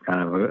career and just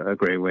kind of a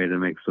great way to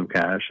make some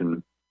cash.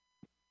 And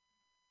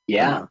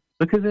yeah.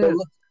 Look at this. So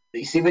look,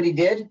 you see what he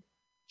did?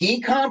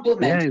 He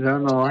complimented he's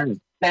on the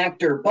line.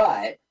 actor,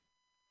 but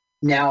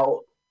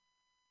now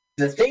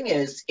the thing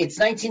is, it's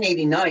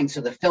 1989,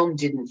 so the film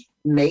didn't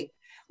make,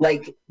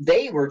 like,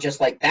 they were just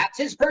like, that's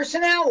his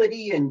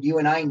personality, and you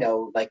and I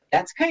know, like,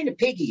 that's kind of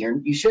piggy,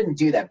 and you shouldn't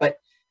do that. But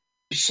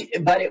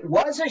it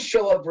was a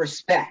show of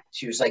respect.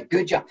 She was like,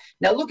 good job.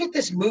 Now look at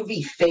this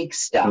movie fake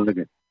stuff.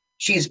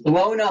 She's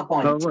blown up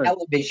on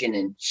television,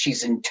 and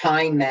she's in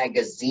Time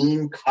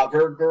magazine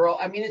cover girl.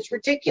 I mean, it's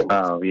ridiculous.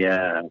 Oh,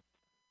 yeah.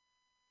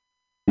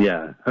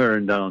 Yeah, her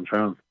and Donald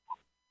Trump.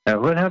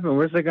 What happened?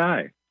 Where's the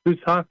guy? Who's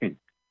talking?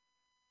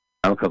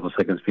 I'm a couple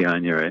seconds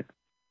behind you, right?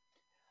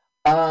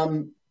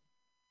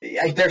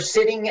 They're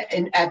sitting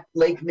at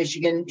Lake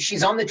Michigan.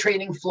 She's on the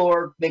trading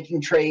floor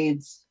making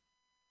trades.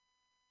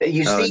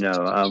 You see? No,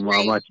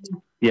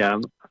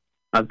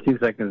 I'm 2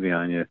 seconds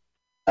behind you.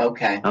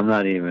 Okay. I'm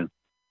not even.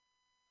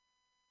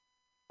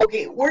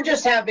 Okay, we're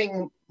just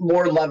having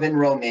more love and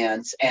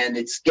romance, and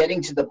it's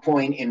getting to the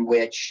point in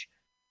which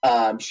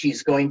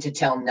she's going to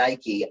tell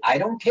Nike, I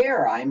don't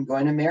care, I'm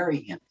going to marry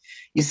him.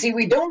 You see,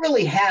 we don't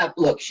really have,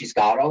 look, she's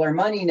got all her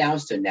money now,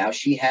 so now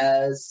she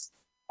has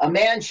a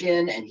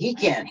mansion, and he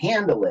can't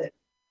handle it.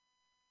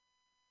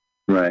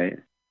 Right.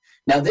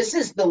 Now, this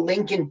is the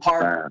Lincoln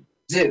Park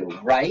Zoo,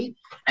 right?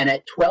 And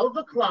at 12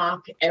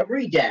 o'clock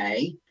every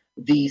day,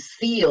 the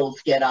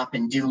seals get up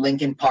and do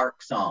Lincoln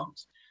Park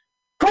songs.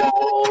 I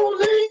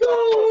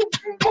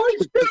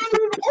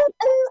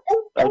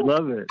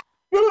love it.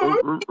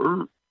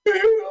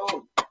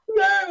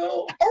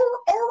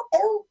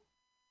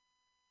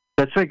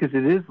 That's right, because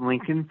it is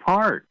Lincoln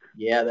Park.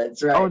 Yeah,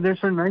 that's right. Oh, there's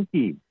her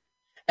Nike.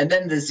 And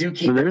then the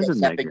zookeeper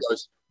gets up and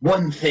goes,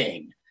 one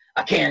thing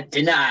I can't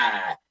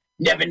deny.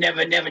 Never,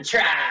 never, never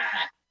try.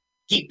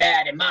 Keep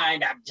that in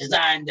mind. I've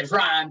designed this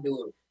rhyme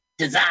to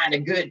design a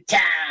good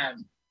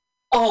time.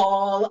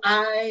 All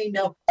I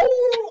know.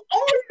 Oh,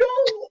 I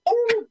know.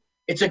 Oh.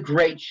 It's a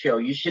great show.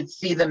 You should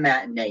see the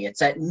matinee.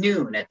 It's at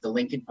noon at the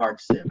Lincoln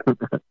Park Zoo.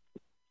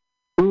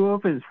 Who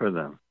opens for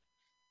them?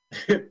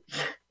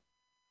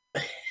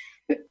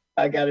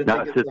 I got to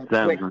think of some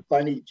quick,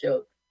 funny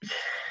joke.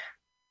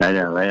 I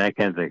know, right? I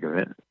can't think of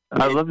it.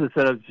 I'd love to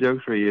set up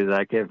jokes for you that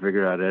I can't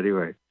figure out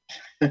anyway.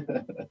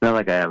 It's not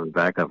like I have a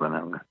backup on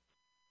that one.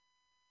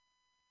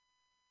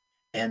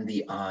 And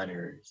the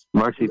Otters.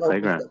 Marcy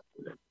Playground.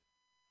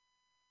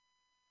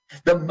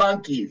 The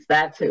Monkeys,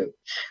 that's who.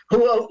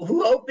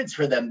 Who opens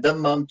for them? The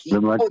Monkeys. The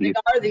Monkeys.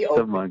 Oh, they are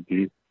the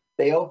Monkeys.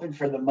 They open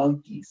for the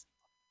Monkeys.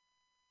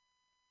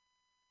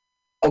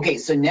 Okay,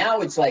 so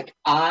now it's like,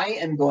 I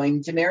am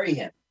going to marry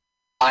him.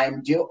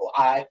 I'm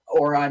not,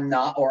 or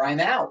I'm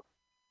out.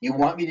 You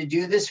want me to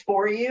do this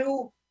for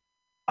you?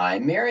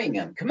 I'm marrying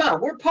him. Come on,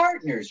 we're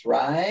partners,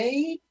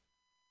 right?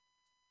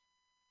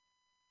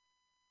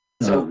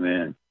 So, oh,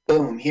 man.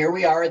 Boom, here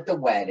we are at the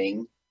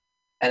wedding.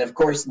 And of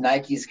course,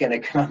 Nike's going to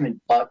come and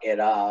fuck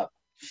it up.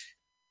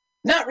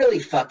 Not really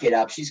fuck it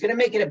up. She's going to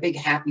make it a big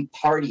happy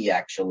party,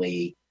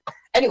 actually.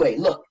 Anyway,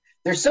 look,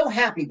 they're so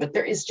happy, but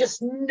there is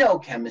just no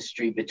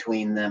chemistry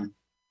between them.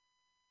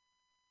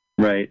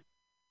 Right.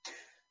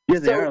 Yeah,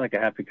 they are like a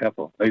happy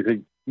couple.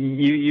 Like,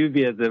 you'd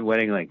be at the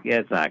wedding like, yeah,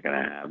 it's not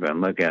going to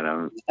happen. Look at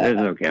them. There's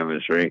no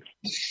chemistry.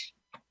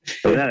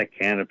 Without a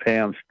canopy,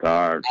 I'm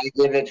starved. I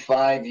give it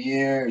 5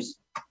 years.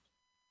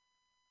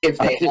 If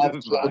they have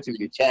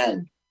to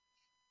 10.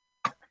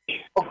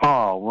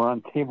 Oh, we're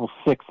on table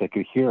 6. They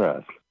could hear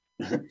us.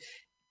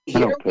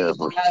 Here we have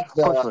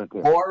the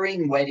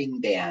boring wedding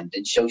band,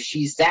 and so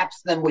she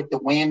zaps them with the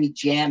whammy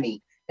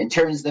jammy and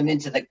turns them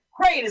into the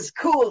greatest,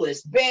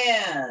 coolest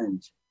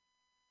band.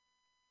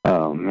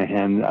 Oh,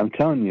 man. I'm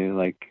telling you,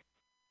 like,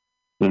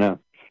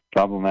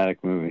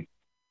 problematic movie.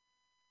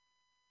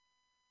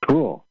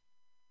 Cool.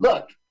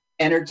 Look,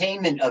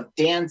 entertainment of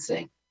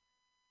dancing.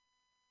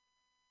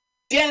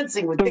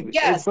 Dancing with the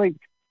guests.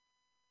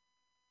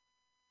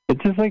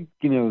 It's just like,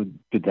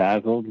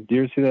 Bedazzled. Do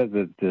you ever see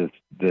that?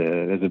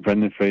 There's a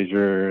Brendan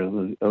Fraser,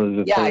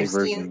 Elizabeth Taylor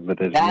version, but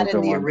there's that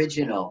in the one.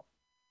 original.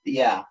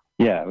 Yeah.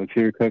 Yeah, with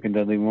Peter Cook and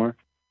Dudley Moore.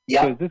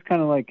 Yeah. So is this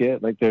kind of like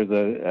it? Like there's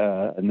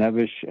a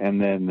Nevish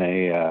and then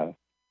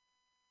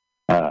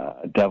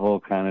Devil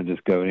kind of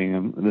just goading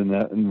him,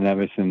 the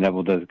Nevis, and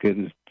Neville does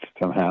good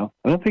somehow.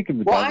 I don't think the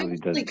devil he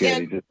does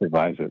good. He just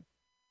survives it.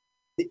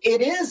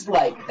 It is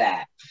like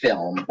that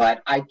film,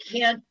 but I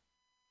can't.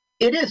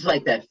 It is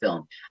like that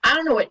film. I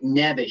don't know what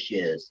Nevis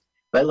is,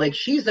 but like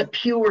she's a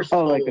pure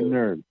soul. Oh, like a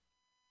nerd.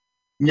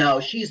 No,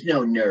 she's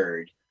no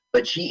nerd,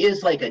 but she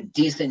is like a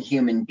decent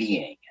human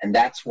being, and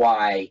that's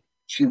why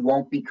she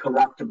won't be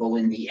corruptible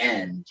in the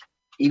end,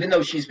 even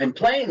though she's been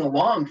playing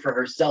along for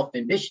her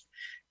self-ambition.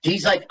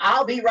 She's like,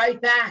 I'll be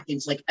right back. And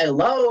it's like,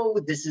 hello,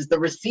 this is the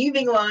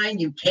receiving line.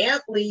 You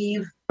can't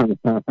leave.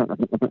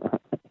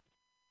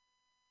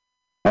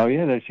 Oh,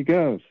 yeah, there she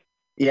goes.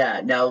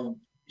 Yeah, now,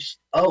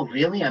 oh,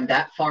 really? I'm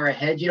that far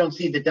ahead? You don't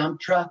see the dump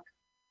truck?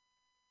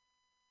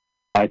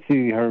 I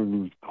see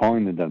her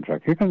calling the dump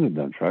truck. Here comes the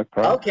dump truck.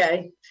 Carl.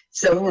 Okay,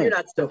 so you're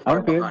not so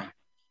far behind.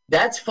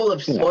 That's full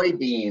of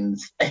soybeans,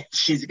 and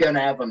she's going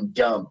to have them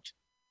dumped.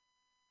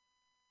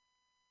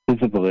 Is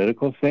it a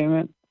political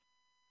statement?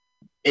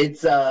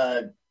 It's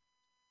a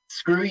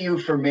screw you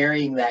for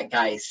marrying that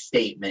guy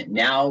statement.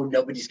 Now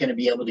nobody's going to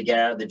be able to get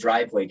out of the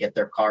driveway, get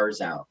their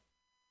cars out.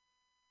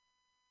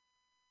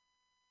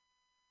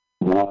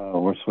 Wow,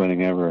 worst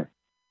wedding ever.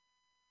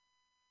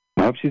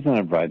 I hope she's not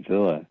a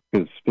bridezilla,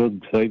 because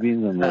spilled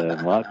soybeans on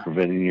the lot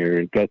preventing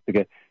your guts to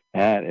get.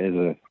 That is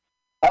a.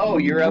 Oh,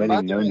 you're a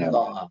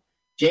mother-in-law. No-no.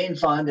 Jane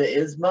Fonda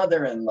is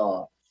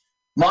mother-in-law.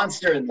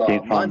 Monster-in-law.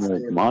 Jane Fonda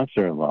is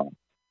monster-in-law.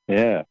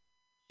 Yeah.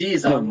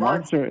 She's a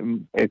monster.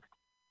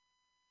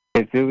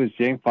 If it was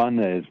Jane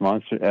Fonda as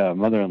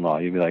mother-in-law,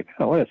 you'd be like,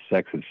 oh, what a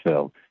sexist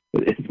film.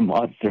 But it's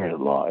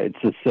monster-in-law. It's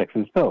a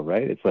sexist film,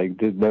 right? It's like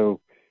there's no.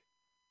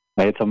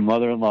 Like, it's a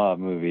mother-in-law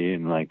movie,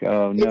 and like,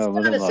 oh no,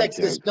 it's not a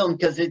sexist film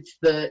because it's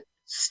the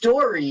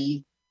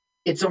story.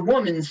 It's a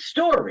woman's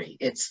story.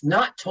 It's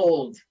not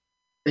told.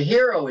 The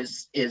hero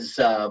is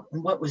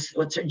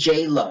what's her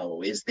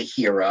J-Lo is the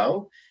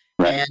hero,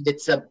 right.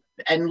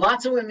 And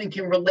lots of women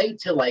can relate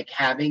to like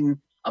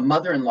having a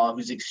mother-in-law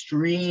who's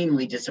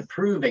extremely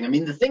disapproving. I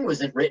mean, the thing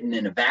wasn't written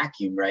in a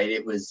vacuum, right?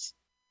 But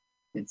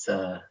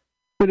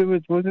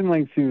it wasn't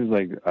like she was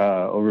like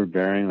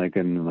overbearing, like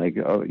and like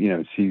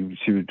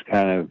she would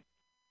kind of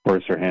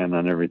force her hand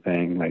on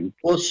everything. Like,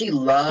 well, she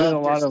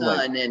loved her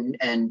son,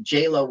 and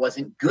J-Lo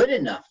wasn't good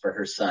enough for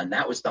her son.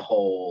 That was the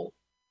whole.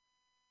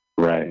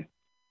 Right.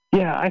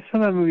 Yeah, I saw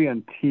that movie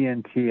on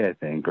TNT, I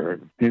think, or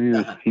maybe it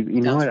was TV.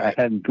 You know what? Right.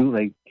 I had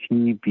bootleg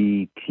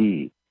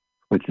TBT,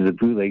 which is a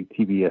bootleg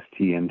TBS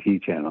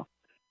TNT channel,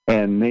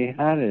 and they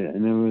had it,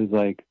 and it was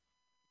like,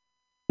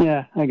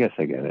 yeah, I guess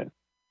I get it.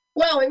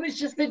 Well, it was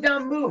just a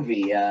dumb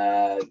movie.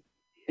 Right.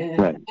 I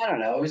don't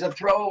know. It was a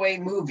throwaway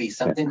movie,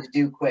 something to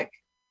do quick.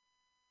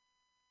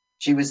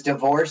 She was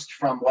divorced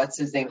from what's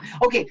his name.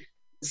 Okay,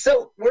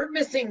 so we're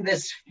missing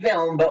this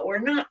film, but we're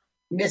not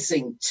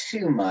missing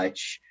too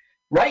much.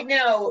 Right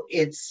now,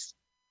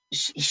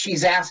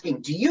 she's asking,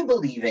 do you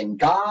believe in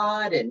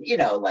God? And,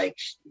 like,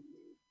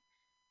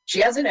 she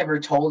hasn't ever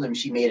told him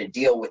she made a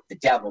deal with the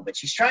devil, but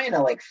she's trying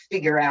to, like,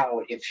 figure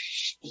out if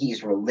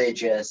he's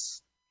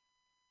religious.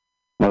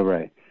 Oh,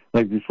 right.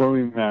 Like, before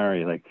we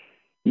marry, like,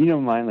 you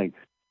don't mind, like,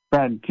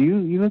 Brad,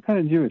 you look kind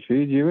of Jewish. Are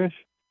you Jewish?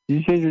 Did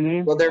you change your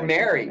name? Well, they're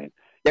married.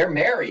 They're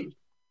married.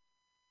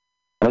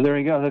 Oh, there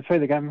we go. That's right.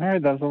 They got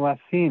married. That was the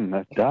last scene.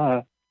 That's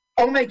duh.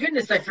 Oh, my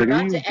goodness. I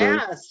forgot to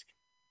ask.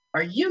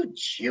 Are you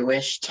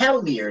Jewish?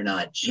 Tell me you're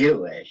not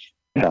Jewish.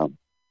 No.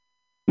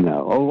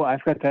 Oh, I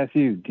forgot to ask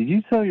you. Did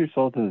you sell your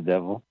soul to the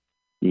devil?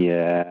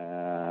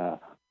 Yeah.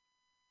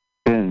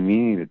 I've been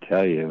meaning to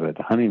tell you, but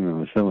the honeymoon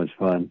was so much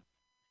fun.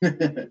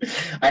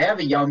 I have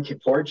a Yom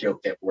Kippur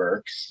joke that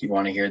works. You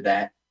want to hear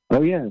that?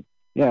 Oh, yeah.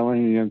 Yeah, I want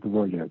to hear Yom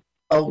Kippur joke.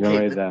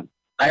 Okay.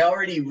 I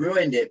already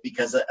ruined it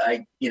because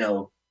I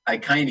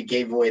kind of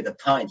gave away the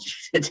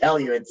punch to tell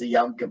you it's a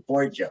Yom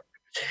Kippur joke.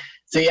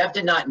 So you have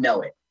to not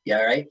know it.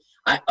 Yeah, right?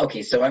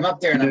 So I'm up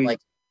there and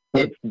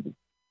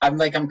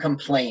I'm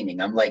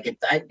complaining. I'm like, it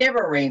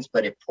never rains,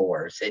 but it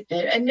pours.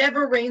 It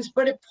never rains,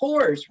 but it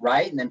pours,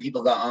 right? And then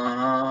people go,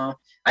 uh-huh.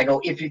 I go,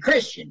 if you're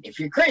Christian. If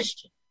you're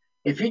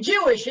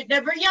Jewish, it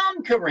never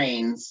Yom Kippur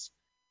rains,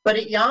 but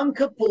it Yom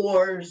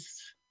Kippurs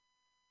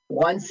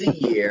once a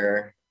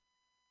year.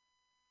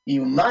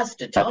 You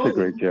must atone. That's a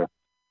great joke.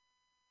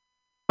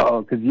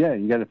 Oh, because,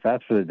 you got to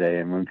fast for the day.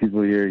 And when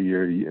people hear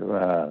your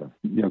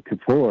Yom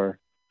Kippur,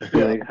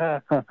 they're like,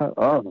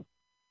 oh,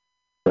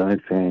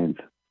 stomach pains.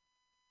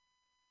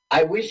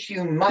 I wish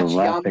you much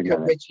Yom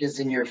Kippur riches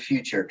in your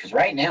future, because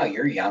right now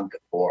you're Yom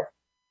Kippur.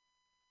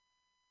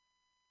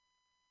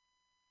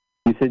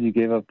 You said you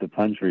gave up the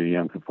punch for your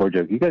Yom Kippur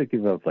joke. You got to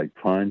give up like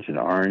punch and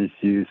orange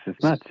juice.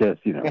 It's not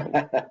just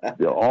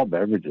all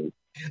beverages.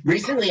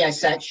 Recently, I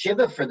sat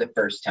Shiva for the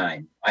first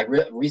time. I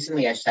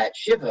sat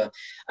Shiva.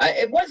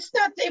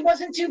 It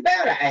wasn't too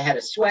bad. I had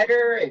a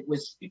sweater. It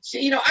was,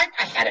 I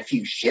had a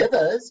few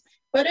Shivas,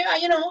 but it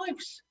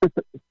was a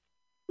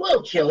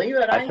little chilly.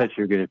 But I thought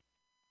you were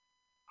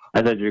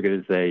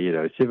gonna say,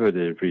 Shiva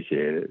didn't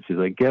appreciate it. She's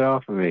like, get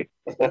off of me.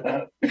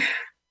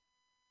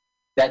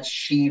 That's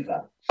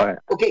Shiva. All right.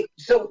 Okay,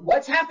 so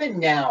what's happened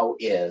now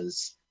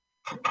is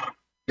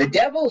The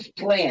devil's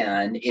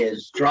plan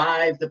is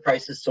drive the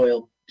price of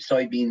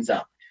soybeans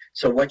up.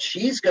 So what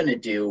she's going to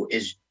do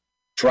is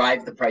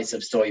drive the price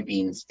of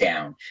soybeans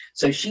down.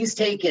 So she's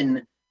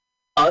taken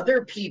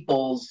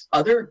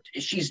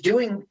she's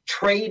doing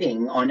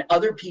trading on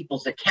other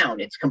people's account.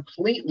 It's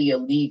completely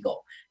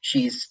illegal.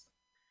 She's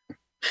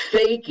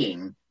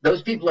faking.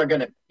 Those people are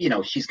going to,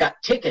 she's got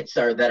tickets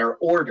that are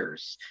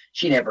orders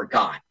she never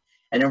got.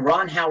 And then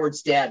Ron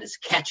Howard's dad is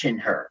catching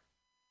her,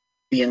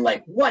 being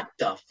like, what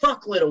the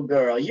fuck, little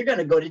girl? You're going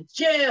to go to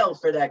jail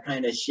for that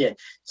kind of shit.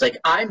 It's like,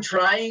 I'm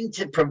trying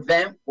to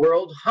prevent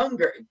world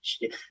hunger.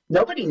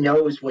 Nobody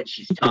knows what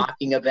she's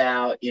talking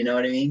about. You know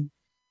what I mean?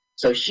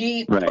 So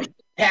she pushed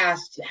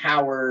past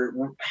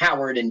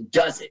Howard and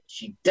does it.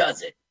 She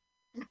does it.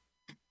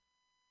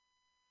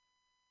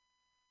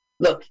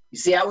 Look, you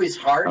see how his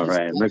heart is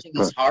touching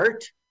his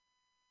heart?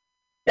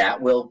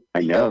 That will...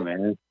 I know,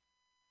 man.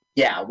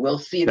 Yeah, we'll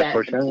see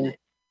that.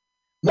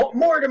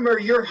 Mortimer,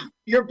 your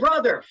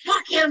brother.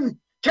 Fuck him.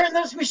 Turn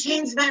those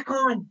machines back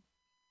on.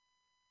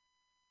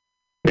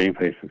 Trading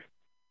places.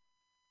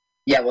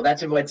 Yeah, well,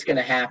 that's what's going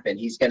to happen.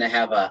 He's going to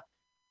have a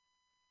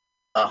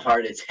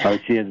heart attack. Oh,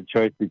 she has a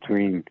choice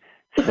between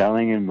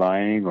selling and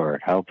buying or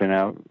helping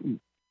out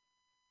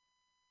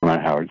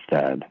Ron Howard's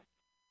dad.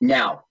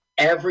 Now,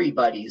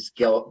 everybody's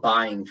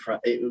dealing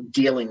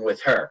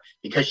with her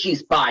because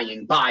she's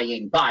buying.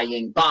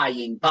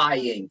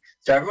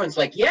 So everyone's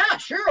like, yeah,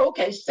 sure,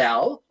 okay,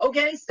 sell.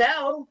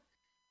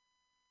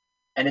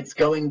 And it's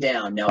going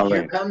down. Now,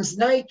 here comes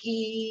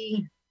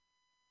Nike.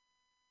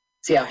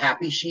 See how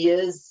happy she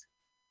is?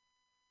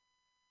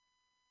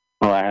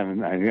 Well, I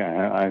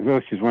know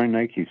she's wearing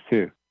Nikes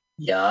too.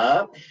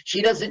 Yup.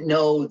 She doesn't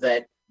know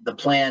that the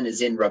plan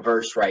is in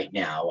reverse right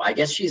now. I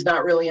guess she's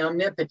not really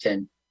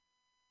omnipotent.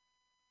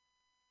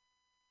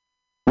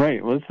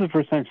 Right. Well, this is the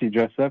first time she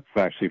dressed up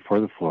actually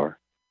for the floor.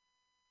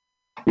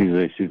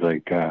 Usually she's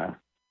like,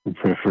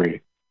 for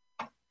free.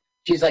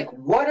 She's like,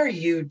 what are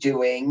you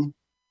doing?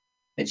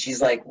 And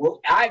she's like, well,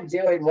 I'm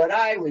doing what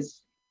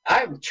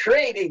I'm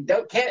trading.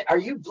 Are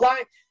you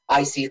blind?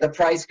 I see the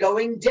price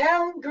going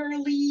down,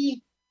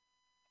 girly.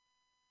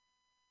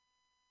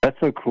 That's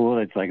so cool.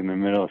 It's like in the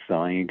middle of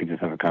selling, you could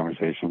just have a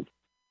conversation.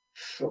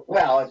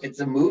 Well, if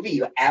it's a movie,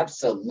 you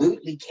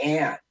absolutely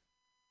can.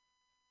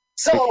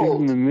 So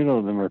in the middle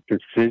of them are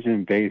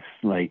precision-based,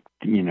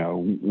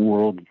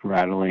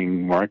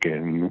 world-rattling market,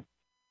 and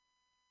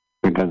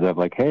it comes up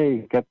like,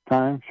 "Hey, got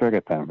time? Sure, I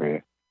got time for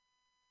you."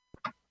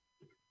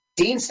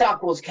 Dean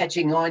Stockwell's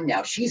catching on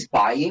now. She's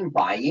buying.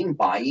 What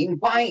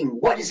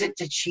is it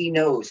that she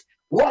knows?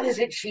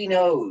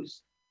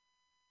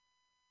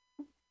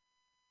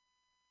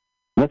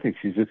 Nothing.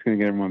 She's just going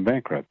to get everyone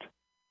bankrupt.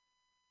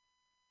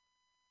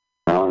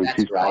 Oh, and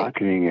she's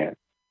pocketing it.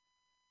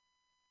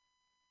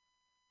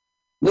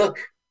 Look.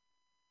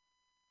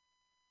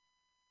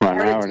 Ron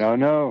Howard, oh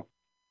no.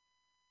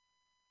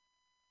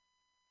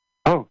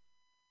 Oh,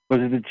 was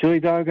it the chili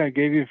dog I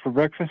gave you for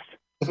breakfast?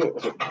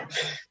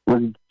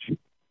 And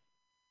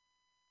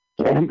the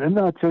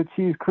nacho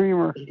cheese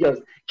creamer. He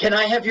goes, can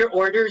I have your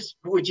orders?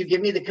 Would you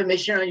give me the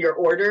commission on your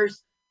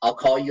orders? I'll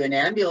call you an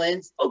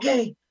ambulance.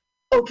 Okay.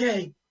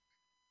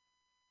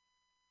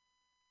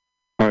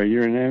 Oh,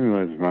 you're an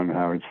ambulance, Ron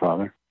Howard's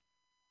father.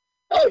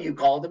 Oh, you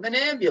called him an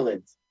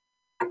ambulance.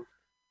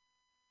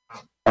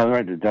 All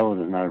right, the devil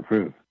does not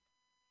approve.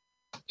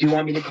 Do you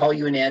want me to call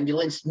you an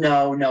ambulance?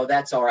 No,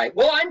 that's all right.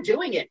 Well, I'm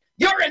doing it.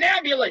 You're an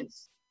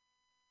ambulance.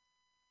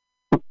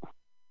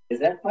 Is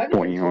that funny?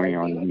 Call you an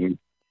ambulance.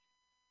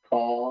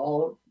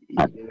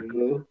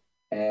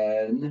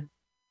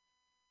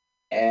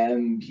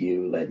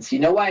 You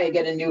know why I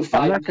get a new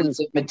 5 minutes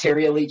of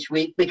material each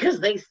week? Because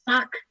they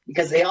suck.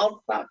 Because they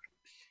all suck.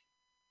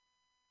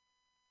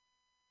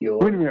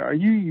 Wait a minute. Are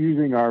you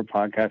using our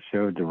podcast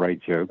show to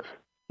write jokes?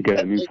 You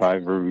get a new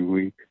 5 every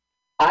week.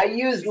 I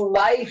use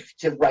life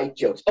to write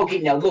jokes. Okay,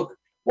 now look.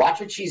 Watch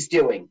what she's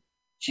doing.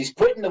 She's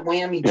putting the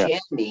whammy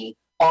jammy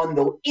on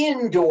the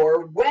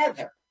indoor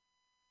weather.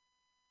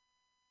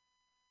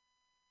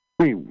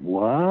 Wait,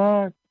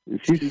 what?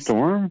 Is she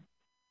Storm?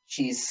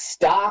 She's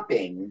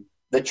stopping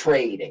the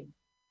trading.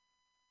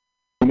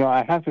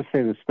 I have to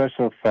say the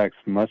special effects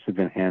must have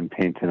been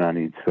hand-painted on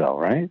each cell,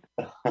 right?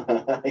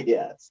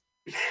 Yes.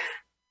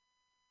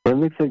 It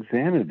looks like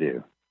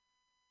Xanadu.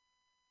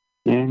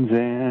 In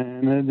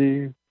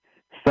Xanadu,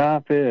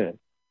 stop it.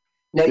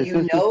 Now,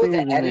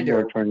 the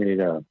editor...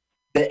 Tornado.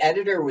 The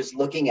editor was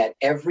looking at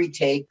every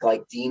take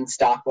like Dean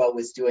Stockwell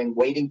was doing,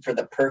 waiting for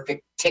the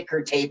perfect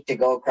ticker tape to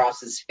go across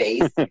his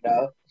face,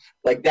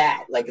 like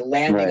that, like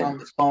landing on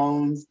the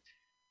phones.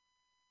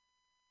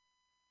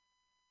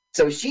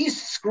 So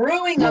she's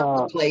screwing up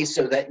the place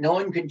so that no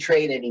one can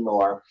trade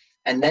anymore.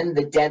 And then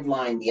the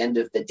deadline, the end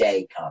of the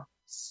day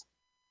comes.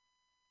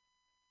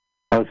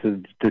 Oh,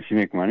 so does she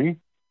make money?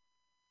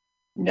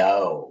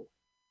 No.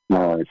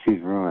 No,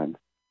 she's ruined.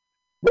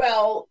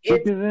 Well,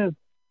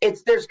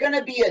 there's going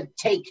to be a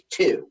take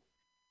 2.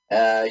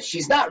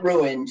 She's not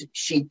ruined.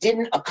 She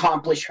didn't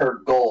accomplish her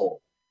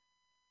goal.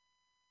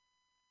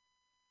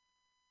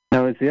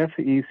 Now, is the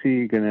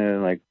FEC gonna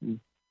like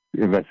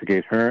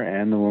investigate her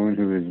and the woman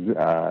who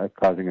is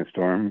causing a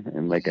storm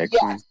in Lake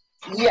Exxon?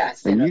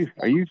 Yes.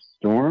 Are you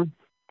Storm?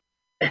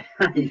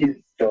 Are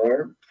you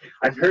Storm?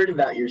 I've heard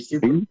about your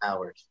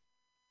superpowers.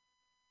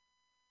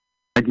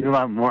 I do a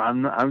lot more.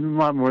 I'm a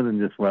lot more than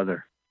just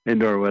weather,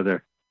 indoor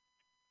weather.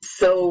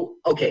 So,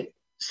 okay.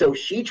 So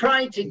she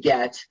tried to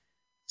get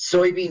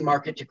soybean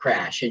market to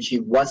crash, and she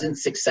wasn't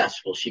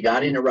successful. She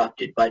got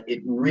interrupted, but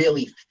it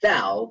really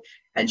fell,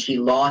 and she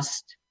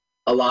lost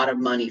a lot of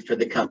money for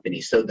the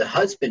company. So the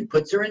husband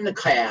puts her in the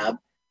cab,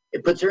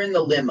 it puts her in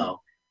the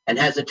limo, and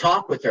has a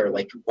talk with her,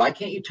 like, why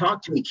can't you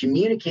talk to me?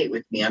 Communicate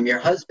with me. I'm your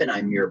husband.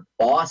 I'm your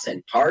boss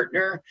and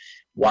partner.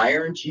 Why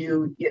aren't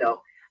you,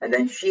 And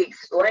then she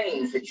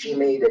explains that she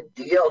made a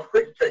deal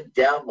with the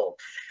devil.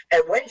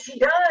 And when she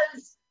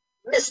does,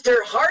 Mr.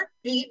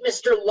 Heartbeat,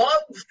 Mr.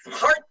 Love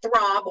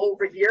Heartthrob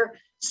over here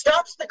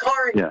stops the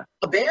car and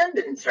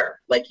abandons her.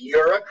 Like,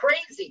 you're a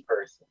crazy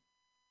person.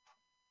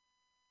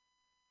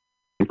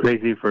 You're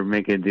crazy for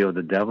making a deal with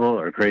the devil,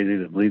 or crazy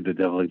to believe the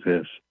devil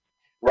exists?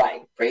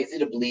 Right. Crazy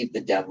to believe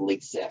the devil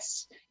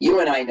exists. You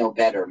and I know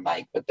better,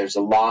 Mike, but there's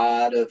a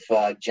lot of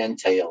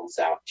Gentiles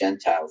out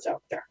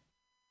there.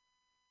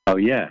 Oh,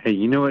 yeah. Hey,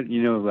 you know what?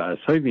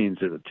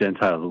 Soybeans are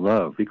Gentiles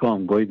love. We call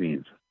them goy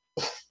beans.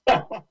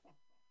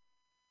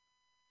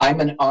 I'm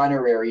an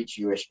honorary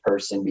Jewish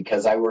person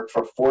because I worked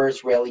for 4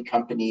 Israeli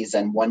companies,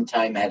 and one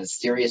time I had a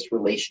serious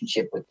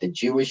relationship with the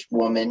Jewish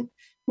woman.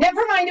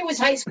 Never mind, it was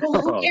high school.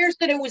 Who cares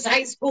that it was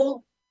high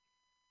school?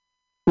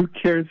 Who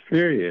cares,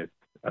 period?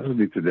 I don't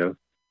need to know.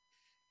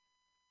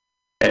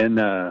 And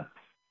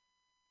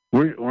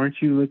weren't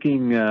you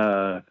looking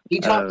He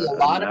taught me a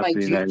lot of my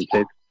Jew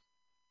chops.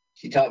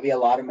 She taught me a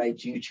lot of my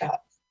Jew chops.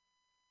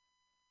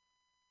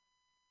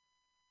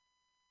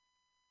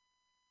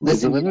 Listen,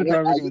 is the limo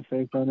driver going to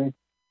say something?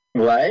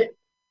 What?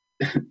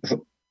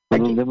 Will the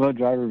limo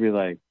driver be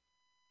like,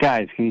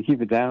 guys, can you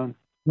keep it down?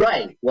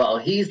 Right. Well,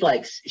 he's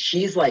like,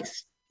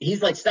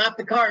 stop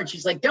the car. And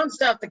she's like, don't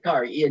stop the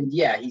car. And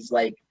yeah, he's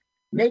like,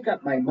 make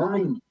up my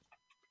mind.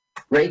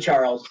 Ray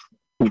Charles.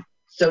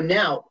 So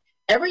now,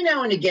 every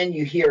now and again,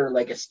 you hear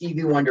like a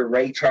Stevie Wonder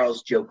Ray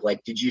Charles joke,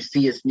 like, did you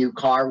see his new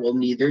car? Well,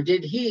 neither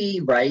did he,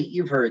 right?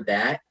 You've heard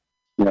that.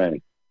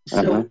 Right.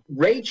 So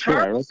Ray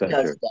Charles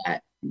does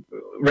that.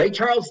 Ray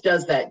Charles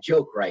does that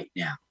joke right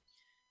now.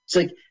 It's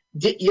like,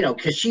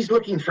 because she's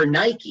looking for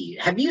Nike.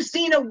 Have you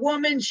seen a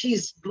woman?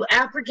 She's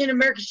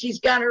African-American. She's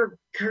got her,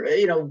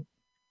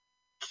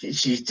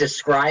 she's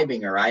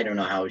describing her. I don't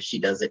know how she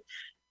does it.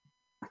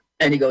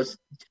 And he goes,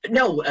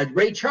 no,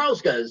 Ray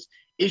Charles goes,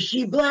 is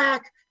she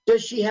black?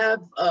 Does she have,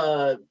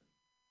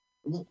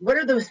 what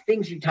are those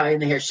things you tie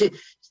in the hair?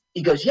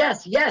 He goes,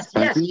 yes.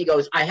 He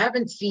goes, I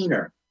haven't seen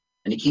her.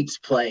 And he keeps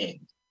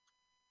playing.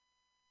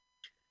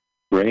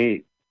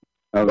 Great.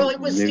 Oh, well, it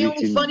was the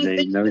only funny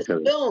thing in this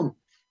film.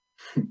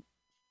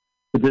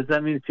 Does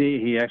that mean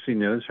he actually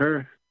knows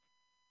her?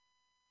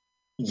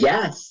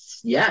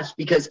 Yes,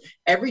 because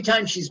every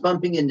time she's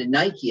bumping into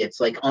Nike, it's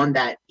like on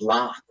that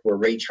block where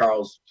Ray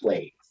Charles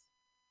plays.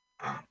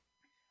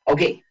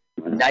 Okay,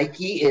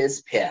 Nike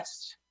is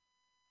pissed.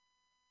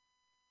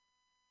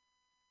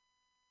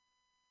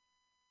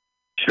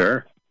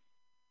 Sure.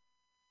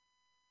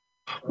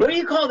 What do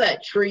you call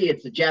that tree?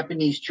 It's a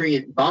Japanese tree.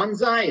 It's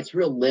bonsai. It's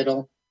real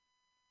little.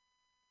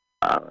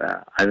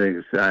 I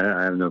think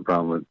I have no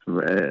problem with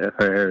her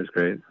hair is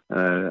great.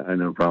 I have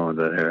no problem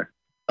with that hair.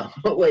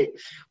 Oh, wait,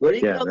 what do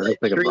you call that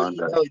like tree?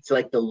 Oh, it's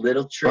like the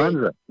little tree.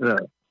 Bonsai. Yeah.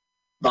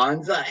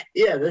 Bonsai.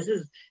 Yeah,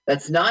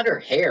 that's not her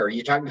hair.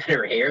 You're talking about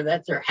her hair?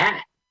 That's her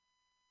hat.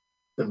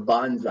 The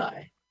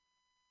bonsai.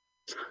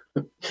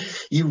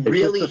 You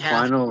really have the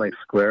final to,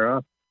 square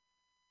up.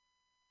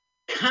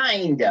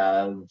 Kind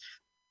of.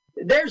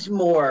 There's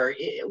more.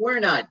 We're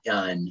not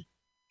done.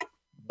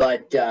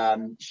 But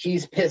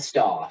she's pissed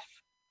off,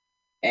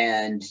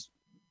 and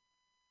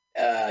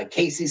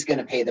Casey's going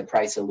to pay the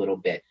price a little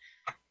bit.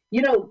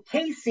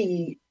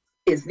 Casey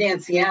is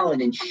Nancy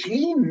Allen, and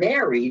she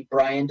married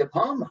Brian De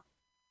Palma.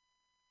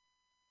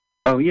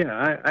 Oh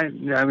yeah,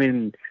 I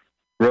mean,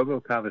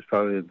 RoboCop is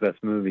probably the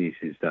best movie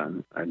she's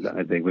done. I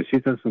think, but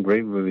she's done some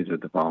great movies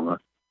with De Palma,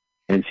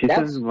 and she's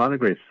done a lot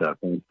of great stuff,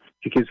 and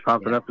she keeps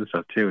popping up and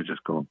stuff too, which is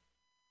cool.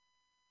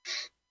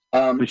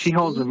 But she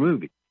holds a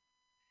movie.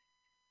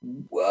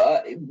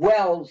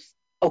 Well,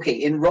 okay,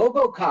 in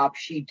RoboCop,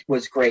 she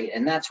was great,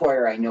 and that's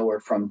where I know her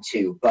from,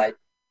 too. But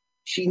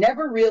she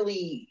never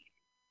really...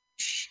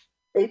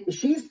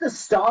 She's the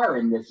star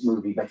in this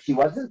movie, but she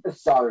wasn't the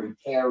star in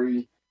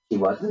Carrie. She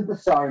wasn't the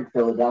star in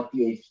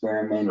Philadelphia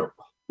Experiment, or,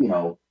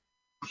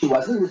 she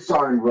wasn't the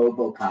star in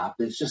RoboCop.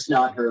 It's just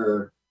not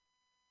her...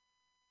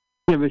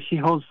 Yeah, but she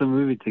holds the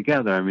movie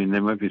together. I mean,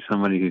 there might be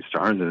somebody who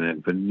stars in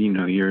it, but,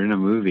 you're in a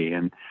movie,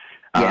 and...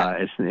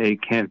 it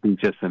can't be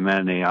just a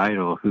matinee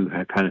idol who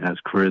kind of has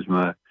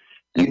charisma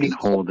and can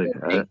hold it.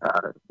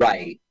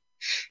 Right.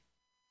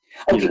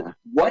 Okay,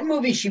 one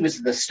movie she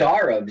was the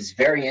star of is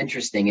very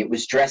interesting. It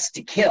was Dressed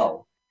to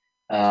Kill.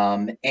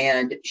 And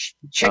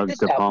check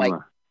this out, Mike.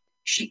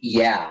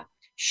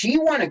 She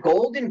won a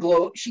Golden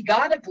Globe. She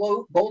got a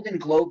Golden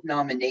Globe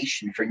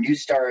nomination for New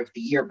Star of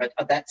the Year, but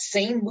of that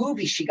same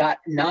movie, she got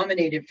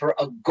nominated for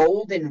a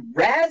Golden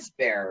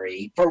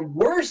Raspberry for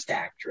Worst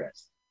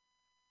Actress.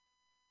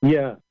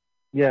 Yeah.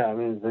 I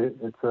mean,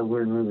 it's a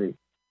weird movie.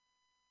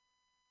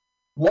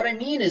 What I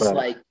mean is,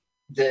 like,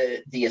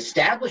 the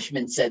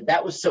establishment said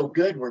that was so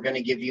good, we're going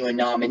to give you a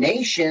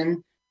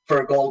nomination for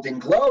a Golden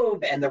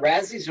Globe, and the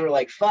Razzies were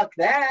like, "Fuck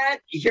that!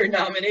 You're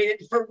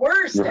nominated for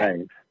Worst."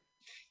 Right.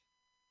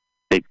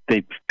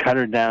 They cut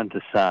her down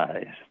to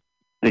size.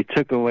 They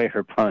took away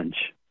her punch.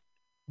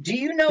 Do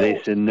you know?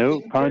 They said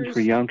no punch for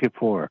Yom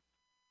Kippur.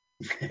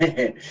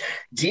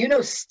 Do you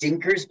know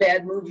Stinker's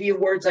Bad Movie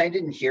Awards? I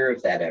didn't hear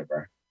of that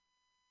ever.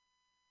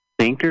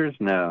 Stinkers?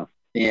 No.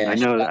 Yeah, I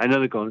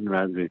know the Golden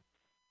Raspberry.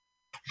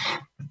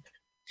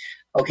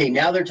 Okay,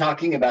 now they're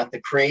talking about the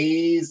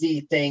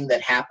crazy thing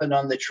that happened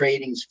on the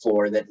tradings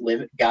floor that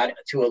got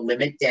to a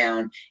limit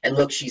down. And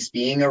look, she's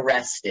being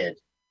arrested.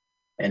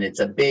 And it's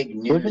a big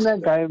news. Wasn't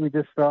that guy we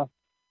just saw?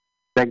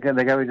 The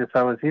guy we just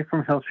saw, was he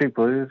from Hill Street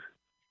Blues?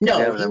 No,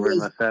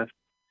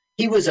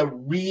 he was a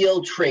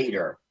real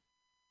trader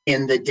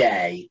in the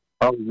day.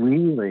 Oh,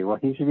 really? Well,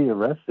 he should be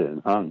arrested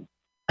and hung.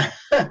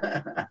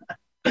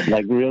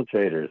 Like real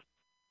traders.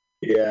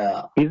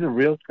 Yeah. He's a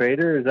real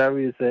trader? Is that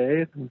what you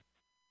say?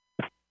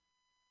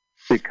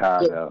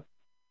 Chicago.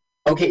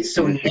 Okay,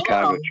 so he's a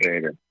Chicago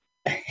trader.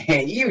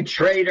 You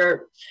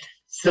traitor.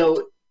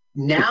 So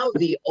now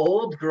the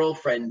old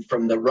girlfriend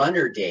from the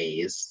runner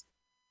days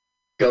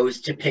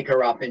goes to pick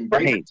her up and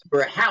bring her to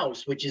her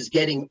house, which is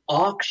getting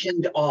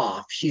auctioned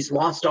off. She's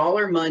lost all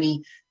her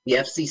money. The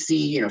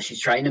FCC,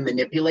 she's trying to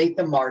manipulate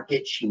the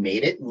market. She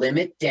made it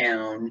limit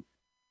down.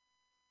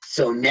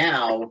 So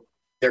now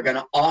they're going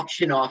to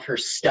auction off her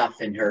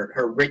stuff and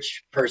her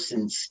rich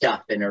person's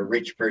stuff in her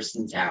rich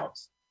person's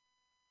house.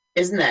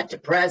 Isn't that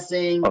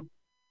depressing? Oh.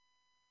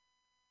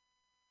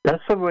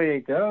 That's the way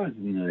it goes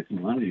in the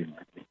commodity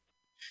market.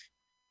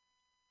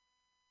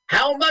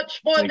 How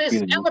much for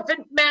this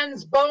Elephant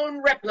Man's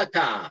bone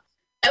replica?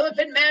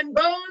 Elephant Man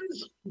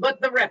bones,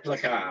 but the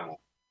replica.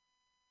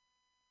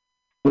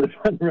 The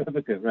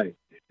replica, right.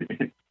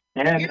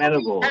 And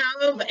edible.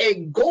 Have a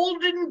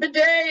golden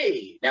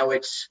bidet. Now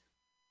it's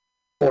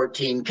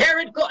 14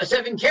 karat gold,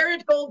 7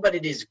 karat gold, but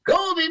it is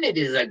golden. It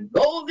is a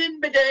golden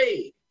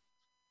bidet.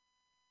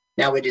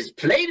 Now it is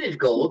plated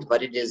gold,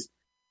 but it is.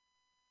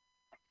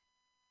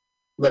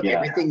 Look,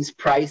 everything's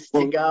priced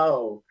to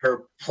go.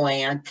 Her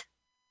plant.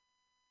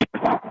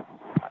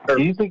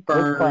 Do you think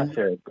what's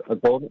classier, a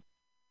golden?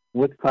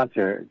 What's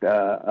classier,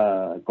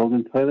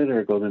 golden toilet or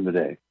a golden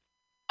bidet?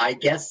 I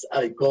guess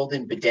a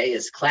golden bidet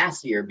is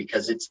classier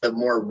because it's the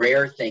more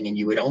rare thing, and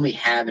you would only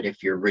have it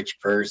if you're a rich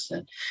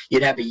person.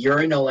 You'd have a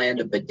urinal and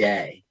a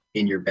bidet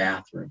in your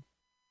bathroom.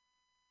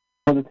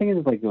 Well, the thing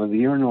is, like, with the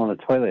urinal and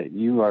a toilet,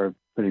 you are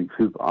putting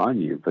poop on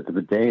you, but the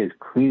bidet is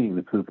cleaning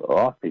the poop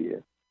off of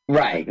you.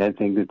 Right. Like, I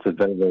think it's a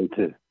better way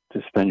to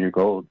spend your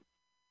gold.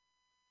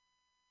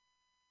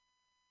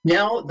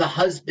 Now the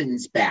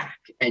husband's back,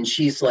 and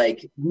she's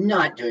like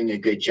not doing a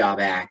good job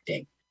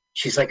acting.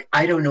 She's like,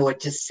 I don't know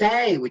what to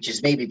say, which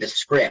is maybe the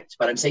script,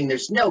 but I'm saying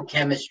there's no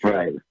chemistry.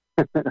 Right.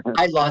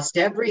 I lost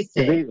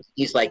everything.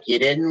 He's like, you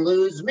didn't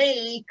lose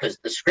me because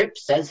the script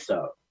says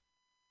so.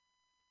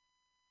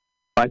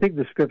 I think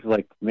the script is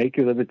like, make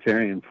your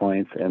libertarian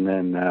points and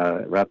then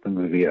wrap the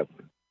movie up.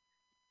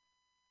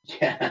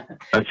 Yeah.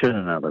 I should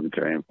have known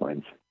libertarian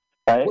points.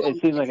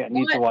 It seems like I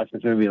need to watch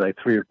this movie like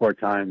 3 or 4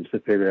 times to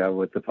figure out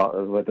what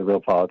the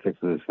real politics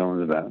of this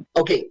film is about.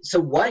 Okay, so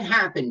what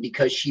happened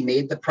because she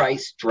made the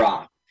price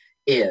drop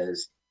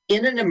is,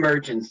 in an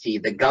emergency,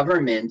 the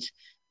government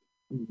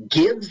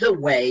gives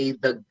away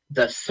the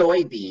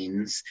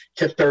soybeans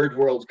to third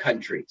world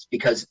countries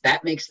because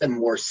that makes them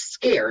more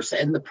scarce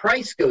and the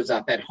price goes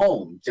up at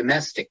home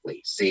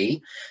domestically,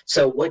 see?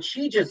 So what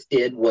she just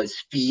did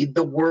was feed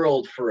the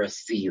world for a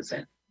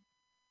season.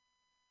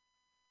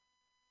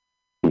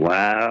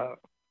 Wow.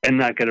 And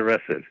not get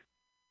arrested.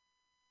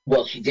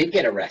 Well, she did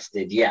get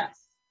arrested, yes,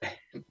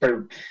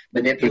 for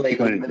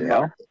manipulating the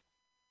market.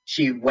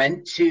 She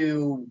went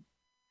to...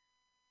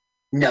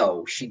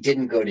 No, she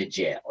didn't go to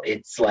jail.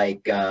 It's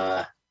like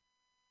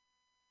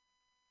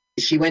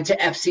she went to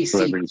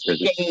FCC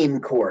shame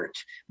court.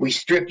 We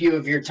strip you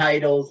of your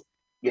titles.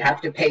 You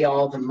have to pay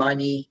all the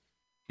money.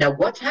 Now,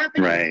 what's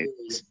happening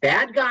is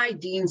bad guy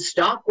Dean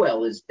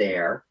Stockwell is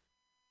there.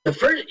 The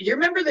first, you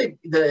remember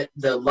the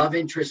love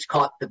interest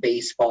caught the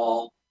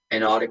baseball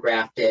and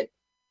autographed it?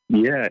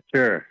 Yeah,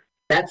 sure.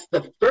 That's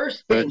the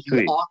first thing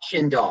he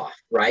auctioned off,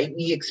 right?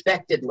 We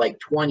expected like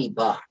 $20.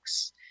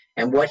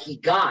 And what he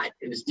got,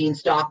 it was Dean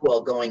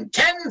Stockwell going,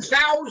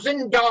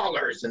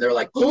 $10,000. And they're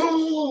like,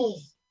 ooh,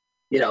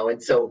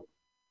 and so.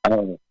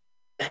 Oh,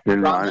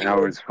 Ron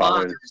Howard's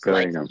father is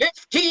like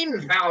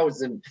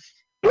 15,000.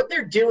 What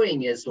they're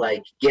doing is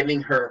like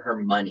giving her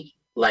money,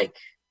 like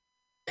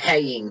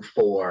paying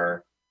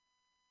for,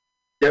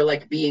 they're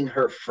like being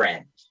her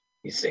friend,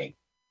 you see,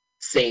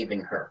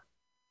 saving her.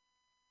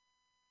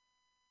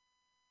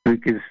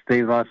 Because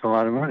they lost a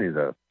lot of money,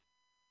 though.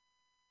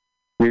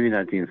 Maybe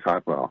not Dean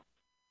Stockwell.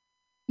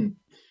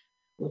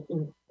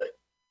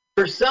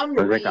 For some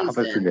Like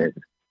opposite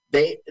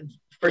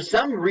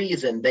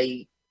reason,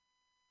 they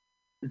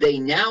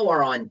now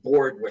are on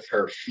board with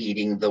her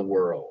feeding the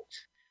world.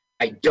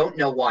 I don't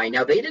know why.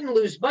 Now they didn't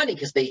lose money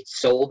because they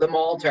sold them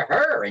all to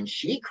her, and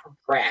she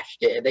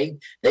crashed it.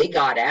 They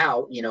got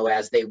out,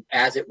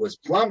 as it was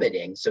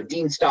plummeting. So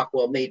Dean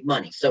Stockwell made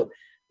money. So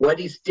what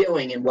he's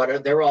doing and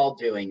what they're all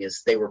doing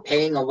is they were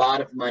paying a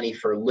lot of money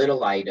for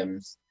little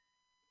items.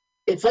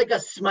 It's like a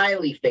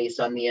smiley face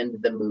on the end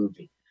of the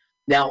movie.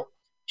 Now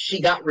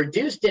she got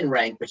reduced in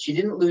rank, but she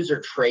didn't lose her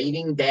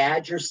trading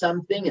badge or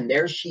something. And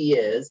there she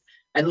is.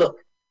 And look.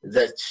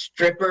 The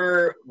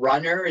stripper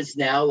runner is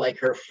now like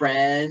her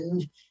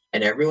friend,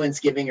 and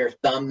everyone's giving her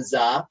thumbs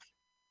up.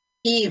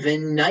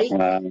 Even Nike.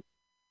 We'll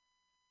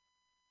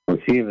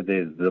see if it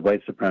is the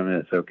white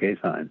supremacist okay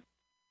sign.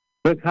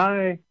 Look,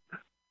 hi.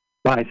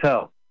 Buy,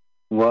 sell.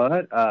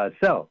 What?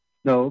 Sell.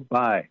 No,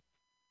 buy.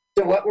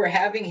 So what we're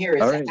having here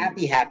is a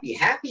happy, happy,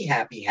 happy,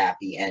 happy,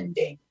 happy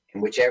ending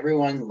in which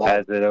everyone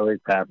loves. As it always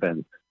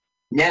happens.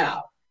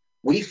 Now,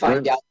 we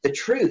find out the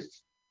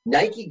truth.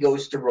 Nike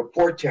goes to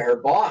report to her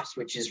boss,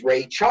 which is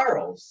Ray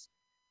Charles,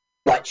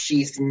 but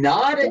she's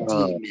not a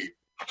demon.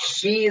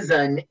 She's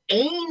an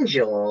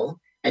angel,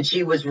 and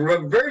she was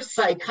reverse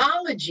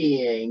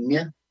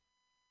psychologying.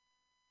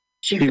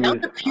 She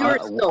found a pure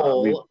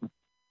soul.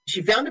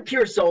 She found a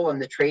pure soul on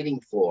the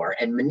trading floor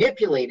and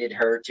manipulated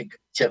her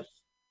to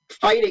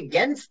fight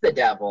against the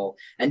devil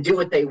and do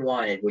what they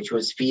wanted, which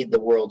was feed the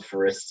world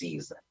for a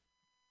season.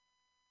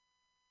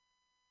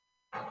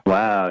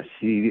 Wow,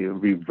 she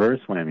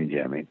reverse whammy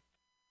jammy.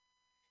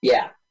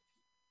 Yeah.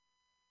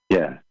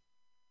 Yeah.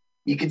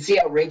 You can see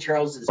how Ray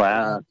Charles is.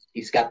 Wow.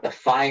 He's got the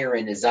fire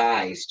in his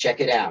eyes. Check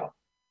it out.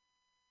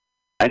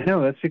 I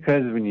know. That's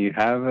because when you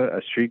have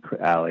a street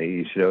alley,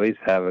 you should always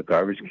have a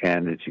garbage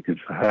can that you could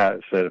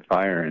set a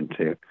fire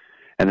into,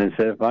 and then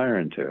set a fire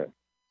into it.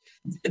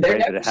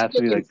 Right? But it has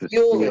to be like the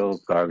steel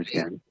garbage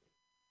can.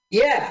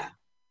 Yeah.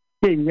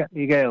 Yeah,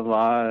 you got a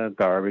lot of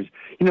garbage.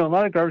 A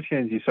lot of garbage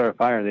cans, you start a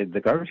fire, the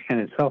garbage can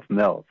itself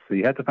melts. So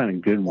you have to find a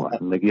good one.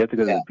 Like, you have to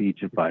go to the beach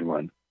and find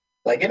one.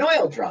 Like an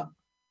oil drum.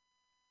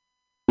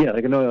 Yeah,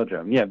 like an oil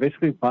drum. Yeah,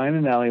 basically find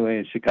an alleyway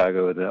in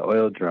Chicago with an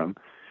oil drum,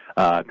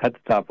 cut the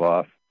top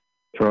off,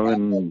 throw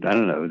in, I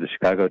don't know, the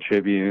Chicago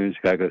Tribune,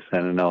 Chicago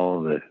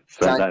Sentinel,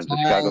 sometimes the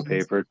Chicago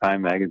paper,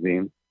 Time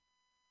Magazine.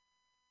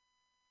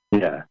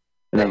 Yeah,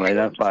 and then light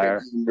on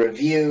fire.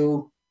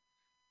 Review.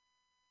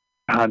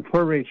 God,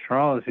 poor Ray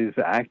Charles, he's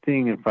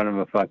acting in front of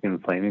a fucking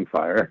flaming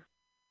fire.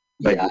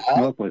 Like, the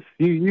smoke was,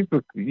 you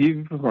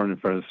performed in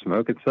front of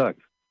smoke, it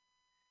sucks.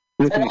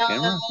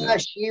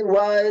 She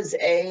was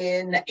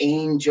an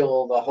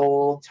angel the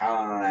whole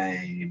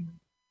time.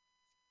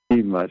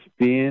 He must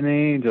be an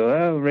angel.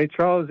 Oh, Ray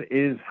Charles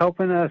is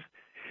helping us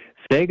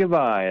say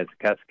goodbye as the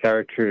cast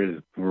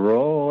characters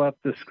roll up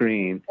the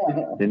screen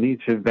in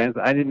each event.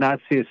 I did not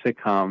see a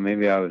sitcom.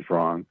 Maybe I was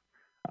wrong.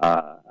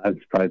 I'm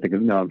probably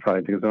thinking of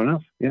someone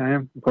else. Yeah, I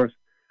am, of course.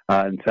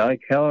 And Sally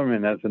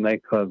Kellerman as the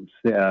nightclub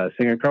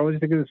singer. Carl, what did you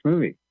think of this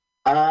movie?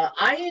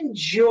 I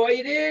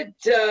enjoyed it.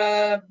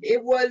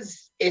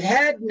 It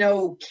had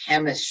no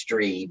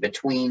chemistry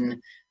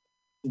between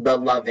the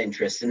love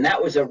interest, and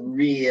that was a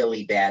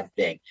really bad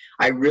thing.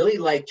 I really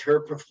liked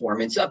her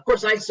performance. Of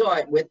course, I saw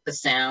it with the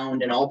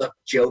sound and all the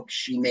jokes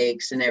she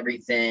makes and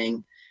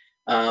everything.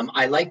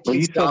 I liked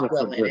Dean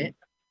Stockwell in it.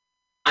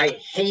 I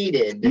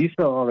hated. You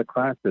saw all the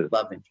classes.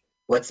 Love interest.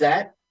 What's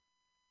that?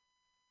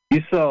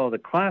 You saw all the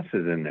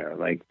classes in there,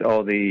 like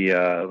all the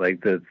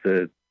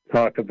the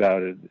talk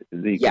about it,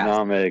 the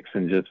economics,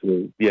 and just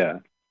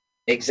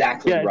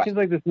exactly. Yeah, right. It seems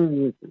like this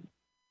movie.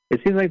 It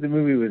seems like the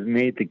movie was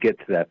made to get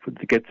to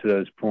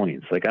those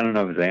points. Like, I don't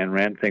know if it was an Ayn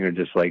Rand thing or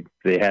just like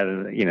they had,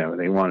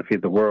 they want to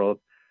feed the world,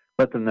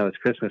 let them know it's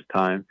Christmas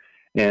time,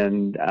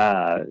 and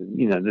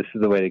this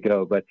is the way to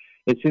go. But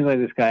it seems like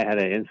this guy had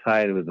an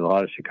insight with a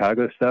lot of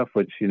Chicago stuff,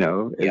 which is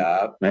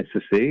nice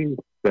to see,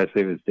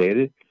 especially if it's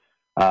dated.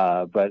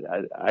 But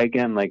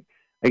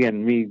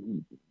me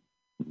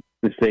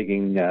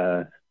mistaking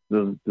the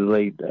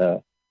late.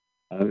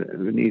 This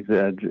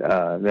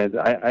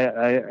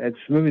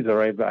movie's all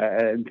right, but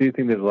I do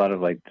think there's a lot of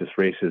like just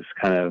racist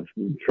kind of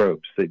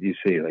tropes that you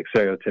see, like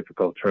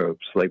stereotypical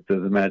tropes, like the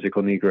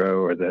magical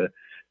Negro or the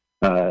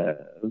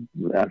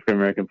African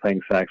American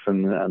playing sax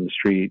on the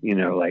street,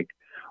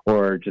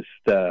 or just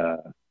I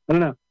don't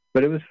know.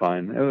 But it was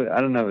fun. I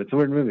don't know. It's a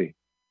weird movie.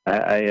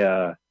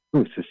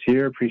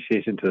 Sincere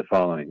appreciation to the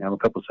following. I'm a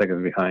couple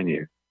seconds behind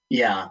you.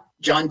 Yeah,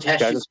 John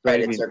Tesh's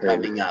credits are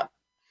coming up.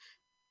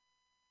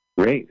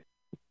 Great.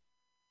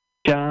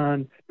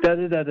 John,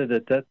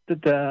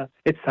 da-da-da-da-da-da-da.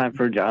 It's time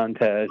for John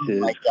Tesh. Oh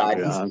my God,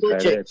 he's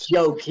such a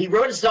joke. He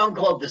wrote a song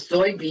called The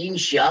Soybean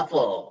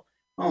Shuffle.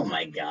 Oh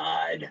my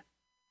God.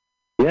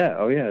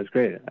 Yeah, it's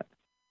great.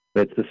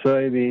 It's the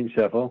Soybean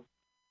Shuffle.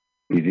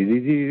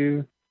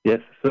 Do-do-do-do.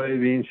 Yes, the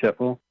Soybean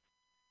Shuffle.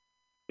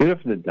 Get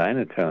up from the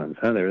Dynatones,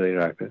 huh? They really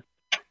rocked it.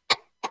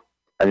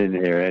 I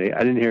didn't hear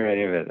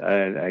any of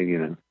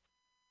it.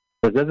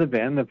 Was that the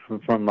band that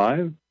performed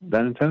live,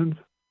 Ben and Tones?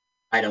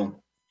 I don't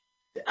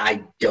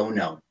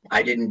know.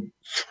 I didn't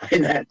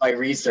find that in my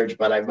research,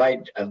 but I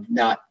might have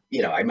not,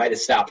 I might have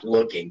stopped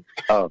looking.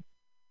 Oh.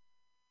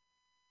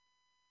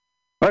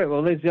 All right,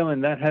 well, ladies and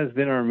gentlemen, that has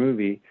been our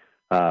movie,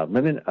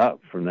 Living Up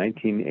from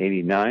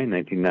 1989,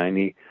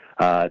 1990.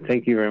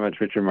 Thank you very much,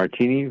 Richard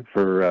Martini,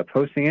 for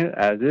posting it,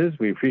 as is.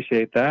 We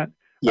appreciate that.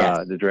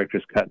 Yes. The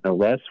director's cut no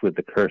less with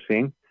the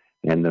cursing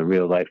and the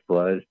real-life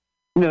blood.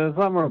 There's a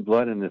lot more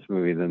blood in this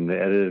movie than the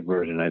edited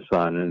version I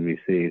saw on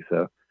NBC,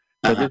 so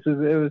but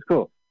it was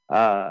cool.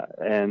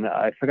 And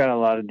I forgot a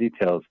lot of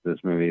details to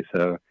this movie,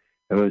 so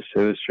it was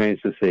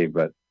strange to see.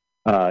 But,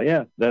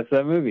 yeah, that's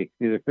that movie,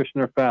 either fish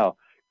or foul.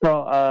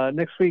 Carl,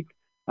 next week,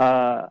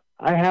 I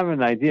have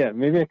an idea.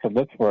 Maybe I could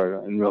look for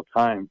it in real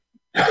time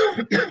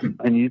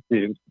on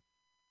YouTube.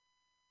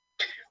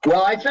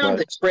 Well, I found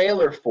the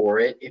trailer for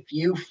it. If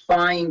you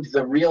find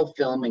the real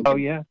film and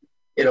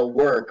it'll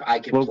work, I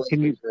can play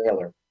the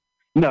trailer.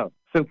 No.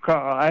 So,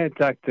 Carl, I had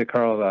talked to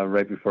Carl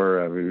right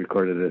before we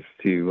recorded this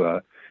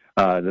to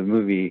the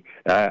movie.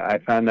 I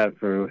found out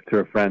through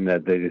a friend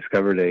that they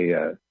discovered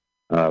a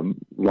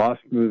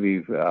lost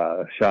movie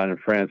shot in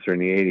France during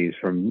the 80s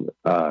from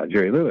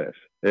Jerry Lewis,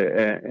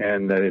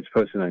 and that it's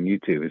posted on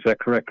YouTube. Is that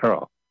correct,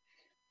 Carl?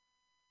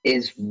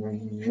 Is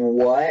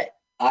what?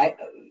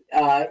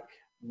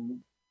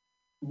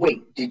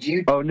 Wait, did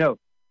you? Oh, no.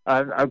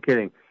 I'm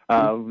kidding.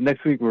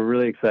 Next week, we're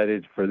really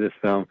excited for this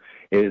film.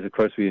 It is, of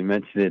course, we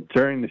mentioned it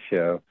during the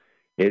show.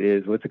 It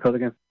is, what's it called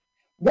again?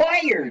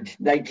 Wired,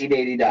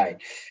 1989.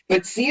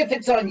 But see if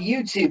it's on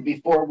YouTube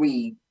before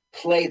we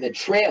play the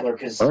trailer,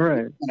 because it's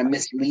going to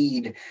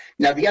mislead.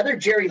 Now, the other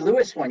Jerry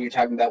Lewis one you're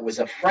talking about was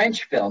a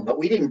French film, but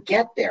we didn't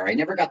get there. I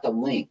never got the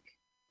link.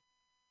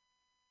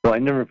 Well, I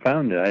never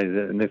found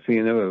it. Next thing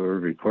you know, we're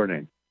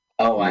recording.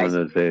 Oh, one of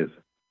those days.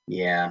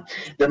 Yeah.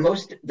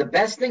 The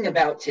best thing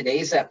about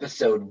today's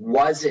episode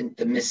wasn't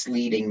the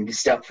misleading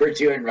stuff we're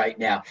doing right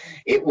now.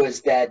 It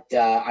was that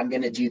I'm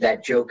going to do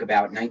that joke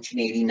about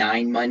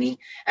 1989 money,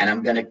 and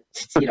I'm going to,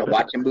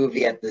 watch a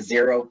movie at the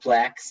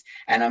Zeroplex,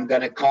 and I'm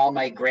going to call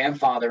my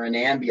grandfather an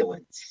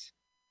ambulance.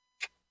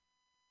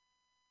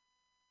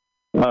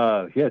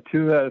 Yeah,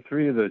 2 out of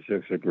 3 of those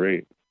jokes are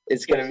great.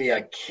 It's going to be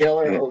a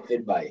killer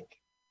open mic.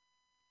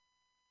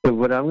 So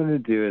what I'm going to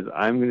do is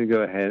I'm going to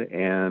go ahead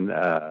and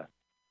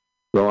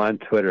go on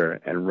Twitter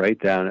and write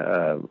down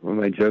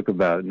my joke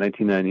about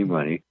 1990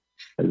 money,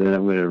 and then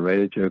I'm going to write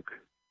a joke.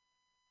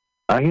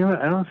 I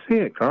don't see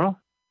it, Carl.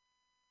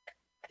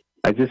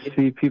 I just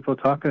see people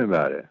talking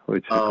about it,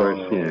 which of course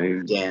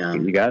you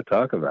got to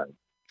talk about it.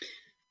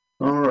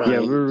 All right. Yeah,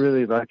 we're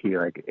really lucky.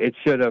 Like it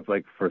showed up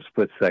like for a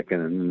split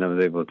second, and then I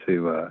was able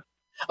to.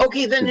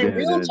 Okay, then in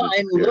real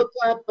time, look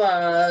up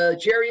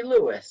Jerry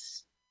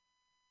Lewis.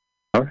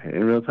 All right,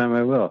 in real time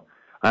I will.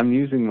 I'm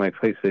using my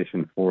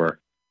PlayStation 4.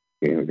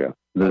 Here we go.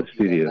 The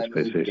studio's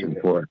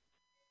PlayStation 4.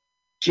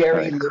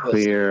 Jerry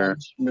Lewis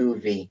French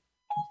movie.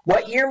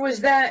 What year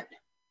was that?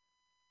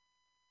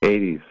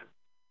 80s.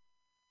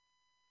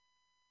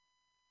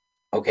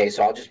 Okay,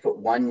 so I'll just put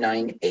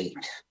 198.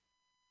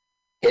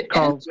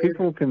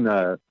 People can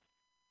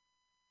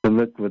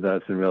look with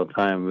us in real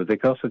time, but they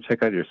can also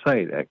check out your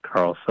site at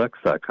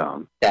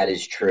carlsucks.com. That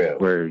is true.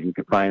 Where you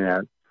can find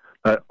out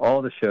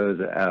all the shows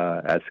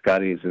at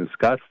Scotty's in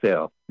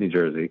Scottsdale, New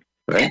Jersey,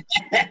 right?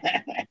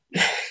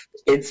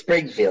 In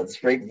Springfield,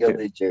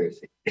 New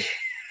Jersey.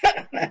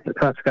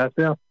 It's not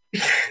Scottsdale?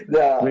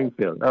 No.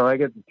 Springfield. Oh, I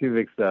get the two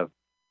mixed up.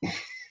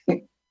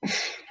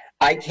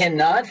 I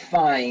cannot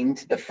find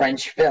the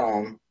French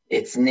film,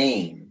 its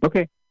name.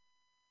 Okay.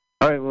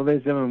 All right, well,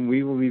 ladies and gentlemen,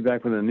 we will be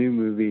back with a new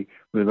movie.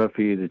 We'd love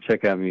for you to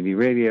check out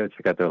MutinyRadio,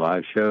 check out their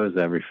live shows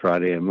every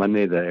Friday and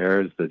Monday that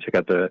airs, to check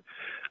out the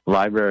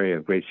library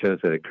of great shows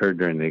that occurred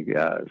during the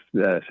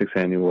 6th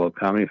Annual World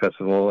Comedy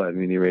Festival at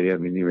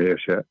MutinyRadio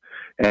Show.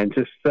 And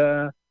just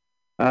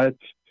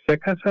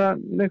check us out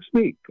next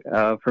week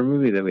for a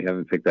movie that we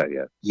haven't picked out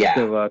yet. Yeah.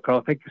 So,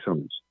 Carl, thank you so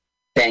much.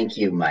 Thank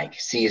you, Mike.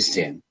 See you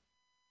soon.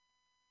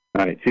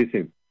 All right, see you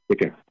soon. Take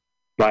care.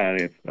 Bye,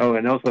 audience. Oh,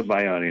 and also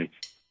bye, audience.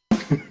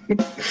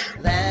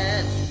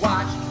 Let's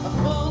watch a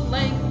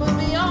full-length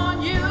movie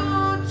on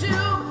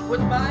YouTube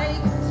with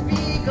Mike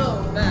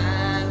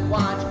Spiegelman.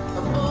 Watch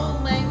a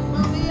full-length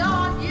movie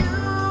on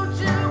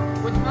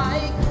YouTube with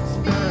Mike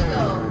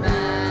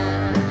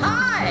Spiegelman.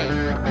 Hi,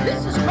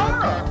 this is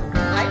Carl.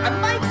 I'm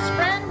Mike's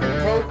friend who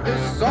wrote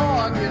this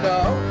song, you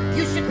know.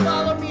 You should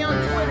follow me on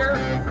Twitter.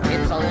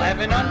 It's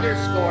 11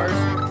 underscores.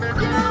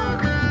 You know,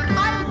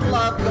 I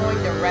love going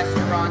to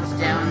restaurants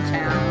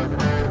downtown,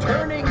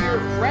 turning your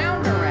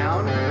frown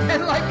around,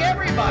 and like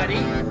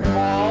everybody,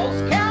 Paul's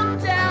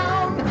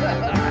Countdown.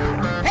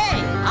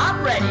 Hey,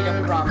 I'm ready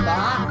to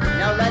crumba.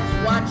 Now let's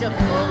watch a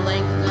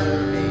full-length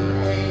movie.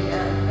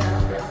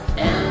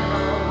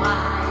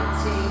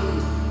 M-O-I-T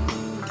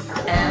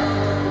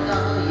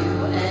L-W-A-F-L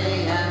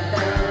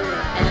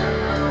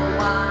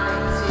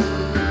M-O-I-T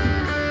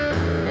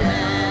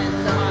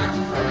Let's watch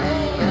a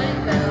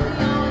full-length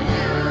movie on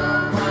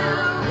YouTube.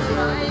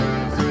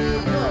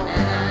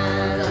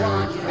 Let's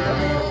watch a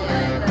full-length movie.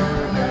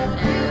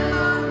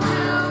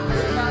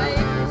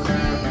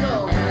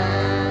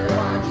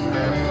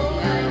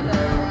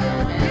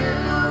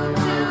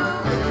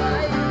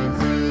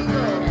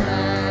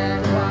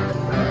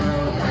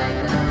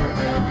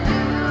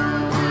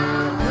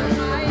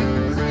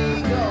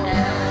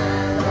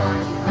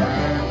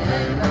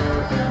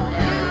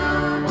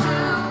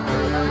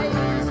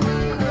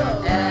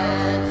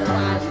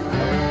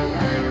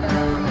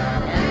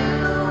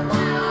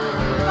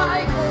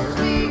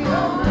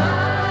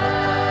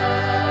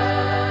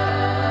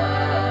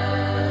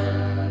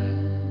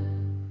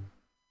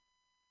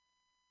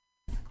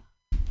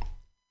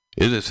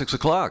 It is 6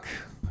 o'clock.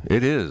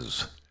 It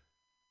is.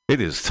 It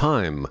is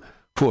time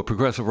for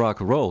Progressive Rock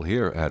and Roll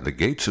here at the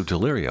Gates of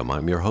Delirium.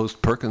 I'm your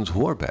host, Perkins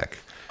Warbeck,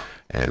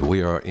 and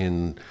we are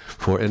in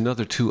for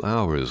another 2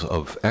 hours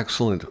of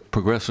excellent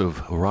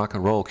progressive rock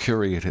and roll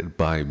curated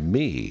by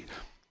me,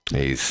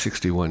 a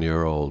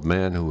 61-year-old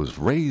man who was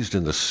raised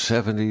in the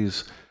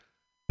 70s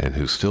and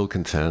who still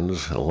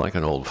contends, like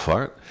an old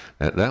fart,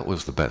 that that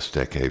was the best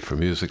decade for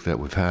music that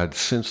we've had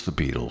since the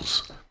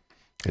Beatles.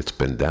 It's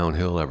been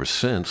downhill ever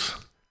since.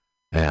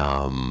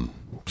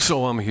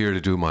 So I'm here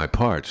to do my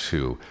part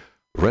to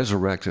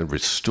resurrect and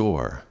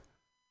restore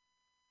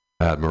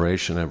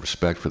admiration and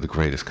respect for the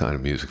greatest kind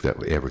of music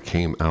that ever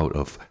came out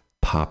of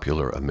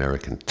popular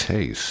American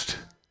taste.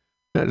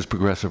 That is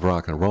progressive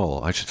rock and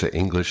roll. I should say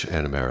English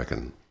and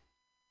American.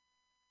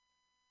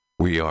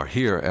 We are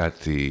here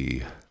at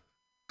the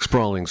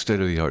sprawling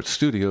state-of-the-art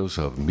studios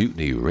of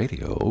Mutiny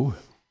Radio,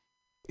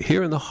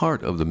 here in the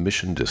heart of the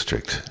Mission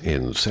District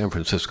in San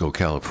Francisco,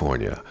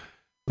 California.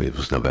 It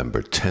was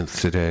November 10th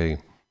today,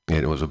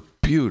 and it was a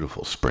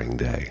beautiful spring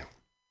day.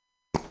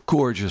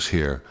 Gorgeous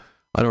here.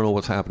 I don't know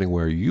what's happening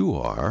where you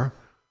are.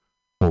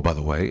 Oh, by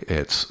the way,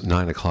 it's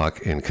 9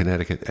 o'clock in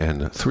Connecticut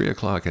and 3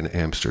 o'clock in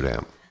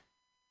Amsterdam.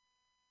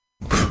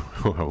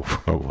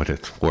 What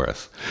it's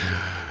worth.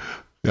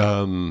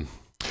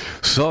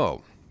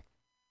 So,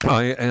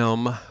 I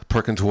am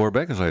Perkins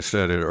Warbeck, as I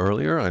said it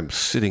earlier. I'm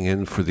sitting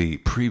in for the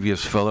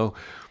previous fellow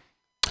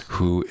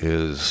who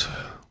is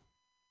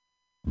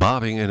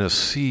bobbing in a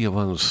sea of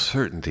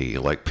uncertainty,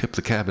 like Pip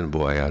the cabin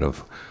boy out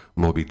of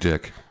Moby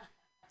Dick.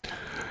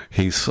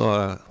 He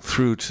saw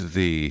through to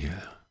the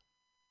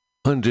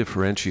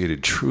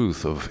undifferentiated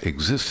truth of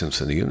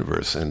existence in the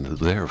universe and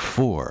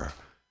therefore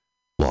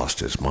lost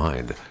his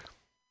mind.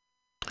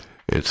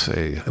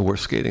 We're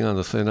skating on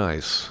the thin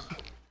ice.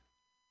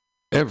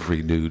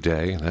 Every new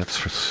day, that's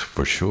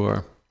for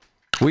sure.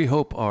 We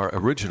hope our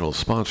original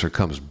sponsor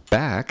comes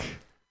back,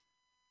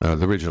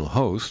 the original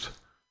host,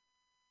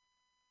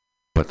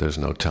 but there's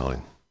no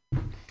telling.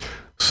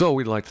 So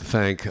we'd like to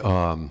thank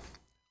a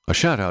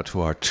shout out to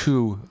our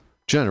two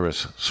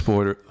generous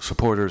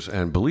supporters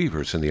and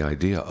believers in the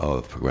idea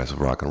of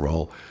progressive rock and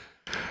roll.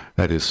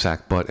 That is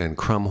Sackbutt and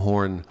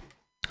Crumhorn,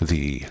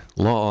 the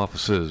law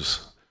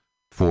offices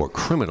for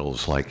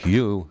criminals like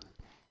you,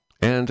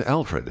 and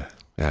Alfred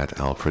at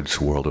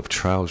Alfred's World of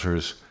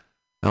Trousers.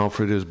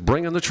 Alfred is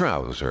bringing the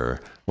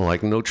trouser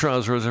like no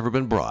trouser has ever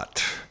been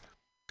brought.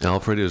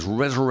 Alfred is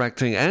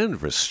resurrecting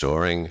and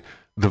restoring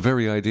the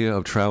very idea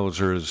of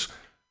trousers,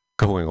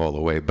 going all the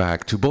way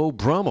back to Beau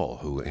Brummel,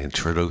 who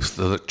introduced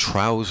the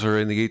trouser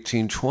in the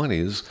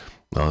 1820s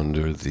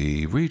under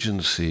the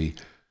Regency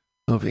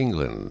of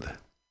England.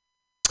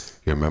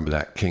 You remember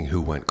that king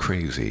who went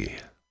crazy?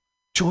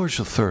 George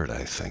III,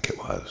 I think it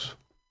was.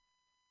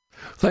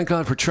 Thank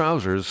God for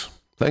trousers.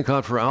 Thank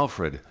God for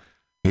Alfred.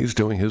 He's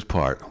doing his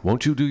part.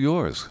 Won't you do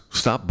yours?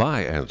 Stop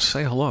by and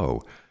say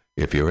hello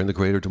if you're in the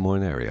greater Des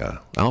Moines area.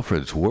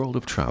 Alfred's World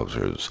of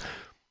Trousers.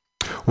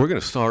 We're going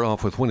to start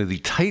off with one of the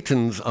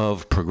titans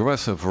of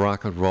progressive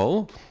rock and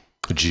roll,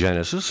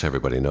 Genesis.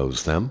 Everybody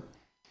knows them.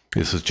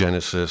 This is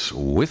Genesis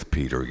with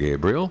Peter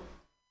Gabriel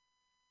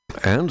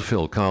and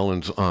Phil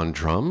Collins on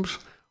drums.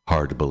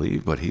 Hard to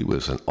believe, but he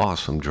was an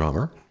awesome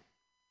drummer.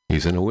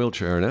 He's in a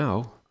wheelchair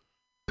now.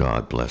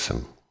 God bless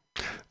him.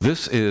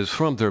 This is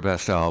from their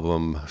best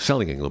album,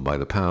 Selling England by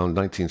the Pound,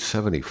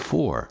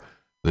 1974.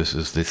 This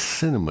is The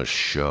Cinema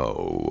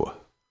Show.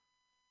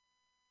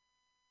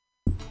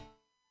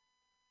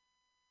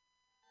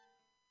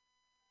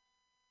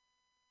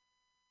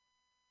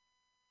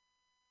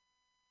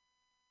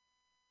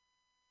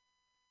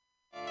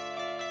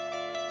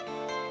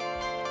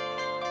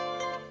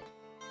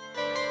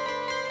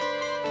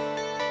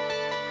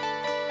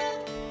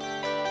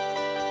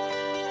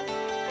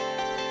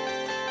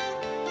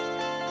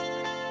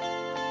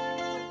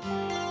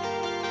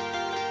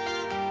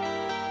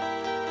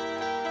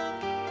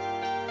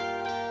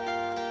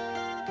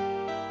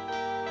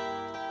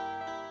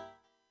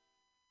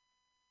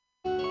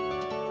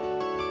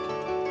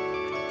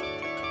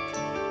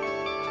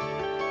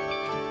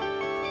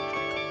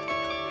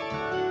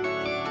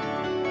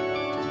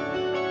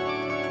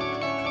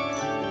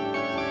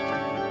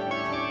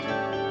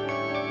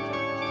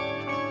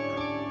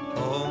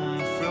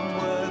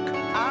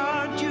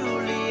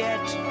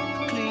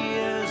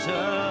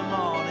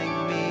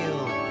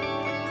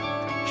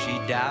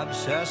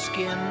 Dabs her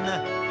skin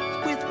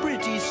with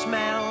pretty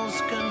smells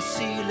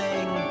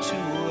concealing to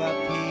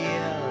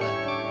appeal.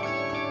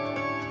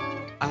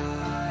 I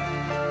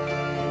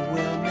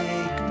will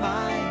make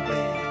my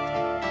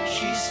bed,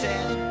 she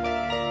said,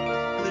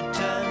 the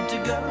turn to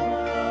go.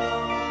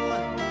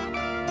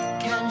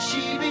 Can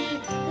she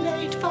be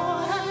late for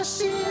her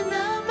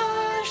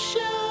cinema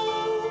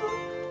show?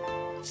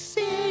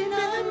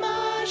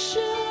 Cinema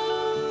show.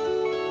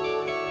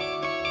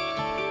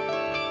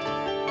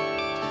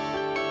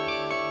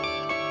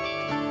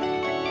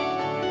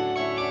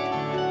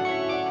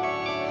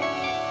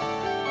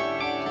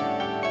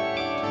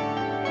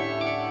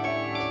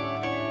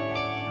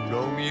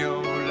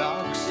 Romeo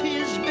locks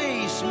his baby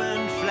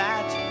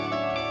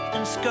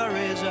and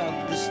scurries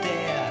up the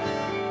stair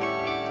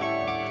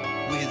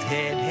with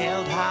head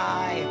held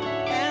high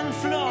and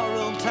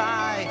floral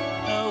tie,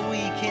 a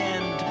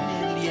weekend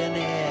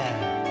millionaire.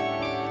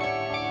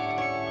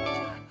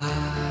 I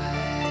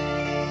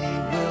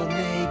will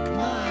make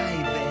my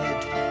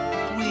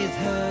bed with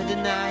her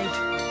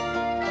tonight.